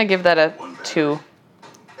 I'm going to give that a 2.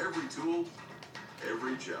 Every tool,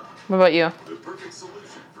 every job. What about you? The perfect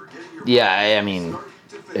solution for getting your Yeah, I mean,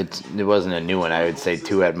 it wasn't a new one. I would say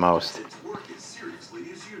 2 at most. to work as seriously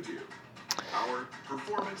as you do. Our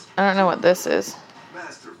performance I don't know what this is.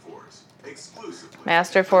 Master Force, exclusively.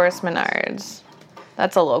 Master Force Menards.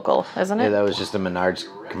 That's a local, isn't Yeah, it? that was just a Menards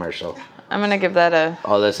commercial. I'm going to give that a...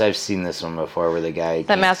 Oh, I've seen this one before where the guy... That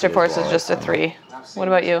can't Master see his Force is wallet. just a 3. What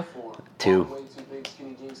about you? 2.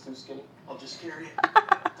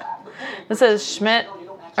 This is Schmidt,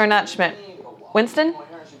 or not Schmidt, Winston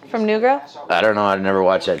from New Girl. I don't know. I've never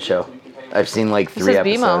watched that show. I've seen like This 3 is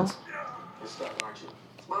BMO. episodes.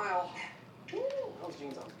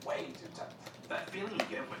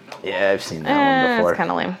 Yeah, I've seen that one It's before.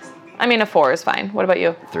 kind of lame. I mean, a 4 is fine. What about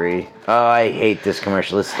you? 3. Oh, I hate this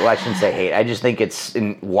commercial. Well, I shouldn't say hate. I just think it's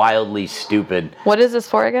wildly stupid. What is this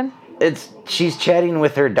for again? She's chatting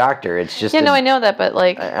with her doctor. It's just Yeah, no, I know that, but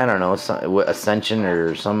like, I don't know, Ascension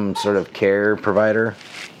or some sort of care provider.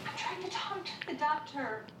 I'm trying to talk to the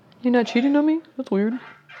doctor. you're not cheating on me? That's weird.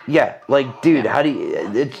 Yeah, like, dude, how do you...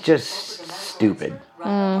 It's just stupid.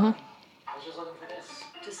 To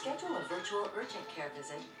schedule a virtual urgent care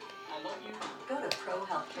visit, go to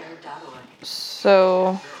prohealthcare.org.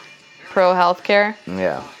 So, pro healthcare.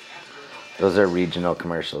 Yeah. Those are regional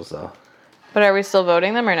commercials, though. But are we still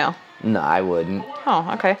voting them or no? No, I wouldn't. Oh,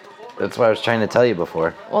 okay. That's what I was trying to tell you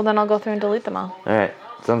before. Well, then I'll go through and delete them all. All right,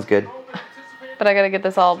 sounds good. But I gotta get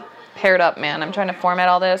this all paired up, man. I'm trying to format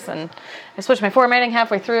all this, and I switched my formatting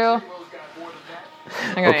halfway through.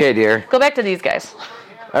 Okay, dear. Go back to these guys.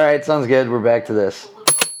 All right, sounds good. We're back to this.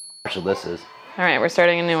 Actually, this is. All right, we're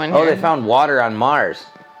starting a new one Oh, here. they found water on Mars.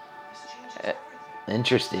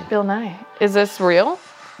 Interesting. Bill Nye. Is this real?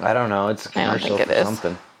 I don't know. It's a I don't commercial think for it is.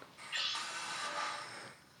 something.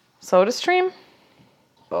 Soda Stream?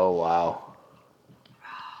 Oh, wow.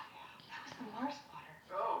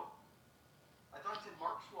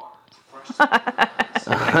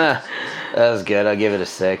 That was good. I'll give it a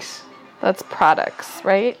 6. That's products,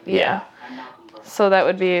 right? Yeah. So that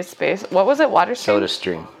would be space. What was it? Water Stream? Soda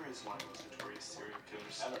Stream.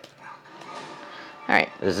 All right.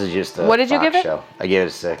 This is just a What did you Fox give it? show. I gave it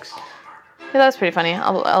a 6. Yeah, that was pretty funny.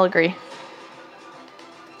 I'll agree.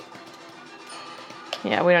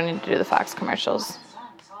 Yeah, we don't need to do the Fox commercials.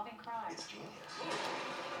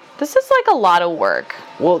 This is like a lot of work.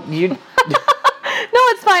 Well, you... No,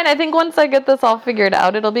 it's fine. I think once I get this all figured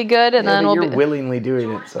out, it'll be good, and then but we'll you're be. willingly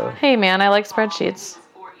doing it, so... Hey, man, I like spreadsheets.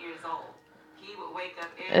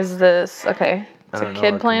 Is this okay? It's I a don't know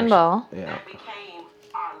kid what playing commercial- ball. Yeah.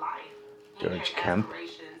 George Kemp.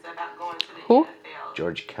 Who?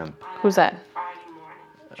 George Kemp. Who's that?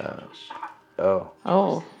 Oh.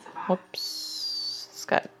 Oh, whoops.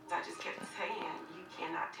 Scott.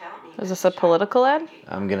 Is this a political ad?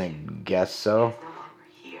 I'm gonna guess so.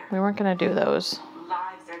 We weren't gonna do those.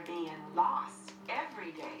 Lives are being lost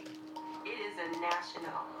every day. It is a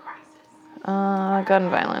national crisis. Gun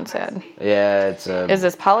violence ad. Yeah, it's a... Is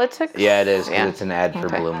this politics? Yeah, it is, 'cause Yeah. it's an ad for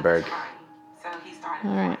Okay. Bloomberg. So he started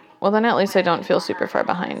All right. Well, then at least I don't feel super far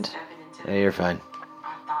behind. stepping into Yeah, you're fine.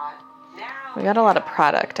 I thought, now We got a lot of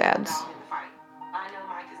product ads. in the fight. I know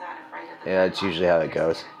Mike is not afraid of the Yeah, that's usually how it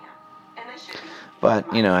goes. and they should be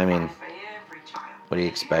But, you know, I mean, for every child. what do you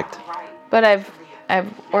expect? Right. But I've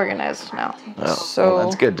organized now. Oh, So well,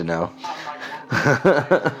 that's good to know.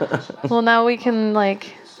 Well, now we can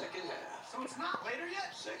like.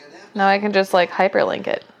 Now I can just like hyperlink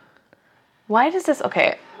it. Why does this?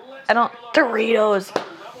 Okay, I don't. Doritos.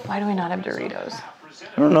 Why do we not have Doritos?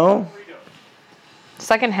 I don't know.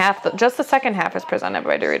 Second half, just the second half is presented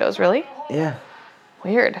by Doritos. Really? Yeah.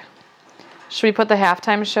 Weird. Should we put the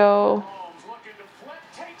halftime show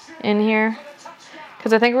in here?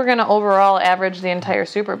 Because I think we're going to overall average the entire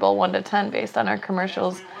Super Bowl 1 to 10 based on our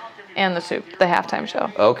commercials and the halftime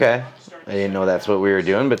show. Okay. I didn't know that's what we were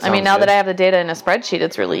doing, but I mean, now that I have the data in a spreadsheet,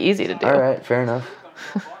 it's really easy to do. All right, fair enough.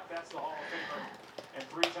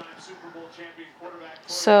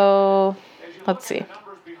 So, let's see.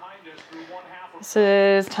 This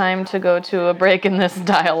is time to go to a break in this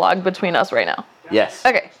dialogue between us right now. Yes.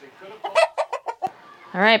 Okay.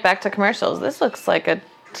 All right, back to commercials. This looks like a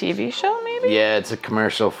TV show, maybe? Yeah, it's a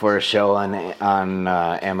commercial for a show on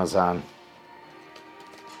Amazon.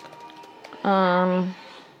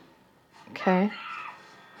 Okay.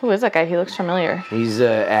 Who is that guy? He looks familiar. He's an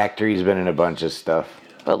actor. He's been in a bunch of stuff.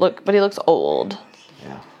 But he looks old.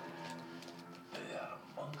 Yeah.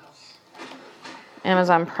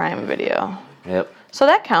 Amazon Prime Video. Yep. So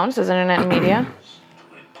that counts as internet media?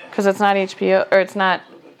 Because it's not HBO, or it's not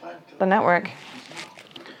the network.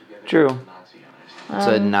 True. It's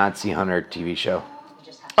a Nazi Hunter TV show.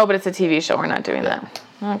 Oh, but it's a TV show. We're not doing that.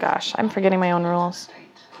 Oh, gosh. I'm forgetting my own rules.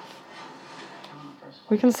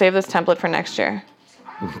 We can save this template for next year.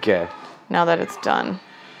 Okay. Now that it's done.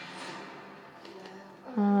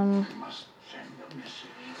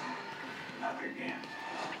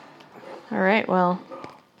 All right, well,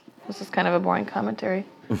 this is kind of a boring commentary.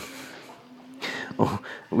 I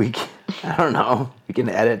don't know. We can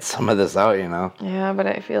edit some of this out, you know. Yeah, but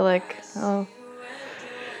I feel like,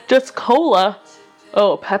 just cola.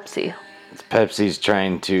 Oh, Pepsi. Pepsi's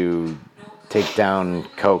trying to take down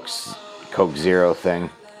Coke Zero thing.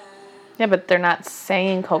 Yeah, but they're not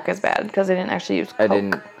saying Coke is bad because they didn't actually use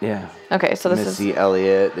Coke. Yeah. Okay, so this Missy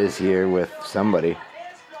Elliott is here with somebody.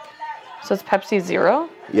 So it's Pepsi Zero?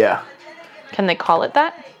 Yeah. Can they call it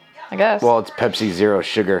that? I guess. Well, it's Pepsi Zero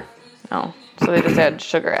Sugar. Oh, so they just add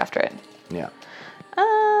sugar after it. Yeah.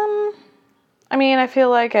 I mean, I feel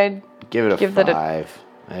like I'd Give it a give 5. that a-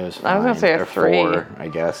 It was I was gonna fine. say a Or 3. 4, I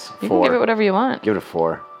guess. You 4. can give it whatever you want. Give it a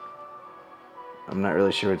 4. I'm not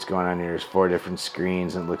really sure what's going on here. There's 4 different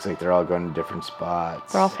screens, and it looks like they're all going to different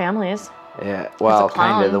spots. We're all families. Yeah, well, kind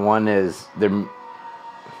clown. of. The one is they're.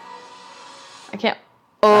 I can't.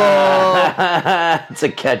 Oh, It's a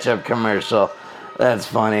ketchup commercial. That's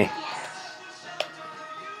funny.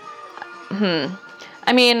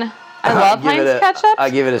 I mean, I love Heinz ketchup.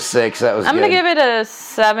 I'll give it a 6. That was I'm good. gonna give it a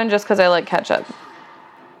 7 just because I like ketchup.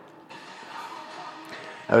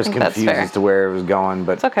 I was think that's confused fair. as to where it was going,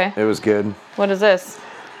 but It's okay. it was good. What is this?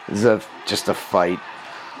 This is just a fight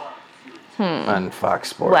on Fox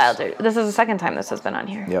Sports. Well, dude, this is the second time this has been on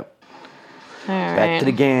here. Yep. All right. Back to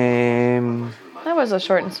the game. That was a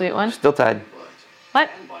short and sweet one. Still tied. What?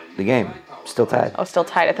 The game. Still tied. Oh, still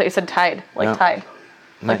tied. I thought you said tied. Like No. tied.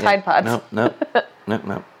 Not Tide yet. Pods. No.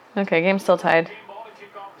 Okay, game's still tied.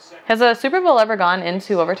 Has a Super Bowl ever gone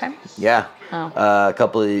into overtime? Yeah. Oh. A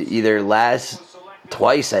couple of,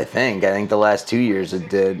 twice, I think. I think the last 2 years it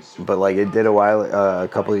did, but like it did a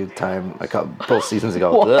couple seasons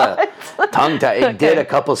ago. What? Ugh. Tongue tie. It did Okay. a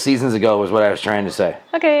couple seasons ago was what I was trying to say.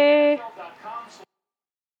 Okay.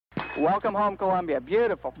 Welcome home, Columbia.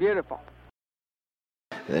 Beautiful, beautiful.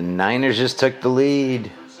 The Niners just took the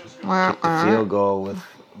lead. Kicked the field goal with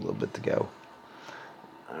a little bit to go.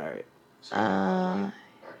 All right.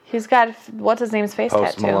 He's got, what's his name's face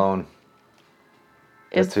Post tattoo? Malone.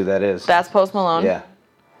 That's who that is. That's Post Malone? Yeah.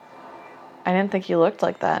 I didn't think he looked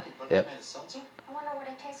like that. Yep. I wonder what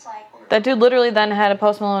it tastes like. That dude literally then had a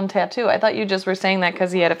Post Malone tattoo. I thought you just were saying that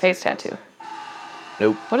because he had a face tattoo.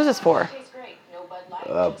 Nope. What is this for?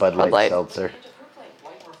 Bud Light Light. seltzer.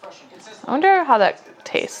 I wonder how that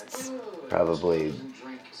tastes. Probably.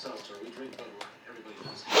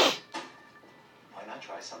 Why not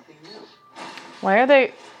try something new? Why are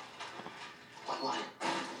they... Bud Light.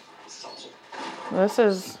 Seltzer. This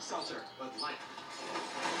is... Seltzer. Bud Light.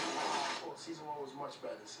 Well, season 1 was much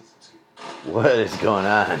better than season 2. What is going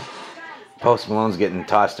on? Post Malone's getting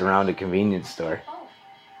tossed around a convenience store.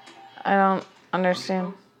 I don't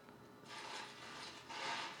understand.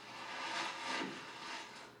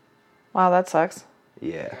 Wow, that sucks.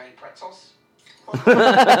 Yeah. Got any pretzels?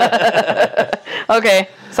 Okay,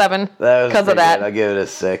 7. That was Because of pretty that. good. I'll give it a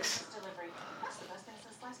 6. Delivery. That's the best thing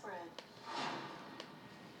since sliced bread.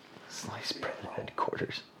 Sliced bread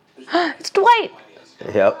headquarters. It's Dwight!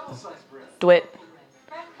 Yep. Dwight.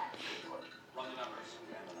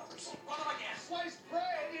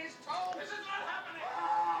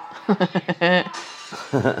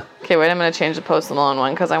 Okay, wait, I'm going to change the Post Malone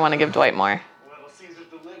one because I want to give Dwight more. Little Caesar's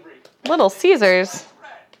delivery. Little Caesars.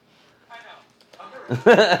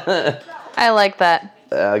 I like that.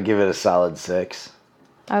 I'll give it a solid 6.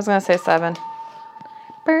 I was gonna say 7.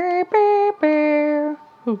 Brr, brr, brr.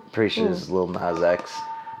 Pretty sure this is Lil Nas X.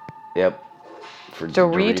 Yep. For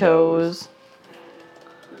Doritos.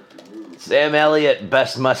 Sam Elliott,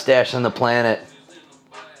 best mustache on the planet.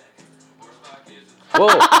 Whoa,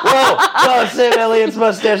 whoa! Sam Elliott's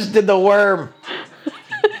mustache did the worm.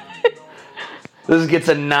 This gets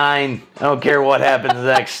a 9. I don't care what happens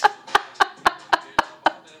next.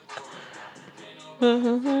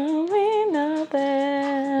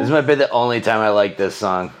 This might be the only time I like this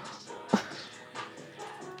song.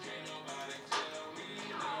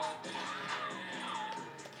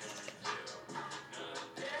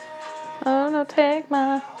 Oh no, take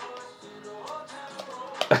my.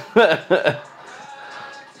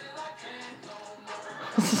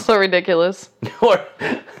 This is so ridiculous. New Doritos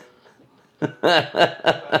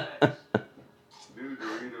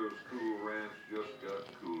Cool Ranch just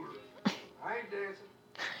got cooler. I ain't dancing.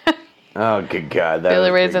 Oh, good God. That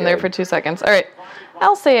Barely was raised in pretty there good. for 2 seconds. All right.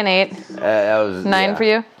 I'll say an 8. That was 9 for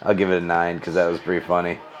you? I'll give it a 9 because that was pretty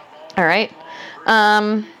funny. All right.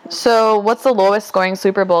 So what's the lowest scoring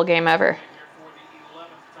Super Bowl game ever?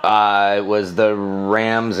 It was the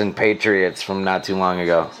Rams and Patriots from not too long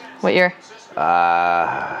ago. What year?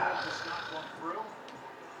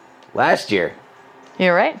 Last year.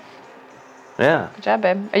 You're right. Yeah. Good job,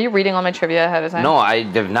 babe. Are you reading all my trivia ahead of time? No, I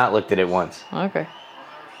have not looked at it once. Okay.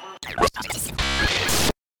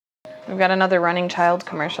 We've got another running child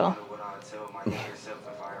commercial.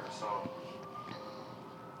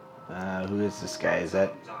 Who is this guy? Is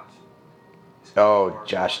that? Oh,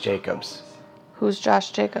 Josh Jacobs. Who's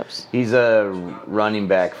Josh Jacobs? He's a running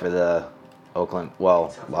back for the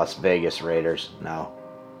Las Vegas Raiders now.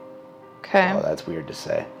 Okay. Oh, that's weird to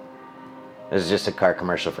say. This is just a car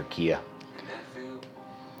commercial for Kia.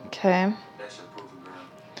 Okay.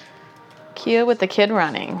 Kia with the kid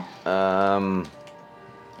running.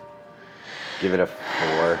 Give it a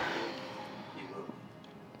 4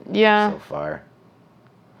 Yeah. so far.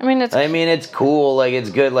 I mean, it's cool. Like, it's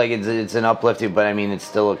good. Like, it's an uplifting, but I mean, it's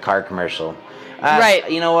still a car commercial. Right.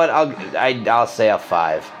 You know what? I'll say a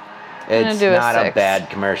 5. It's do a not a 6. bad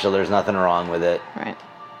commercial. There's nothing wrong with it. Right.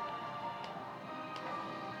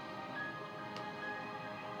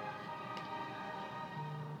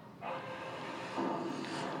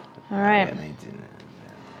 All right.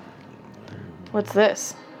 What's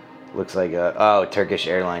this? Looks like a Turkish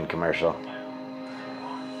airline commercial.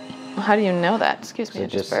 How do you know that? Excuse me, I I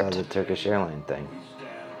just just saw burped. the Turkish airline thing.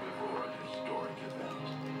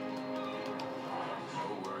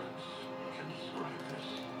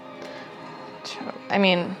 I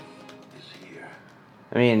mean,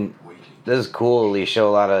 this is cool. You show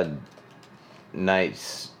a lot of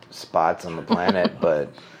nice spots on the planet, but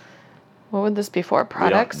what would this be for? we don't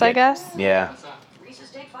Products, I get- guess? Yeah, Reese's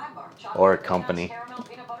Take 5 bar. or a company. Caramel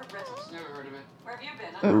peanut butter pretzels. Never heard of it. Where have you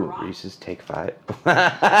been? Ooh, Reese's Take 5.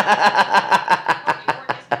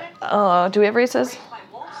 Oh, do we have Reese's?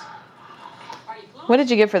 What did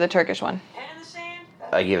you give for the Turkish one?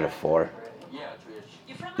 I give it a 4.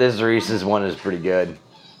 This Reese's one is pretty good.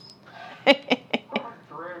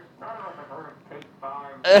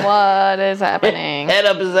 What is happening? Head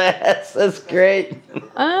up his ass. That's great.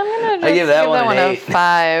 I'm gonna just I give that one an a 8.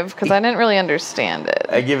 5 because I didn't really understand it.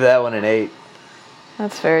 I give that one an 8.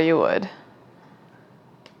 That's fair, you would.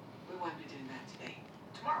 We won't be doing that today.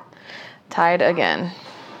 Tomorrow. Tied again.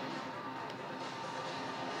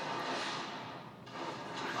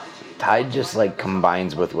 Tide just like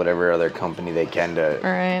combines with whatever other company they can to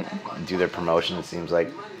All right. do their promotion. It seems like,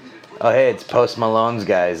 oh hey, it's Post Malone's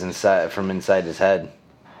guys from inside his head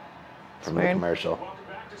from the weird. commercial.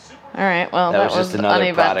 All right. Well, That that, was just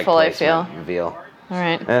another product uneventful, I feel. placement reveal. All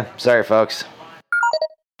right. Sorry, folks.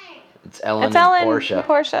 It's Ellen It's and Ellen. Portia.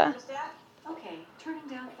 Portia. Okay, turning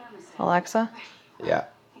down thermostat. Alexa. Yeah.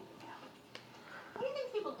 What do you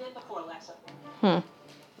think people did before Alexa?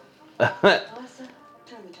 Alexa,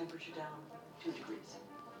 turn the temperature down 2 degrees.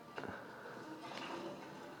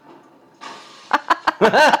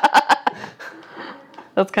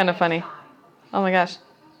 That's kind of funny. Oh my gosh.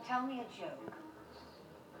 Tell me a joke.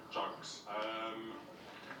 Jokes.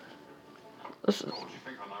 This is, What do you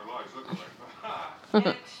think our lives look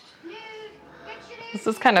like? this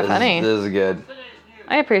is kind of funny. This is good.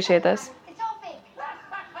 I appreciate this. It's all fake.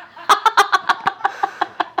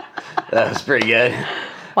 That was pretty good. I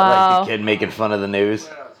Wow. like the kid making fun of the news.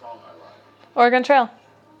 Oregon Trail.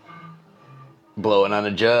 Blowing on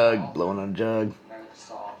a jug. Blowing on a jug.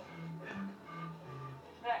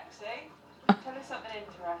 Rex, eh? Tell us something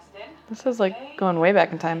interesting. This is like going way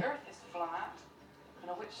back in time. Earth is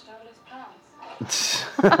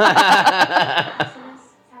Send this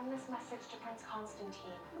message to Prince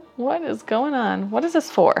Constantine. What is going on? What is this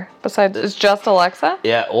for? Besides, it's just Alexa?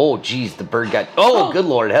 Yeah. Oh, geez, the bird got. Oh, good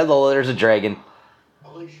lord! Hello, there's a dragon.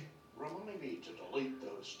 Alicia, remind me to delete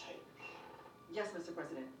those tapes. Yes, Mr.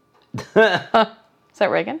 President. Is that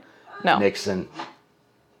Reagan? No. Nixon.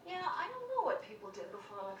 Yeah, I don't know what people did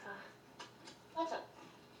before Alexa. Alexa,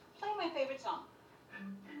 play my favorite song.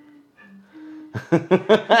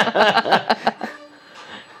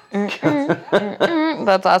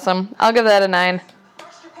 That's awesome. I'll give that a 9.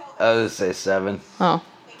 I would say 7. Oh.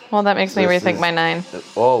 Well, that makes me This rethink is- my 9.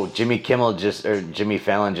 Oh, Jimmy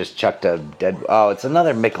Fallon just chucked a dead. Oh, it's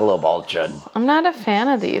another Michelob Ultra. I'm not a fan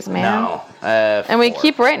of these, man. No. And we 4.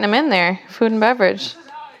 keep writing them in there. Food and beverage.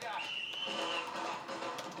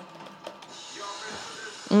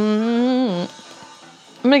 I'm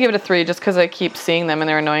going to give it a 3 just because I keep seeing them and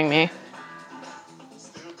they're annoying me.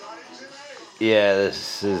 Yeah,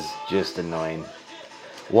 this is just annoying.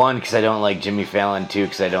 1, because I don't like Jimmy Fallon. 2,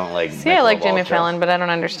 because I don't like. See, I like Michelob Jimmy Ultra. Fallon, but I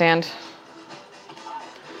don't understand.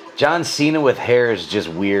 John Cena with hair is just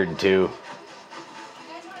weird too.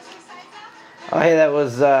 Oh, hey, that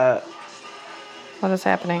was What is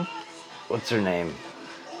happening? what's her name?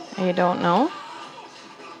 You don't know?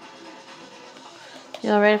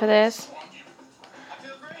 You all ready for this?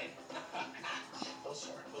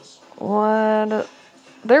 What?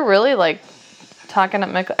 They're really like talking up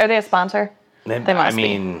Are they a sponsor? They must I be.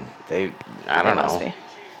 mean, I They don't must know.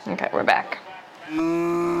 be. Okay, we're back.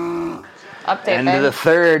 Update, End of babe. the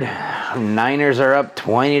third. Niners are up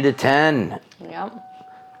 20-10. Yep.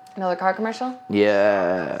 Another car commercial?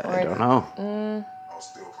 Yeah, I Or- don't know. I was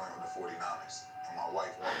still playing with the 49ers, and my wife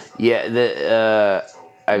wanted to Yeah,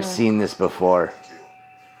 I've seen this before. kill.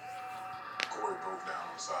 Corey broke down on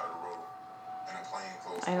the side of the road, and a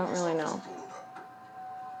plainclothes I don't really know. pulled up.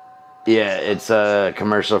 Yeah, it's a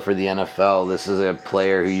commercial for the NFL. This is a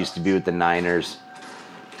player who used to be with the Niners.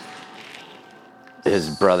 His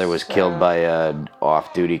brother was killed by a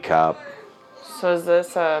off-duty cop. So is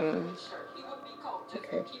this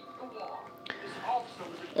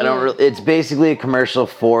I don't really, it's basically a commercial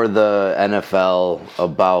for the NFL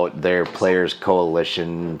about their players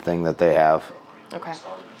coalition thing that they have. okay.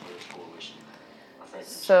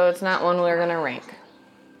 So it's not one we're gonna rank,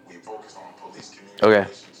 We focused on police Okay.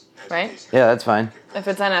 communications, right? education. Yeah, that's fine. If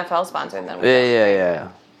it's NFL sponsored, then we Yeah. Had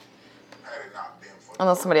it not been for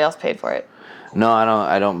unless somebody else paid for it. No,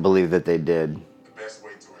 I don't believe that they did. the best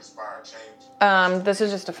way to inspire change, This is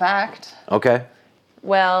just a fact. Okay.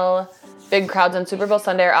 Well, big crowds on Super Bowl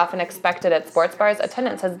Sunday are often expected at sports bars.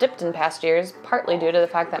 Attendance has dipped in past years, partly due to the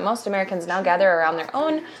fact that most Americans now gather around their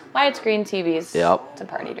own widescreen TVs Yep. to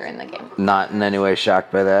party during the game. Not in any way shocked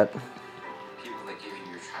by that. People that give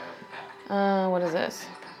you your child back. What is this?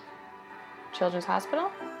 Children's Hospital?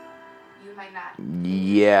 You might not.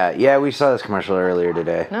 Yeah, we saw this commercial earlier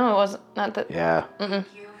today. No, it wasn't. Not that. Yeah.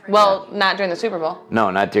 Well, not during the Super Bowl. No,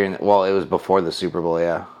 not during. Well, it was before the Super Bowl.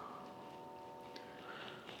 Yeah.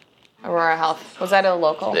 Aurora Health. Was that a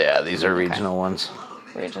local? Yeah, these are regional ones.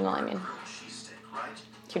 Regional, I mean.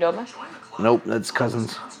 Qdoba? Nope, that's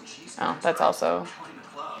Cousins. Oh, that's also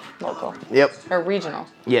local. Yep. Or regional.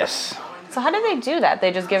 Yes. So how do they do that?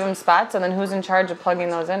 They just give them spots, and then who's in charge of plugging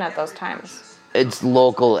those in at those times? It's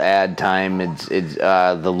local ad time. It's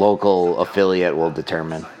the local affiliate will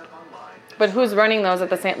determine. But who's running those at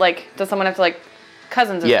the same? Like, does someone have to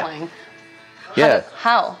Cousins is Yeah. playing? Yeah.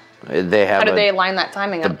 How? They have How do a- they line that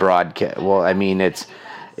timing the up? broadcast. Well, I mean, it's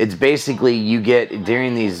basically you get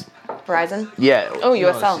during these. Verizon? Yeah. Oh,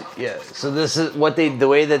 USL. Yeah. So this is the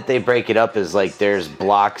way that they break it up is there's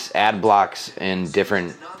ad blocks in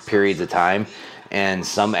different periods of time, and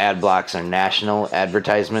some ad blocks are national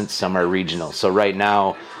advertisements, some are regional. So right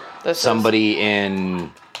now, somebody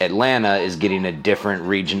in Atlanta is getting a different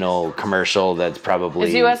regional commercial that's probably.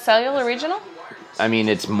 Is US Cellular regional? I mean,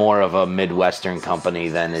 it's more of a Midwestern company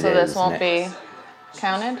than it is. So this won't be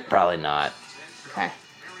counted? Probably not. Okay.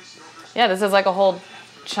 Yeah, this is like a whole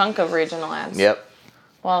chunk of regional ads. Yep.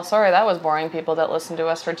 Well, sorry, that was boring people that listened to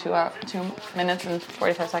us for 2 minutes and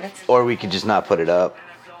 45 seconds. Or we could just not put it up.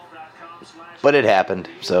 But it happened.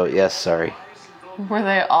 So, yes, sorry. Were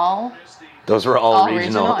they all? Those were all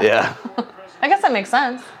regional. Yeah. I guess that makes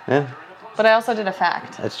sense. Yeah, But I also did a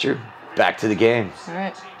fact. that's true. Back to the game. All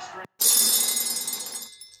right.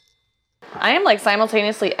 I am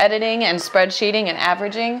simultaneously editing and spreadsheeting and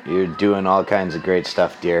averaging. You're doing all kinds of great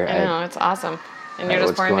stuff, dear. I know, it's awesome. And Alright, you're just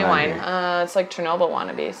what's pouring me going on wine. here? It's like Chernobyl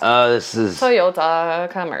wannabes. This is. Toyota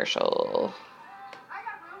commercial.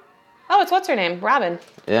 Oh, it's what's her name? Robin.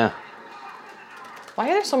 Yeah. Why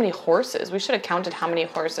are there so many horses? We should have counted how many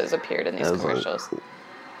horses appeared in these That was like- commercials.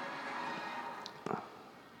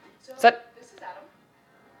 Is that...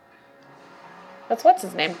 That's what's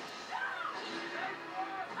his name?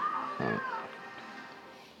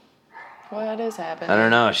 What is happening? I don't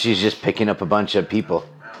know. She's just picking up a bunch of people.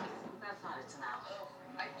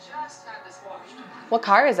 What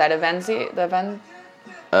car is that? A Venzi? The Ven...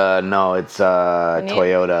 No, it's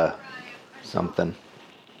Toyota something.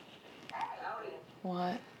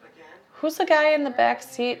 What? Who's the guy in the back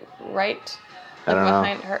seat right I don't know.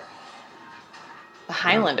 behind her? The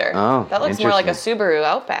Highlander. Oh, that looks more like a interesting. Subaru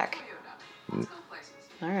Outback.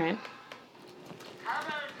 All right.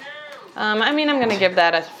 I mean, I'm going to give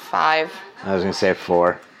that a 5. I was gonna say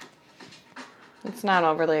 4. It's not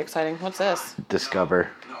overly exciting. What's this? Discover.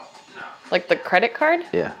 Like the credit card?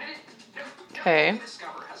 Yeah. Okay.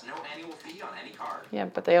 Discover has no annual fee on any card. Yeah,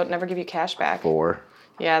 but they don't never give you cash back. 4.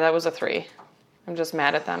 Yeah, that was a 3. I'm just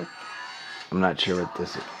mad at them. I'm not sure what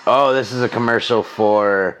this is. Oh, this is a commercial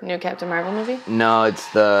for. New Captain Marvel movie? No,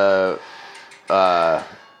 it's the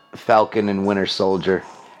Falcon and Winter Soldier.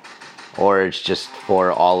 Or it's just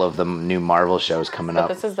for all of the new Marvel shows coming But up.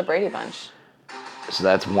 this is the Brady Bunch. So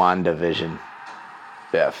that's WandaVision.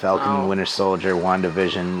 Yeah, Falcon and Winter Soldier,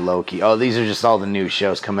 WandaVision, Loki. Oh, these are just all the new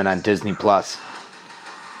shows coming on Disney Plus.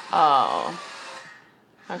 Oh.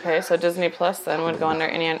 Okay, so Disney Plus then would go under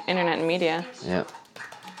internet and media. Yeah.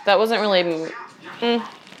 That wasn't really... I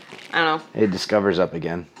don't know. It Discover's up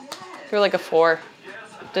again. You're like a 4.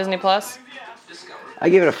 Disney Plus? I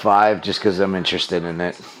give it a 5 just because I'm interested in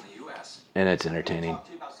it. And it's entertaining.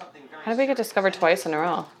 How did we get Discovered twice in a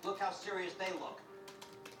row? Look how serious they look.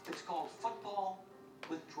 It's called football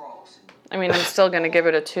withdrawal syndrome. I mean, I'm still going to give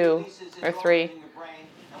it a 2 or 3. And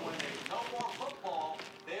when there's no more football,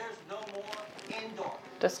 there's no more indoor.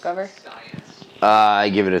 Discover? I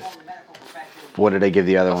give it a... What did I give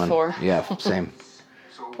the other one? 4. Yeah, same.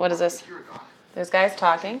 What is this? There's guys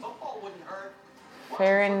talking.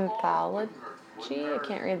 Pharynthology? I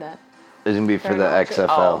can't read that. It's going to be for the Pharynthology? XFL.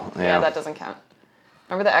 Oh, yeah. that doesn't count.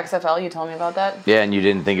 Remember the XFL? You told me about that? Yeah, and you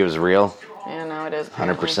didn't think it was real? Yeah, no, it is.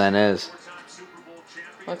 apparently. 100% is.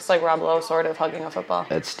 Looks like Rob Lowe sort of hugging a football.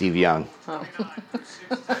 That's Steve Young. Oh.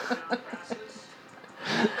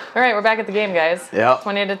 All right, we're back at the game, guys. Yep.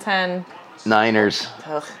 20-10. Niners.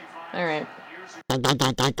 Ugh. All right.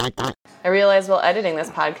 I realize while editing this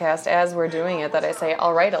podcast, as we're doing it, that I say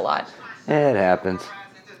 "all right" a lot. It happens.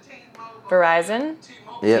 Verizon,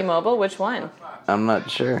 Yep. T-Mobile, which one? I'm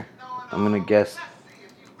not sure. I'm going to guess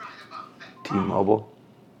T-Mobile.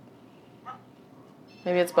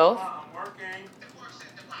 Maybe it's both.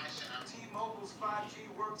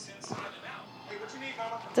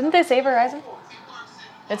 Didn't they say Verizon?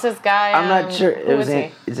 It's this guy. I'm not sure. Who It was is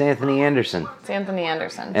he? it's Anthony Anderson It's Anthony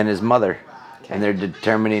Anderson. and his mother. Okay. And they're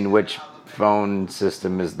determining which phone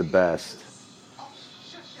system is the best.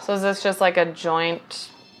 So is this just like a joint?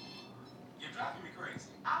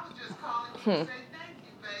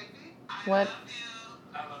 What?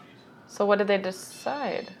 So what did they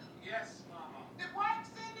decide?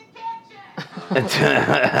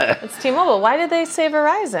 It's T-Mobile. Why did they say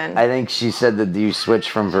Verizon? I think she said that you switched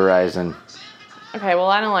from Verizon. Okay, well,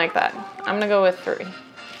 I don't like that. I'm going to go with 3.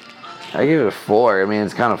 I give it a 4. I mean,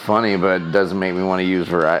 it's kind of funny, but it doesn't make me want to use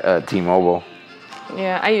T-Mobile.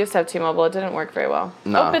 Yeah, I used to have T-Mobile. It didn't work very well.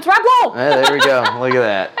 No. Oh, it's Rob Lowe! Hey, there we go. Look at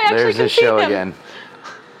that. I actually There's can his see show him. again.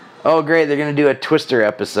 Oh, great. They're going to do a Twister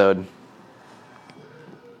episode.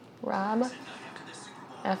 Rob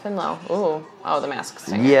F and Lowe. Ooh. Oh, the Masked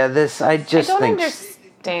Singer. Yeah, this, I I just don't think...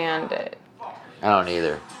 understand it. I don't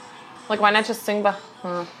either. Like, why not just sing I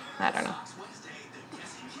don't know.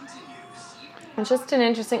 It's just an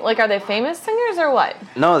interesting... Like, are they famous singers or what?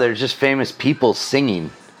 No, they're just famous people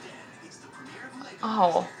singing.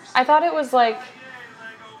 Oh. I thought it was, like,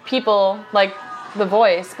 people, like, The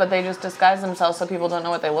Voice, but they just disguise themselves so people don't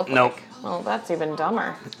know what they look Nope. like. Well, that's even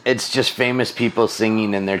dumber. It's just famous people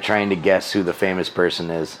singing, and they're trying to guess who the famous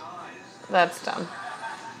person is. That's dumb.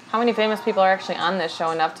 How many famous people are actually on this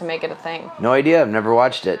show enough to make it a thing? No idea. I've never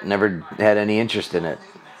watched it. Never had any interest in it.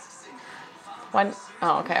 Why?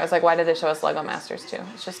 Oh, okay. I was like, why did they show us Lego Masters too?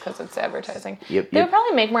 It's just because it's advertising. Yep, They yep. would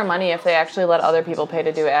probably make more money if they actually let other people pay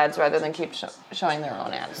to do ads rather than keep showing their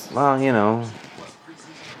own ads. Well, you know,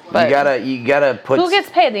 But you gotta put who gets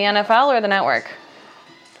paid, the NFL or the network?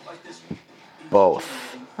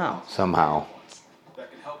 both Oh. somehow.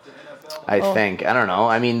 I think. I don't know.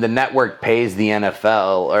 I mean, the network pays the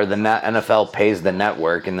NFL, or the NFL pays the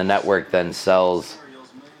network, and the network then sells.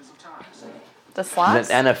 The The slots?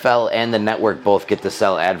 NFL and the network both get to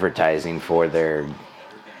sell advertising for their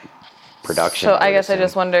production. So I would guess I assume.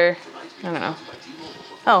 just wonder, I don't know.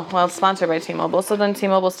 Oh, well, it's sponsored by T-Mobile, so then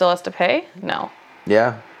T-Mobile still has to pay? No.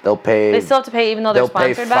 Yeah, they'll pay. They still have to pay even though they're They'll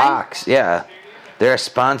pay sponsored by? Fox. Yeah, they're a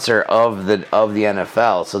sponsor of the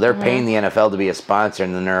NFL, so they're paying the NFL to be a sponsor,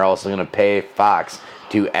 and then they're also going to pay Fox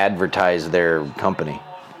to advertise their company.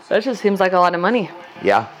 That just seems like a lot of money.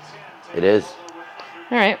 Yeah, it is.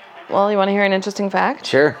 All right. Well, you want to hear an interesting fact?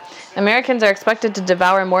 Sure. Americans are expected to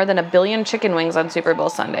devour more than 1 billion chicken wings on Super Bowl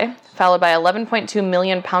Sunday, followed by 11.2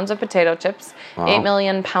 million pounds of potato chips, 8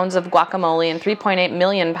 million pounds of guacamole, and 3.8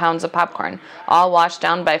 million pounds of popcorn, all washed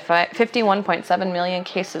down by 51.7 million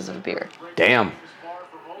cases of beer. Damn.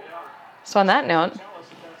 So on that note,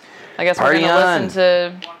 I guess we're Party going on. to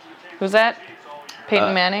listen to, who's that?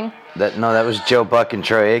 Peyton Manning? That was Joe Buck and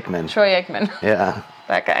Troy Aikman. Troy Aikman. Yeah.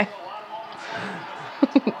 That guy.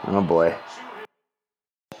 Oh boy.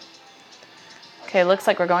 Okay, looks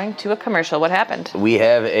like we're going to a commercial. What happened? We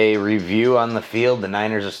have a review on the field. The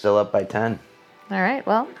Niners are still up by 10. All right,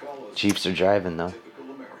 well, Chiefs are driving though.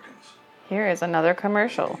 here is another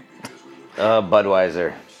commercial.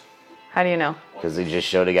 Budweiser, How do you know? because they just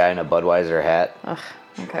showed a guy in a Budweiser hat. Ugh,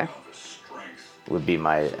 okay. Would be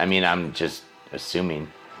my. I mean, I'm just assuming.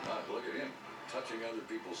 Look at him, touching other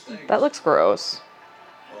people's things. That looks gross.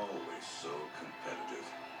 Always so competitive.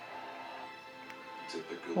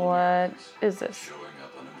 Typical What Americans, is this? showing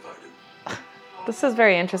up uninvited. This is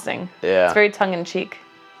very interesting. Yeah. It's very tongue-in-cheek.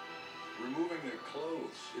 Removing their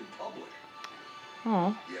clothes in public.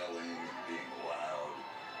 Oh. Yelling and being loud.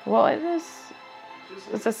 What is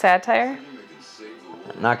this? Is this satire? They can save the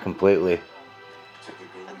world. Not completely.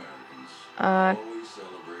 Typical Americans. Uh, Always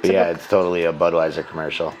celebrate. But yeah, it's totally a Budweiser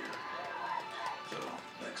commercial. So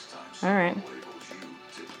next time all someone right. labels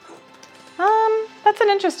you typical, That's an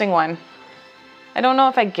interesting one. I don't know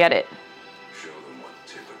if I get it. show them what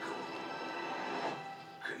typical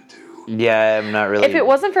can do. Yeah, I'm not really. If it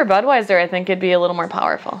wasn't for Budweiser, I think it'd be a little more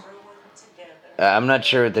powerful. I'm not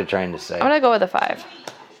sure what they're trying to say. I'm gonna go with a 5.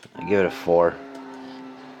 I give it a 4.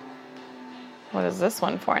 What is this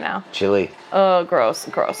one for now? Chili. Oh, gross,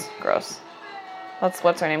 gross, gross. That's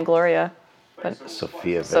what's her name, Gloria. But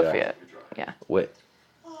Sophia. Vega. Sophia. Yeah. Wait.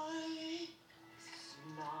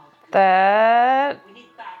 That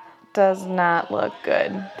does not look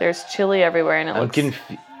good. There's chili everywhere, and it I'm looks.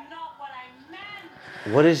 confused.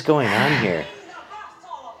 What is going on here?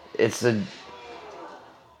 It's the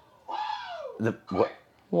what?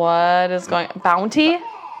 What is going? Bounty?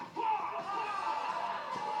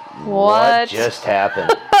 What just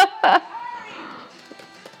happened?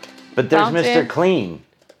 But there's Bounty. Mr. Clean.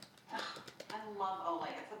 I love Olay.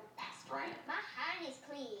 It's the best, right? My hand is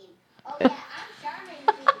clean. Oh yeah, I'm charming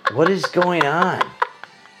clean. What is going on?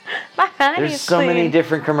 My honey's There's so many clean.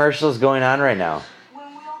 different commercials going on right now. When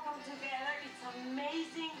we all come together, it's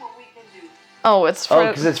amazing what we can do. Oh, it's for. Oh,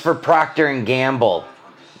 because it's for Procter and Gamble,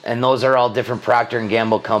 and those are all different Procter and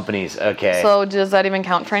Gamble companies. Okay. So does that even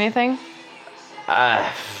count for anything?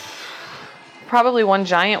 Probably one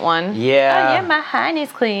giant one. Yeah. Oh, yeah, my honey's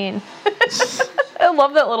clean. I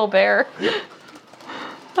love that little bear.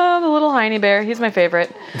 Oh, the little Heine bear. He's my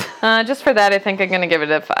favorite. Just for that, I think I'm going to give it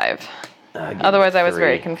a 5. Otherwise, I was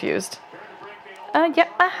very confused. Yeah,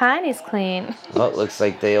 my Heine's clean. Well, it looks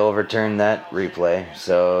like they overturned that replay,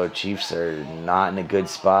 so Chiefs are not in a good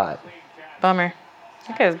spot. Bummer.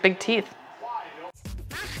 That guy has big teeth.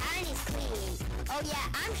 My hand is clean. Oh yeah,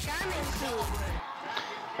 I'm charming clean.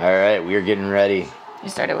 All right, we're getting ready. You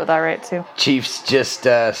started with all right, too. Chiefs just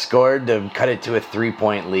scored to cut it to a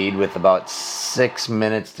 3-point lead with about 6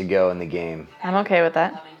 minutes to go in the game. I'm okay with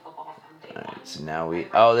that. All right, so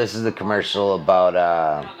now this is the commercial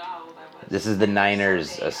about, this is the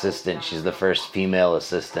Niners assistant. She's the first female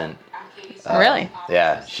assistant. Really?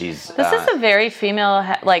 Yeah, she's... This is a very female,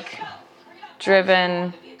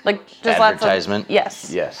 driven, just advertisement? Lots of... Yes.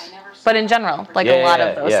 Yes. But in general, a Yeah, lot yeah,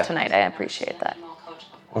 of those yeah. tonight. I appreciate that.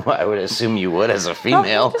 Well, I would assume you would as a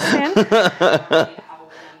female. just saying. How a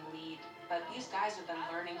woman lead, but these guys have been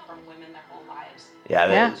learning from women their whole lives.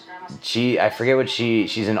 I forget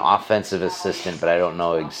she's an offensive assistant, but I don't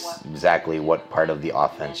know exactly what part of the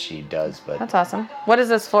offense she does, but That's awesome. What is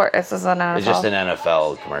this for? Is this an NFL? it's just an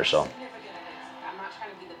NFL commercial. I'm not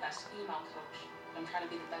trying to be the best female coach. I'm trying to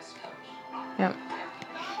be the best coach. Yep.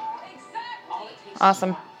 All it takes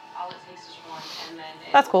Awesome. all it takes is one, and then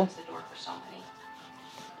it That's cool. opens the door for so many.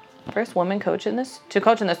 First woman coach to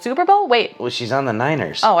coach in the Super Bowl? Wait. Well, she's on the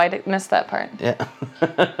Niners. Oh, I missed that part. Yeah.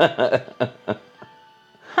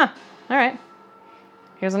 Huh. All right.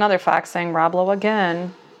 Here's another Fox saying Rob Lowe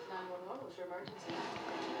again.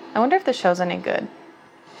 I wonder if the show's any good.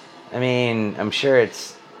 I mean, I'm sure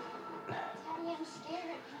it's Daddy,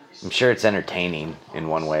 I'm scared. entertaining in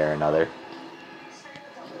one way or another.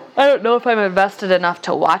 I don't know if I'm invested enough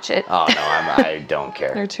to watch it. Oh no, I don't There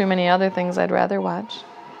care. are too many other things I'd rather watch.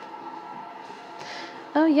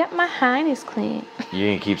 Oh, yep, my hiney's clean. You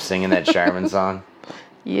gonna keep singing that Charmin song?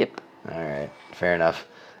 Yep. All right, fair enough.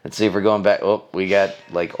 Let's see if we're going back. Oh, we got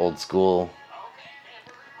like old school.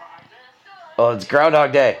 Oh, it's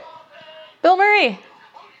Groundhog Day. Bill Murray.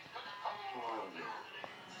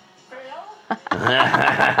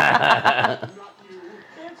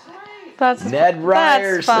 That's Ned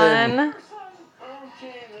Ryerson. That's fun. Okay,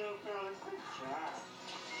 little fella, good job.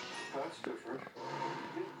 That's different.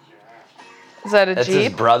 Good job. Is that a That's his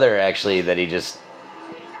Jeep? brother, actually. That he just.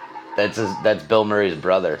 That's Bill Murray's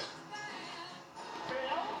brother.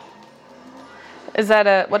 Is that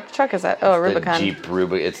a what truck is that? Oh, a The Rubicon. Jeep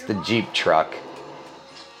Rubicon. It's the Jeep truck.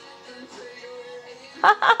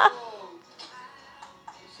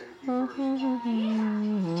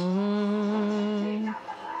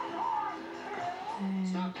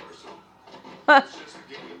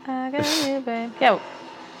 I got you, babe. Yeah.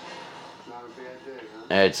 Not a bad day,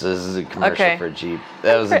 huh? All right, so this is a commercial Okay. for Jeep.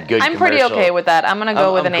 That was a good I'm commercial. pretty okay with that. I'm gonna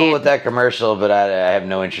go with I'm an cool 8. with that commercial, but I have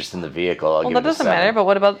no interest in the vehicle. I'll Well, give that it a doesn't 7. matter. But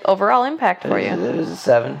what about overall impact for you? It was a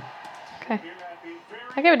 7. Okay.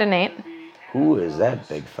 I give it an 8. Who is that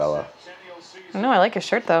big fella? I know I like his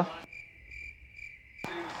shirt though.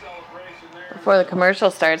 Before the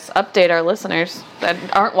commercial starts, update our listeners that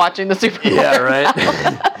aren't watching the Super Bowl. Yeah,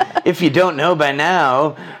 right. If you don't know by now,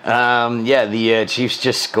 the Chiefs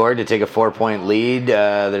just scored to take a 4-point lead.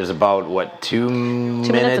 There's about, 2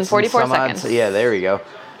 minutes and 44 some odds? seconds. Yeah, there we go.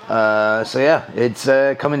 It's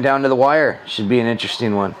coming down to the wire. Should be an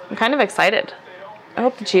interesting one. I'm kind of excited. I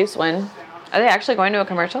hope the Chiefs win. Are they actually going to a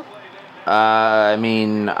commercial?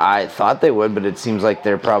 I thought they would, but it seems like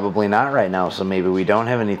they're probably not right now, so maybe we don't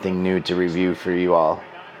have anything new to review for you all.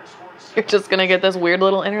 You're just gonna get this weird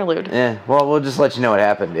little interlude. Well, we'll just let you know what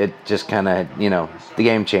happened. It just kind of, the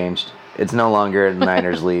game changed. It's no longer a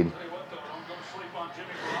Niners lead.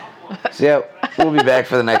 So, yeah, we'll be back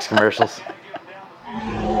for the next commercials.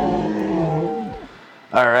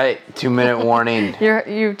 All right, 2-minute warning.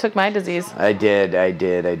 You took my disease. I did.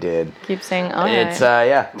 Keep saying, oh It's,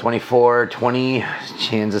 24-20,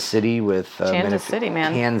 Kansas City with a Kansas minute. City,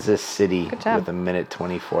 man. Kansas City Good job. with a minute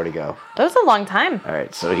 24 to go. That was a long time. All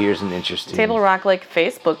right, so here's an interesting. Table Rock Lake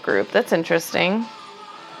Facebook group. That's interesting.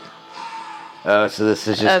 Oh, so this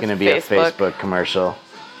is just That's going to be a Facebook. Facebook commercial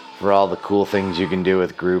for all the cool things you can do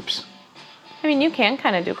with groups. I mean, you can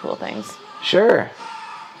kind of do cool things. Sure.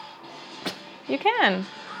 You can.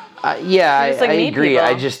 Yeah, You just, like, I meet agree. people.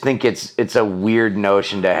 I just think it's a weird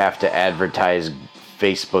notion to have to advertise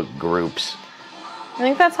Facebook groups. I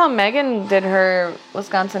think that's how Megan did her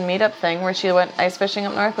Wisconsin meetup thing, where she went ice fishing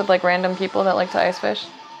up north with like random people that like to ice fish.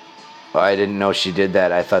 Oh, I didn't know she did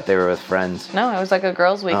that. I thought they were with friends. No, it was like a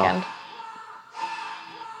girls' weekend.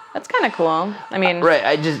 That's kind of cool. I mean, Right,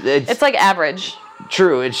 it's like average.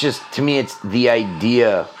 True, it's just, to me, it's the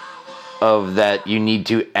idea of that you need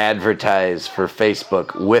to advertise for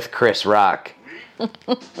Facebook with Chris Rock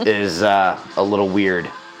is a little weird.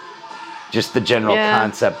 Just the general Yeah.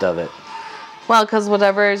 concept of it. Well, because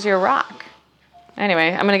whatever is your rock.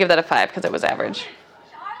 Anyway, I'm going to give that a 5 because it was average.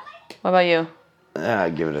 What about you?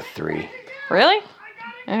 I'd give it a 3. Really?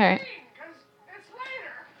 All right.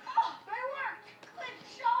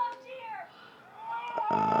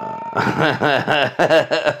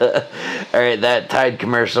 All right, that Tide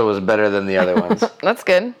commercial was better than the other ones. That's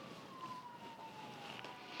good.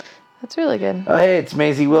 That's really good. Oh, hey, it's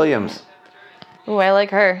Maisie Williams Ooh, I like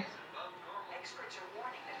her.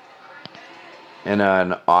 in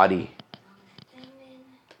an Audi.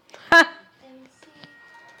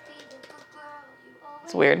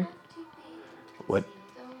 It's weird. What Let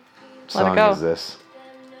it song go. is this?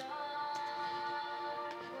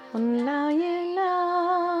 Well, now you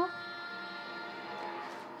know.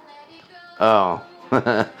 Oh.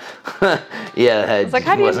 Yeah, that like,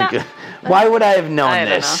 how do you wasn't not- good. Why would I have known I don't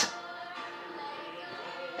this? know.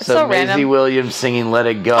 It's So so Maisie random. Williams singing "Let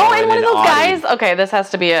It Go." Oh, and in one of an those Audi. guys. Okay, this has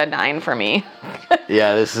to be a 9 for me.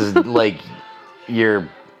 Yeah, this is like your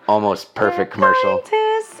almost perfect commercial. Going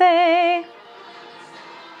to say.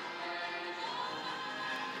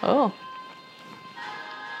 Oh,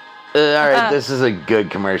 All right, this is a good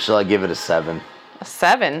commercial. I give it a 7. a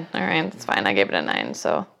 7. All right, that's fine. I gave it a 9.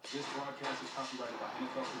 So This broadcast is copyrighted by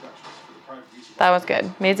NFL Productions for the private use of that was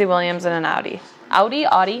good. Maisie Williams in an Audi. Audi?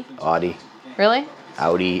 Audi. Really?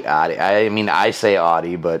 Audi. I mean, I say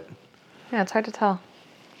Audi, but Yeah, it's hard to tell.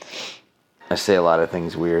 I say a lot of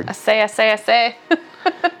things weird. I say. I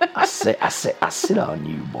sit on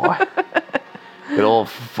you, boy. Good old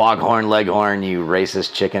foghorn leghorn, you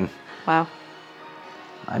racist chicken. Wow.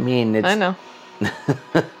 I mean, it's I know.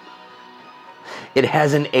 it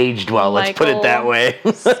hasn't aged well. Let's put it that way.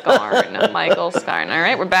 Scarn. Michael Scarn. All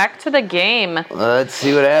right, we're back to the game. Let's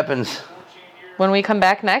see what happens. When we come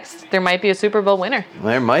back next, there might be a Super Bowl winner.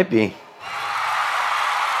 There might be.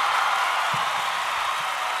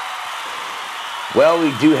 Well,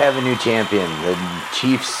 we do have a new champion. The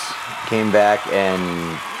Chiefs came back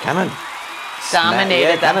and kind of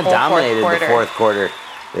Dominated the fourth quarter.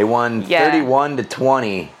 They won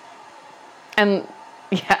 31-20. And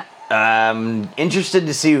yeah. Interested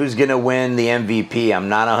to see who's going to win the MVP. I'm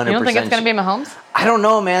not 100%. You don't think it's going to be Mahomes? I don't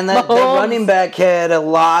know, man. That running back had a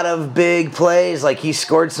lot of big plays. Like, he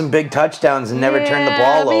scored some big touchdowns and never turned the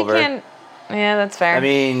ball over. Yeah, that's fair. I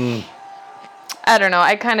mean, I don't know.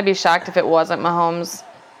 I'd kind of be shocked if it wasn't Mahomes.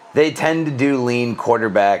 They tend to do lean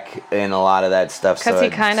quarterback in a lot of that stuff. Because he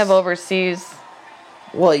kind of oversees.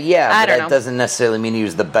 Well, yeah, but that that doesn't necessarily mean he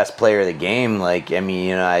was the best player of the game. Like, I mean,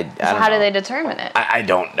 you know, I don't know. How do they determine it? I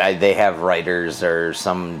don't. They have writers or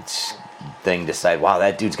some thing decide, wow,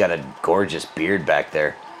 that dude's got a gorgeous beard back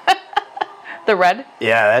there. The red?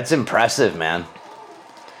 Yeah, that's impressive, man.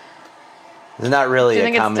 There's not really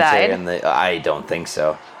a commentary in the. I don't think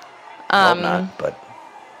so. Hope not, but.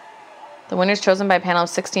 The winner's chosen by a panel of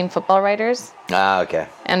 16 football writers. Ah, okay.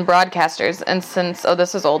 And broadcasters. And since,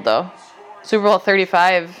 this is old though. Super Bowl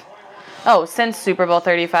 35. Oh, since Super Bowl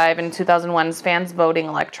 35 in 2001's fans voting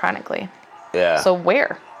electronically. Yeah. So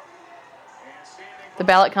where? The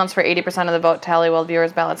ballot counts for 80% of the vote tally, while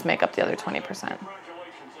viewers' ballots make up the other 20%.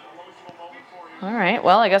 All right.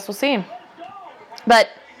 Well, I guess we'll see. But,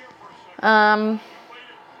 yeah,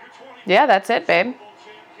 that's it, babe.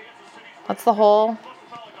 That's the whole.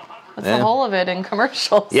 That's the whole of it in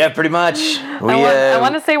commercials. Yeah, pretty much. I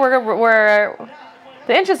want to say we're.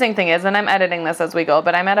 The interesting thing is, and I'm editing this as we go,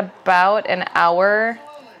 but I'm at about an hour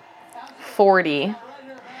 40,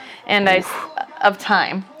 and of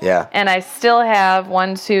time. Yeah. And I still have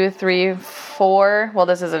 1, 2, 3, 4. Well,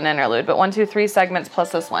 this is an interlude, but 1, 2, 3 segments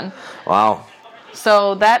plus this one. Wow.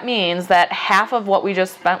 So that means that half of what we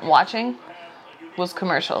just spent watching was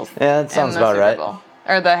commercials. Yeah, that sounds about right.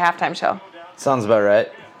 Or the halftime show. Sounds about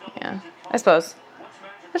right. Yeah, I suppose.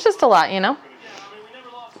 It's just a lot, you know?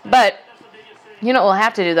 But, you know what we'll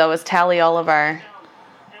have to do, though, is tally all of our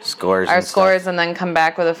scores and then come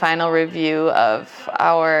back with a final review of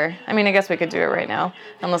our... I mean, I guess we could do it right now,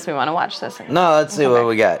 unless we want to watch this. No, let's see what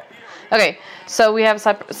we got. Okay, so we have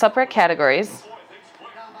separate categories.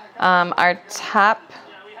 Our top...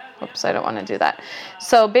 Oops, I don't want to do that.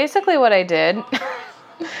 So basically what I did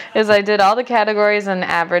is I did all the categories and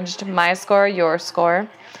averaged my score, your score.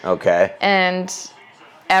 Okay. And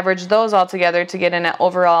averaged those all together to get an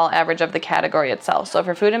overall average of the category itself. So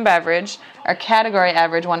for food and beverage, our category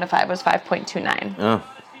average 1 to 5 was 5.29.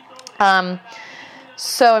 Oh.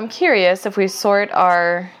 So I'm curious if we sort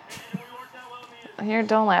our... Here,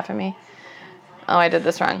 don't laugh at me. Oh, I did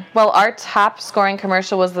this wrong. Well, our top scoring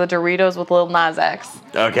commercial was the Doritos with Lil Nas X.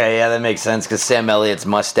 Okay, yeah, that makes sense because Sam Elliott's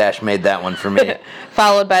mustache made that one for me.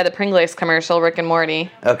 Followed by the Pringles commercial, Rick and Morty.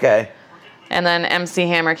 Okay. And then MC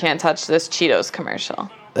Hammer Can't Touch This Cheetos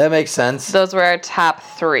commercial. That makes sense. Those were our top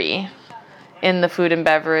 3 in the food and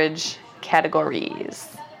beverage categories.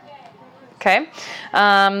 Okay.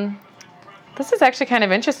 This is actually kind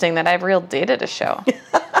of interesting that I have real data to show.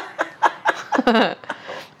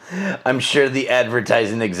 I'm sure the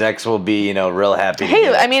advertising execs will be, real happy.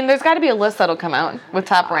 Hey, I mean, there's got to be a list that'll come out with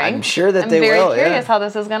top rank. I'm sure that they will. I'm very curious how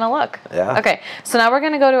this is going to look. Yeah. Okay, so now we're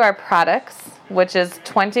going to go to our products, which is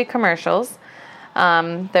 20 commercials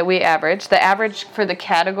that we averaged. The average for the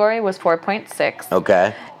category was 4.6.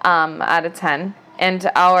 Okay. Out of 10. And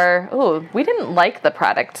we didn't like the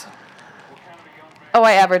product. Oh,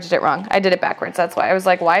 I averaged it wrong. I did it backwards. That's why. I was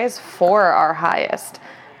like, why is 4 our highest?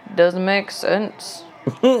 Doesn't make sense.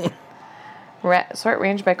 Sort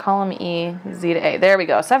range by column E, Z to A. There we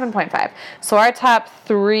go, 7.5. So our top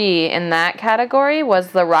 3 in that category was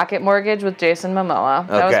the Rocket Mortgage with Jason Momoa.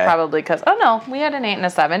 That was probably because, we had an 8 and a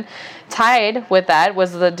 7. Tied with that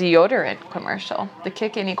was the deodorant commercial, the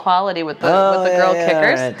Kick Inequality with the girl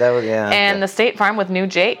kickers. Right. That was, and the State Farm with New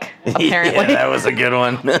Jake, apparently. Yeah, that was a good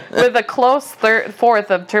one. With a close fourth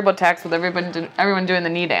of TurboTax with everyone doing the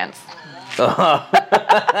knee dance.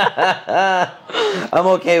 I'm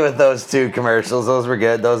okay with those 2 commercials. Those were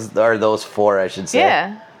good. Those 4, I should say.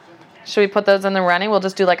 Yeah. Should we put those in the running? We'll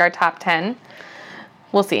just do like our top 10.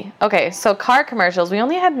 We'll see. Okay, so car commercials. We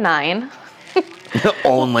only had 9.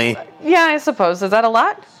 Only? Yeah, I suppose. Is that a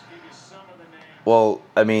lot? Well,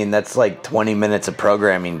 I mean, that's like 20 minutes of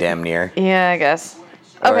programming, damn near. Yeah, I guess.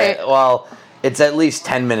 Okay. Well, It's at least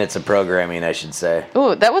 10 minutes of programming, I should say.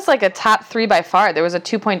 Ooh, that was like a top 3 by far. There was a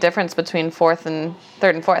 2-point difference between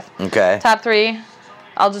third and fourth. Okay. Top 3,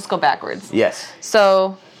 I'll just go backwards. Yes.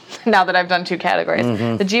 So, now that I've done 2 categories.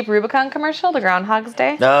 The Jeep Rubicon commercial, the Groundhog's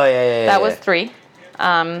Day. Oh, yeah. That was 3.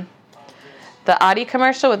 The Audi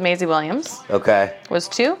commercial with Maisie Williams Okay. was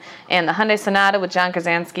 2. And the Hyundai Sonata with John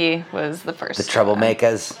Krasinski was the first. The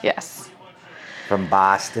Troublemakers Yes. from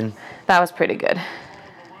Boston. That was pretty good.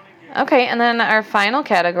 Okay, and then our final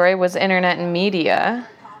category was Internet and Media.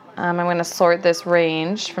 I'm going to sort this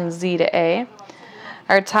range from Z to A.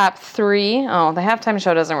 Our top 3, the halftime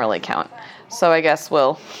show doesn't really count. So I guess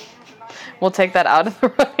we'll take that out of the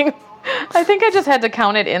running. I think I just had to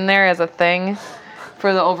count it in there as a thing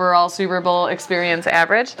for the overall Super Bowl experience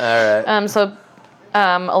average. All right.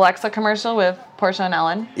 Alexa commercial with Portia and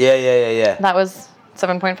Ellen. Yeah. That was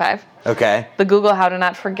 7.5. Okay. The Google How to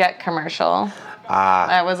Not Forget commercial.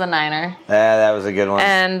 That was a 9er. Yeah, that was a good one.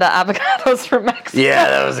 And the avocados from Mexico. Yeah,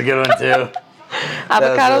 that was a good one, too.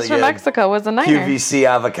 Avocados really from good. Mexico was a 9er. QVC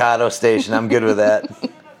avocado station. I'm good with that.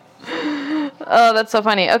 Oh, that's so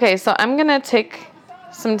funny. Okay, so I'm going to take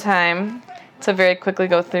some time to very quickly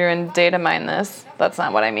go through and data mine this. That's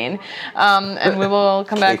not what I mean. And we will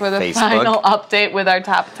come back with a Facebook. final update with our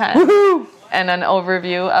top 10. Woohoo! And an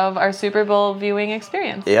overview of our Super Bowl viewing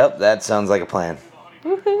experience. Yep, that sounds like a plan.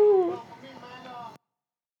 Woohoo!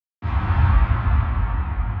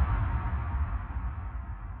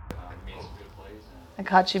 I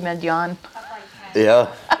caught you mid-yawn.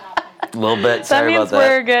 Yeah. A little bit. That Sorry means about that.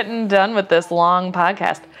 we're getting done with this long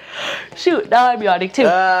podcast. Shoot, now I'm yawning too.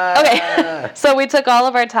 Okay, so we took all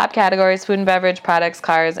of our top categories, food and beverage, products,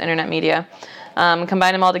 cars, internet media,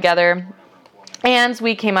 combined them all together, and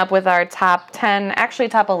we came up with our top 10, actually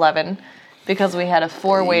top 11, because we had a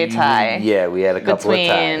 4-way tie. Yeah, we had a couple of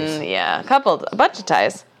ties. Yeah, a bunch of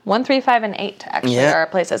ties. 1, 3, 5, and 8 actually Yeah. are our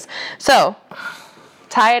places. So,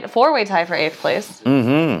 4-way tie for 8th place.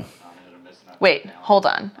 Mm-hmm. Wait, hold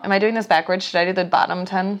on. Am I doing this backwards? Should I do the bottom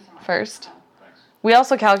 10 first? We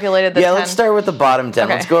also calculated the 10. Yeah, let's start with the bottom 10.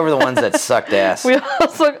 Okay. Let's go over the ones that sucked ass.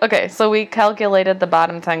 So we calculated the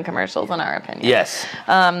bottom 10 commercials in our opinion. Yes.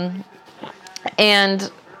 And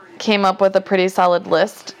came up with a pretty solid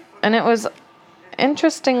list. And it was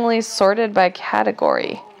interestingly sorted by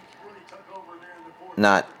category.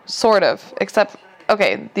 Not. Sort of. Except,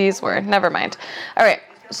 okay, these were. Never mind. All right.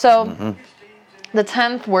 So the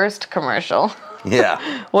 10th worst commercial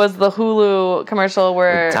Yeah. was the Hulu commercial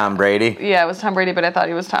where... Tom Brady. Yeah, it was Tom Brady, but I thought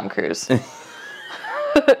he was Tom Cruise.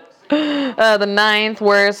 The 9th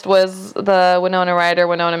worst was the Winona Ryder,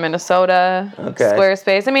 Winona, Minnesota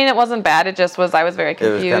Squarespace. I mean, it wasn't bad. It just was, I was very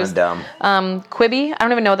confused. It was kind of dumb. Quibi, I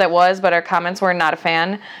don't even know what that was, but our comments were not a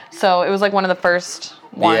fan. So it was like one of the first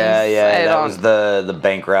ones. Yeah, that was the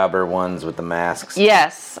bank robber ones with the masks.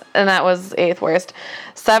 Yes, and that was 8th worst.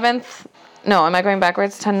 7th, no, am I going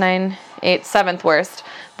backwards? 10, 9, 8, 7th worst.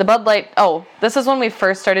 The Bud Light, this is when we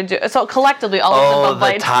first started doing, so collectively all of the Bud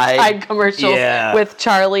Light Tide commercials with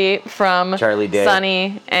Charlie from Charlie Day.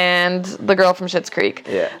 Sunny and the girl from Schitt's Creek.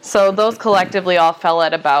 Yeah. So those collectively all fell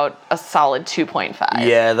at about a solid 2.5.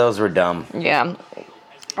 Yeah, those were dumb. Yeah.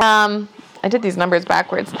 I did these numbers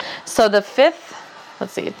backwards. So the 5th,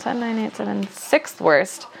 let's see, 10, 9, 8, 7, 6th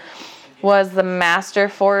worst was the Master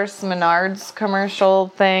Force Menards commercial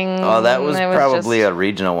thing. Oh, that was It probably just- a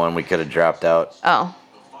regional one we could have dropped out. Oh.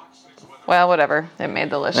 Well, whatever. It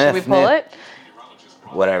made the list. Should we pull it?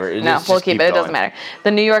 Whatever. No, we'll keep it. It doesn't matter.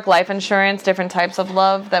 The New York Life Insurance, different types of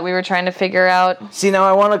love that we were trying to figure out. See, now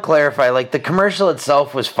I want to clarify. Like, the commercial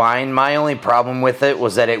itself was fine. My only problem with it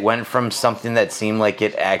was that it went from something that seemed like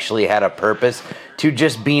it actually had a purpose to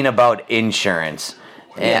just being about insurance.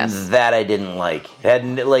 And that I didn't like. It had,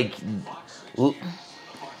 like,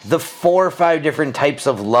 the 4 or 5 different types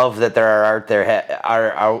of love that there are out there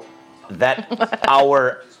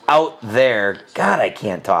out there. God, I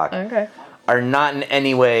can't talk. Okay. Are not in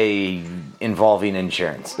any way involving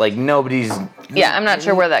insurance. Like, nobody's... Yeah, I'm not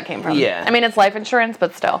sure where that came from. Yeah. I mean, it's life insurance,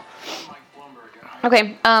 but still.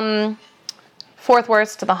 Okay, 4th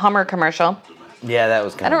worst, the Hummer commercial. Yeah, that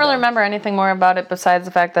was kind of I don't really dumb. remember anything more about it besides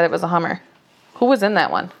the fact that it was a Hummer. Who was in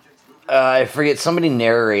that one? I forget. Somebody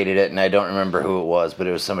narrated it, and I don't remember who it was, but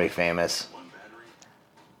it was somebody famous.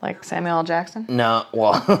 Like Samuel L. Jackson? No,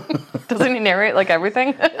 well... Doesn't he narrate, like,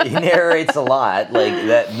 everything? He narrates a lot. Like,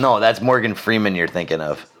 that. No, that's Morgan Freeman you're thinking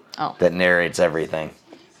of. Oh. That narrates everything.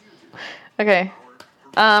 Okay.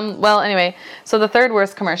 Well, anyway, so the 3rd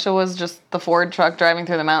worst commercial was just the Ford truck driving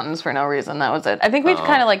through the mountains for no reason. That was it. I think we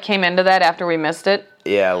kind of, like, came into that after we missed it.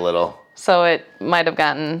 Yeah, a little. So it might have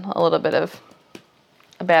gotten a little bit of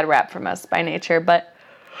a bad rap from us by nature, but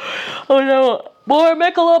Oh no. More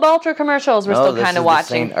Michelob Ultra commercials. We're still this kind is of the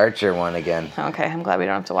watching. St. Archer one again. Okay, I'm glad we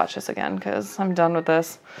don't have to watch this again because I'm done with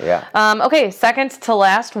this. Yeah. Okay, second to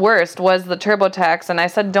last worst was the TurboTax, and I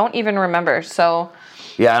said don't even remember. So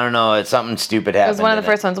Yeah, I don't know. It's something stupid happened. it was one of the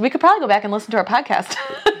in first ones. We could probably go back and listen to our podcast.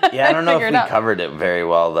 Yeah, I don't know if Figure it we out. covered it very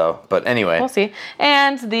well though. But anyway. We'll see.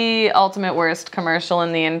 And the ultimate worst commercial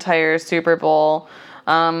in the entire Super Bowl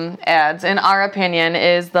ads, in our opinion,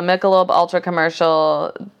 is the Michelob Ultra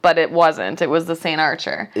commercial, but it wasn't. It was the St.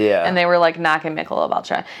 Archer. Yeah. And they were like knocking Michelob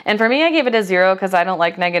Ultra. And for me, I gave it a 0 because I don't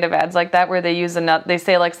like negative ads like that where they use they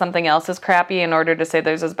say like something else is crappy in order to say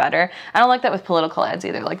theirs is better. I don't like that with political ads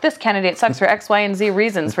either. Like this candidate sucks for X, Y, and Z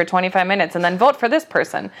reasons for 25 minutes and then vote for this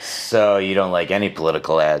person. So you don't like any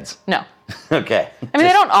political ads? No. Okay. I mean,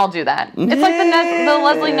 they don't all do that. It's like the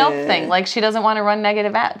Leslie Knope thing. Like, she doesn't want to run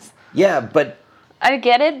negative ads. Yeah, but I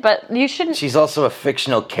get it, but you shouldn't. she's also a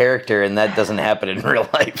fictional character, and that doesn't happen in real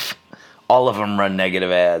life. All of them run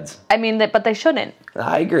negative ads. I mean, but they shouldn't.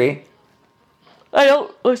 I agree. I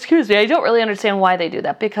don't really understand why they do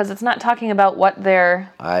that, because it's not talking about what they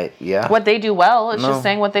do well. It's just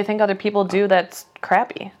saying what they think other people do that's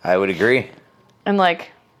crappy. I would agree. And,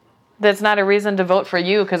 like, that's not a reason to vote for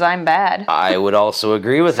you because I'm bad. I would also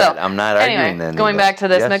agree with that. I'm not arguing anyway, then. going but- back to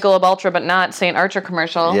this yes. Michelob Ultra but not St. Archer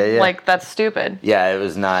commercial, Yeah. like, that's stupid. Yeah, it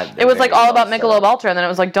was not. It was like very all about well set Michelob up. Ultra, and then it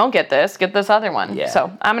was like, don't get this other one. Yeah.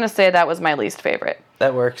 So I'm going to say that was my least favorite.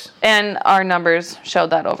 That works. And our numbers showed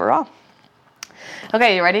that overall.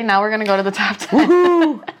 Okay, you ready? Now we're going to go to the top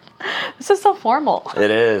 10. This is so formal. It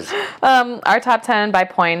is. Our top 10 by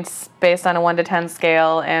points based on a 1 to 10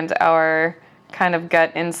 scale and our kind of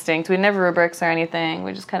gut instinct. We never rubrics or anything.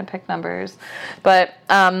 We just kind of pick numbers. But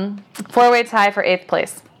 4-way tie for 8th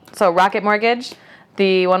place. So Rocket Mortgage,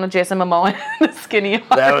 the one with Jason Momoa, the skinny arms.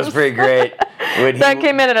 That was pretty great. That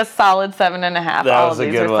came in at a solid 7.5. That All was of a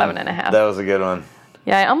these good were one. 7.5. That was a good one.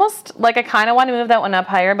 Yeah, I kind of want to move that one up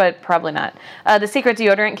higher, but probably not. The Secret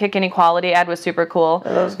Deodorant Kick Inequality ad was super cool.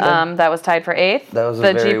 That was good. That was tied for 8th. That was a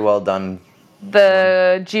The very Jeep, well done.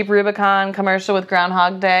 The Jeep Rubicon commercial with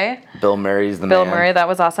Groundhog Day. Bill Murray's the Bill man. Murray, that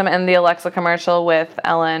was awesome. And the Alexa commercial with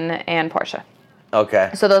Ellen and Portia.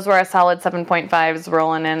 Okay. So those were our solid 7.5s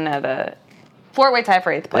rolling in at a 4-way tie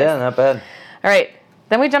for 8th place. Yeah, not bad. All right.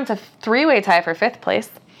 Then we jumped to 3-way tie for 5th place.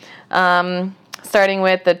 Starting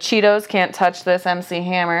with the Cheetos Can't Touch This MC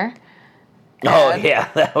Hammer. Oh,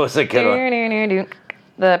 yeah, that was a good one.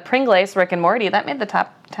 The Pringles Rick and Morty, that made the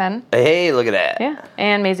top 10. Hey, look at that. Yeah.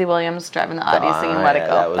 And Maisie Williams driving the Audi singing Let It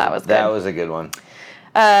Go. That was good. That was a good one.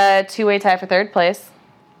 2-way tie for 3rd place.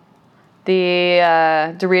 The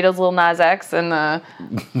Doritos Lil Nas X and the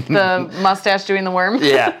mustache doing the worm.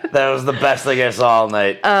 Yeah, that was the best thing I saw all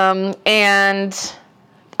night. And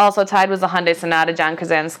also tied was the Hyundai Sonata John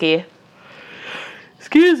Krasinski.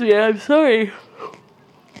 Excuse me, I'm sorry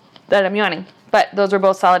that I'm yawning. But those were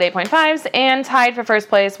both solid 8.5s, and tied for 1st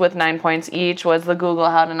place with 9 points each was the Google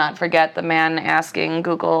How to Not Forget, the man asking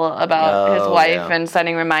Google about his wife and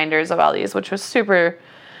setting reminders of all these, which was super.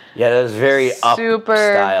 Yeah, that was very Up Super-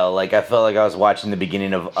 style. Like, I felt like I was watching the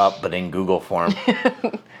beginning of Up, but in Google form.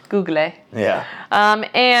 Google. Yeah.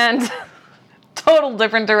 And total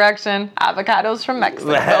different direction, avocados from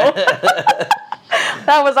Mexico.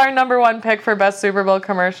 That was our number 1 pick for best Super Bowl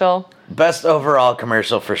commercial. Best overall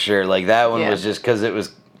commercial for sure. Like, that one Yeah. was just because it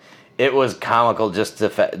was comical just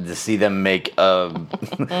to see them make a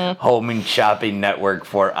home and shopping network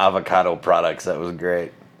for avocado products. That was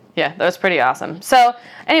great. Yeah, that was pretty awesome. So,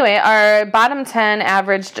 anyway, our bottom 10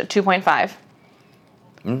 averaged 2.5.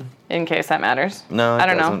 In case that matters. No, it I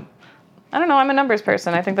don't doesn't. know. I don't know. I'm a numbers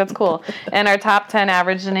person. I think that's cool. And our top 10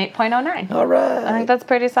 averaged an 8.09. All right. I think that's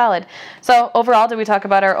pretty solid. So, overall, did we talk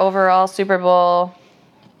about our overall Super Bowl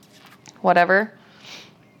whatever?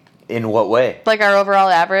 In what way? Like our overall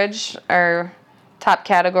average, our top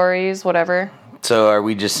categories, whatever? So are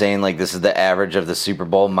we just saying, like, this is the average of the Super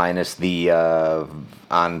Bowl minus the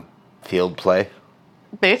on-field play?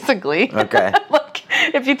 Basically. Okay. Look,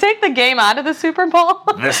 if you take the game out of the Super Bowl,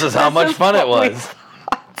 This is how much fun it what we was.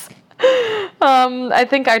 I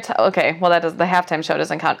think okay, well the halftime show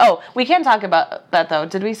doesn't count. Oh, we can talk about that though.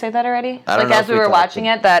 Did we say that already? I don't like know as if we we were talked watching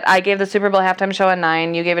it, that I gave the Super Bowl halftime show a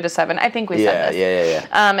 9, you gave it a 7. I think we said this.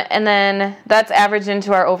 Yeah. And then that's averaged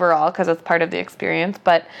into our overall because it's part of the experience.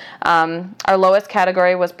 But our lowest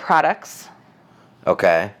category was products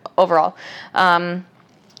Okay. overall.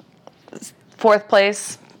 4th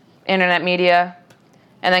place, internet media,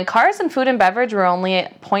 and then cars and food and beverage were only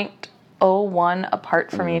at 0.01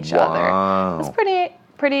 apart from each other. Wow. It's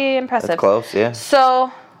pretty impressive. That's close, yeah.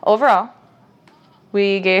 So overall,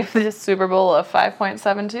 we gave this Super Bowl a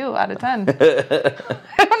 5.72 out of 10. I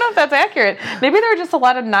don't know if that's accurate. Maybe there were just a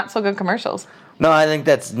lot of not so good commercials. No, I think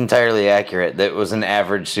that's entirely accurate. That was an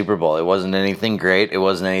average Super Bowl. It wasn't anything great. It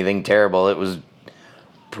wasn't anything terrible. It was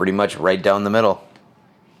pretty much right down the middle,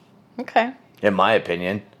 Okay. in my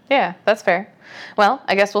opinion. Yeah, that's fair. Well,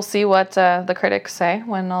 I guess we'll see what the critics say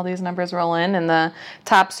when all these numbers roll in and the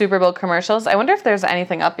top Super Bowl commercials. I wonder if there's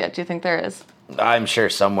anything up yet. Do you think there is? I'm sure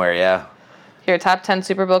somewhere, yeah. Here, top 10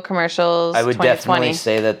 Super Bowl commercials, I would 2020. definitely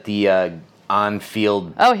say that the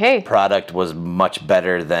on-field Oh, hey, product was much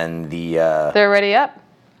better than the... they're already up.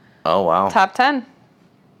 oh, wow. Top 10.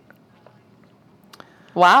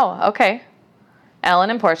 Wow, okay.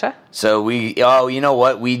 Ellen and Portia. So you know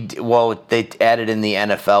what? They added in the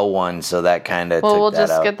NFL one, so that kind of Well, took we'll that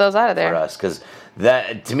just out get those out of for there. us. Because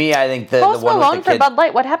that, to me, I think the Post one Malone with the for kid, Bud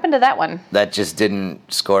Light. What happened to that one? that just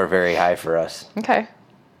didn't score very high for us. Okay.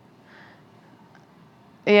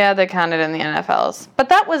 Yeah, they counted in the NFLs. But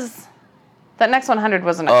that next 100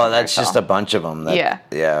 wasn't a Oh, that's commercial. just a bunch of them. Yeah.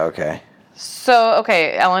 Yeah, okay. So,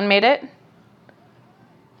 okay, Ellen made it.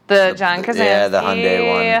 The John Krasinski. Yeah, the Hyundai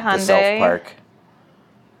one. The Hyundai. South Park.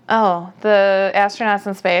 Oh, the astronauts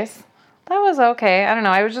in space. That was okay. I don't know.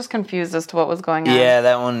 I was just confused as to what was going on. Yeah,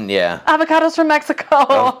 that one, yeah. Avocados from Mexico.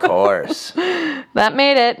 Of course. That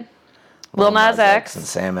made it. Lil Nas X. And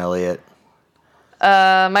Sam Elliott.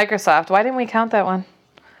 Microsoft. Why didn't we count that one?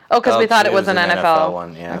 Oh, because we thought it was an NFL.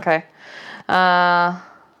 one, yeah. Okay.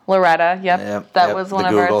 Loretta. Yep. That was one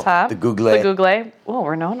of our top. The Google. The Google. Oh,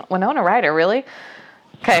 Winona Ryder. Really?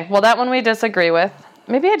 Okay. Well, that one we disagree with.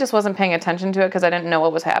 Maybe I just wasn't paying attention to it because I didn't know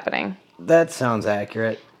what was happening. That sounds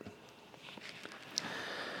accurate.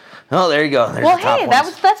 Oh, there you go. There's Well, the top hey,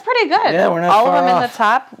 ones. that's pretty good. Yeah, we're not all far of them in off. the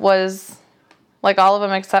top was like all of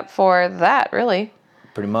them except for that. Really,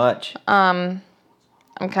 Pretty much. I'm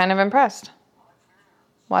kind of impressed.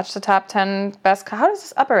 Watch the top 10 best. How is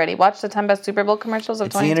this up already? Watch the 10 best Super Bowl commercials of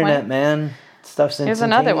It's the 2020. internet, man. Stuff's Here's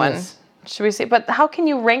another one. instantaneous. Should we see? But how can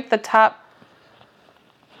you rank the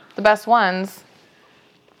best ones?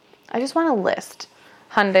 I just want a list.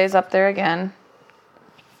 Hyundai's up there again.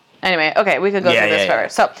 Anyway, okay, we could go Yeah, through this yeah, forever.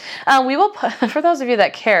 So, we will. For those of you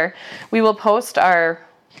that care, we will post our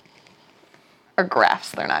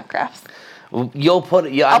graphs. They're not graphs. You'll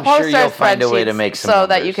put. Yeah, I'll I'm sure post our you'll find a way to spreadsheets make some so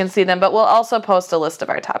numbers. that you can see them. But we'll also post a list of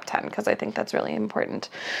our top 10 because I think that's really important.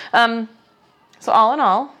 So all in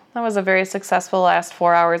all, that was a very successful last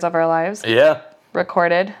 4 hours of our lives. Yeah.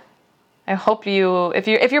 Recorded. I hope if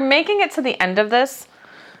you're making it to the end of this,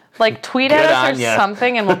 like tweet at Good us on or ya.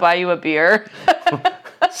 something and we'll buy you a beer.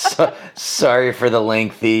 Sorry for the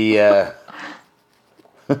lengthy. The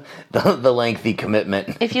lengthy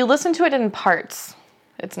commitment. If you listen to it in parts,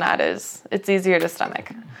 it's easier to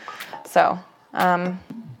stomach. So, all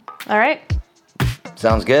right.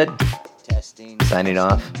 Sounds good. Testing. Signing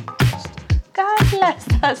off. God bless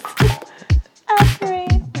us,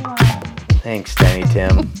 everyone. Thanks, Danny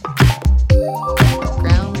Tim.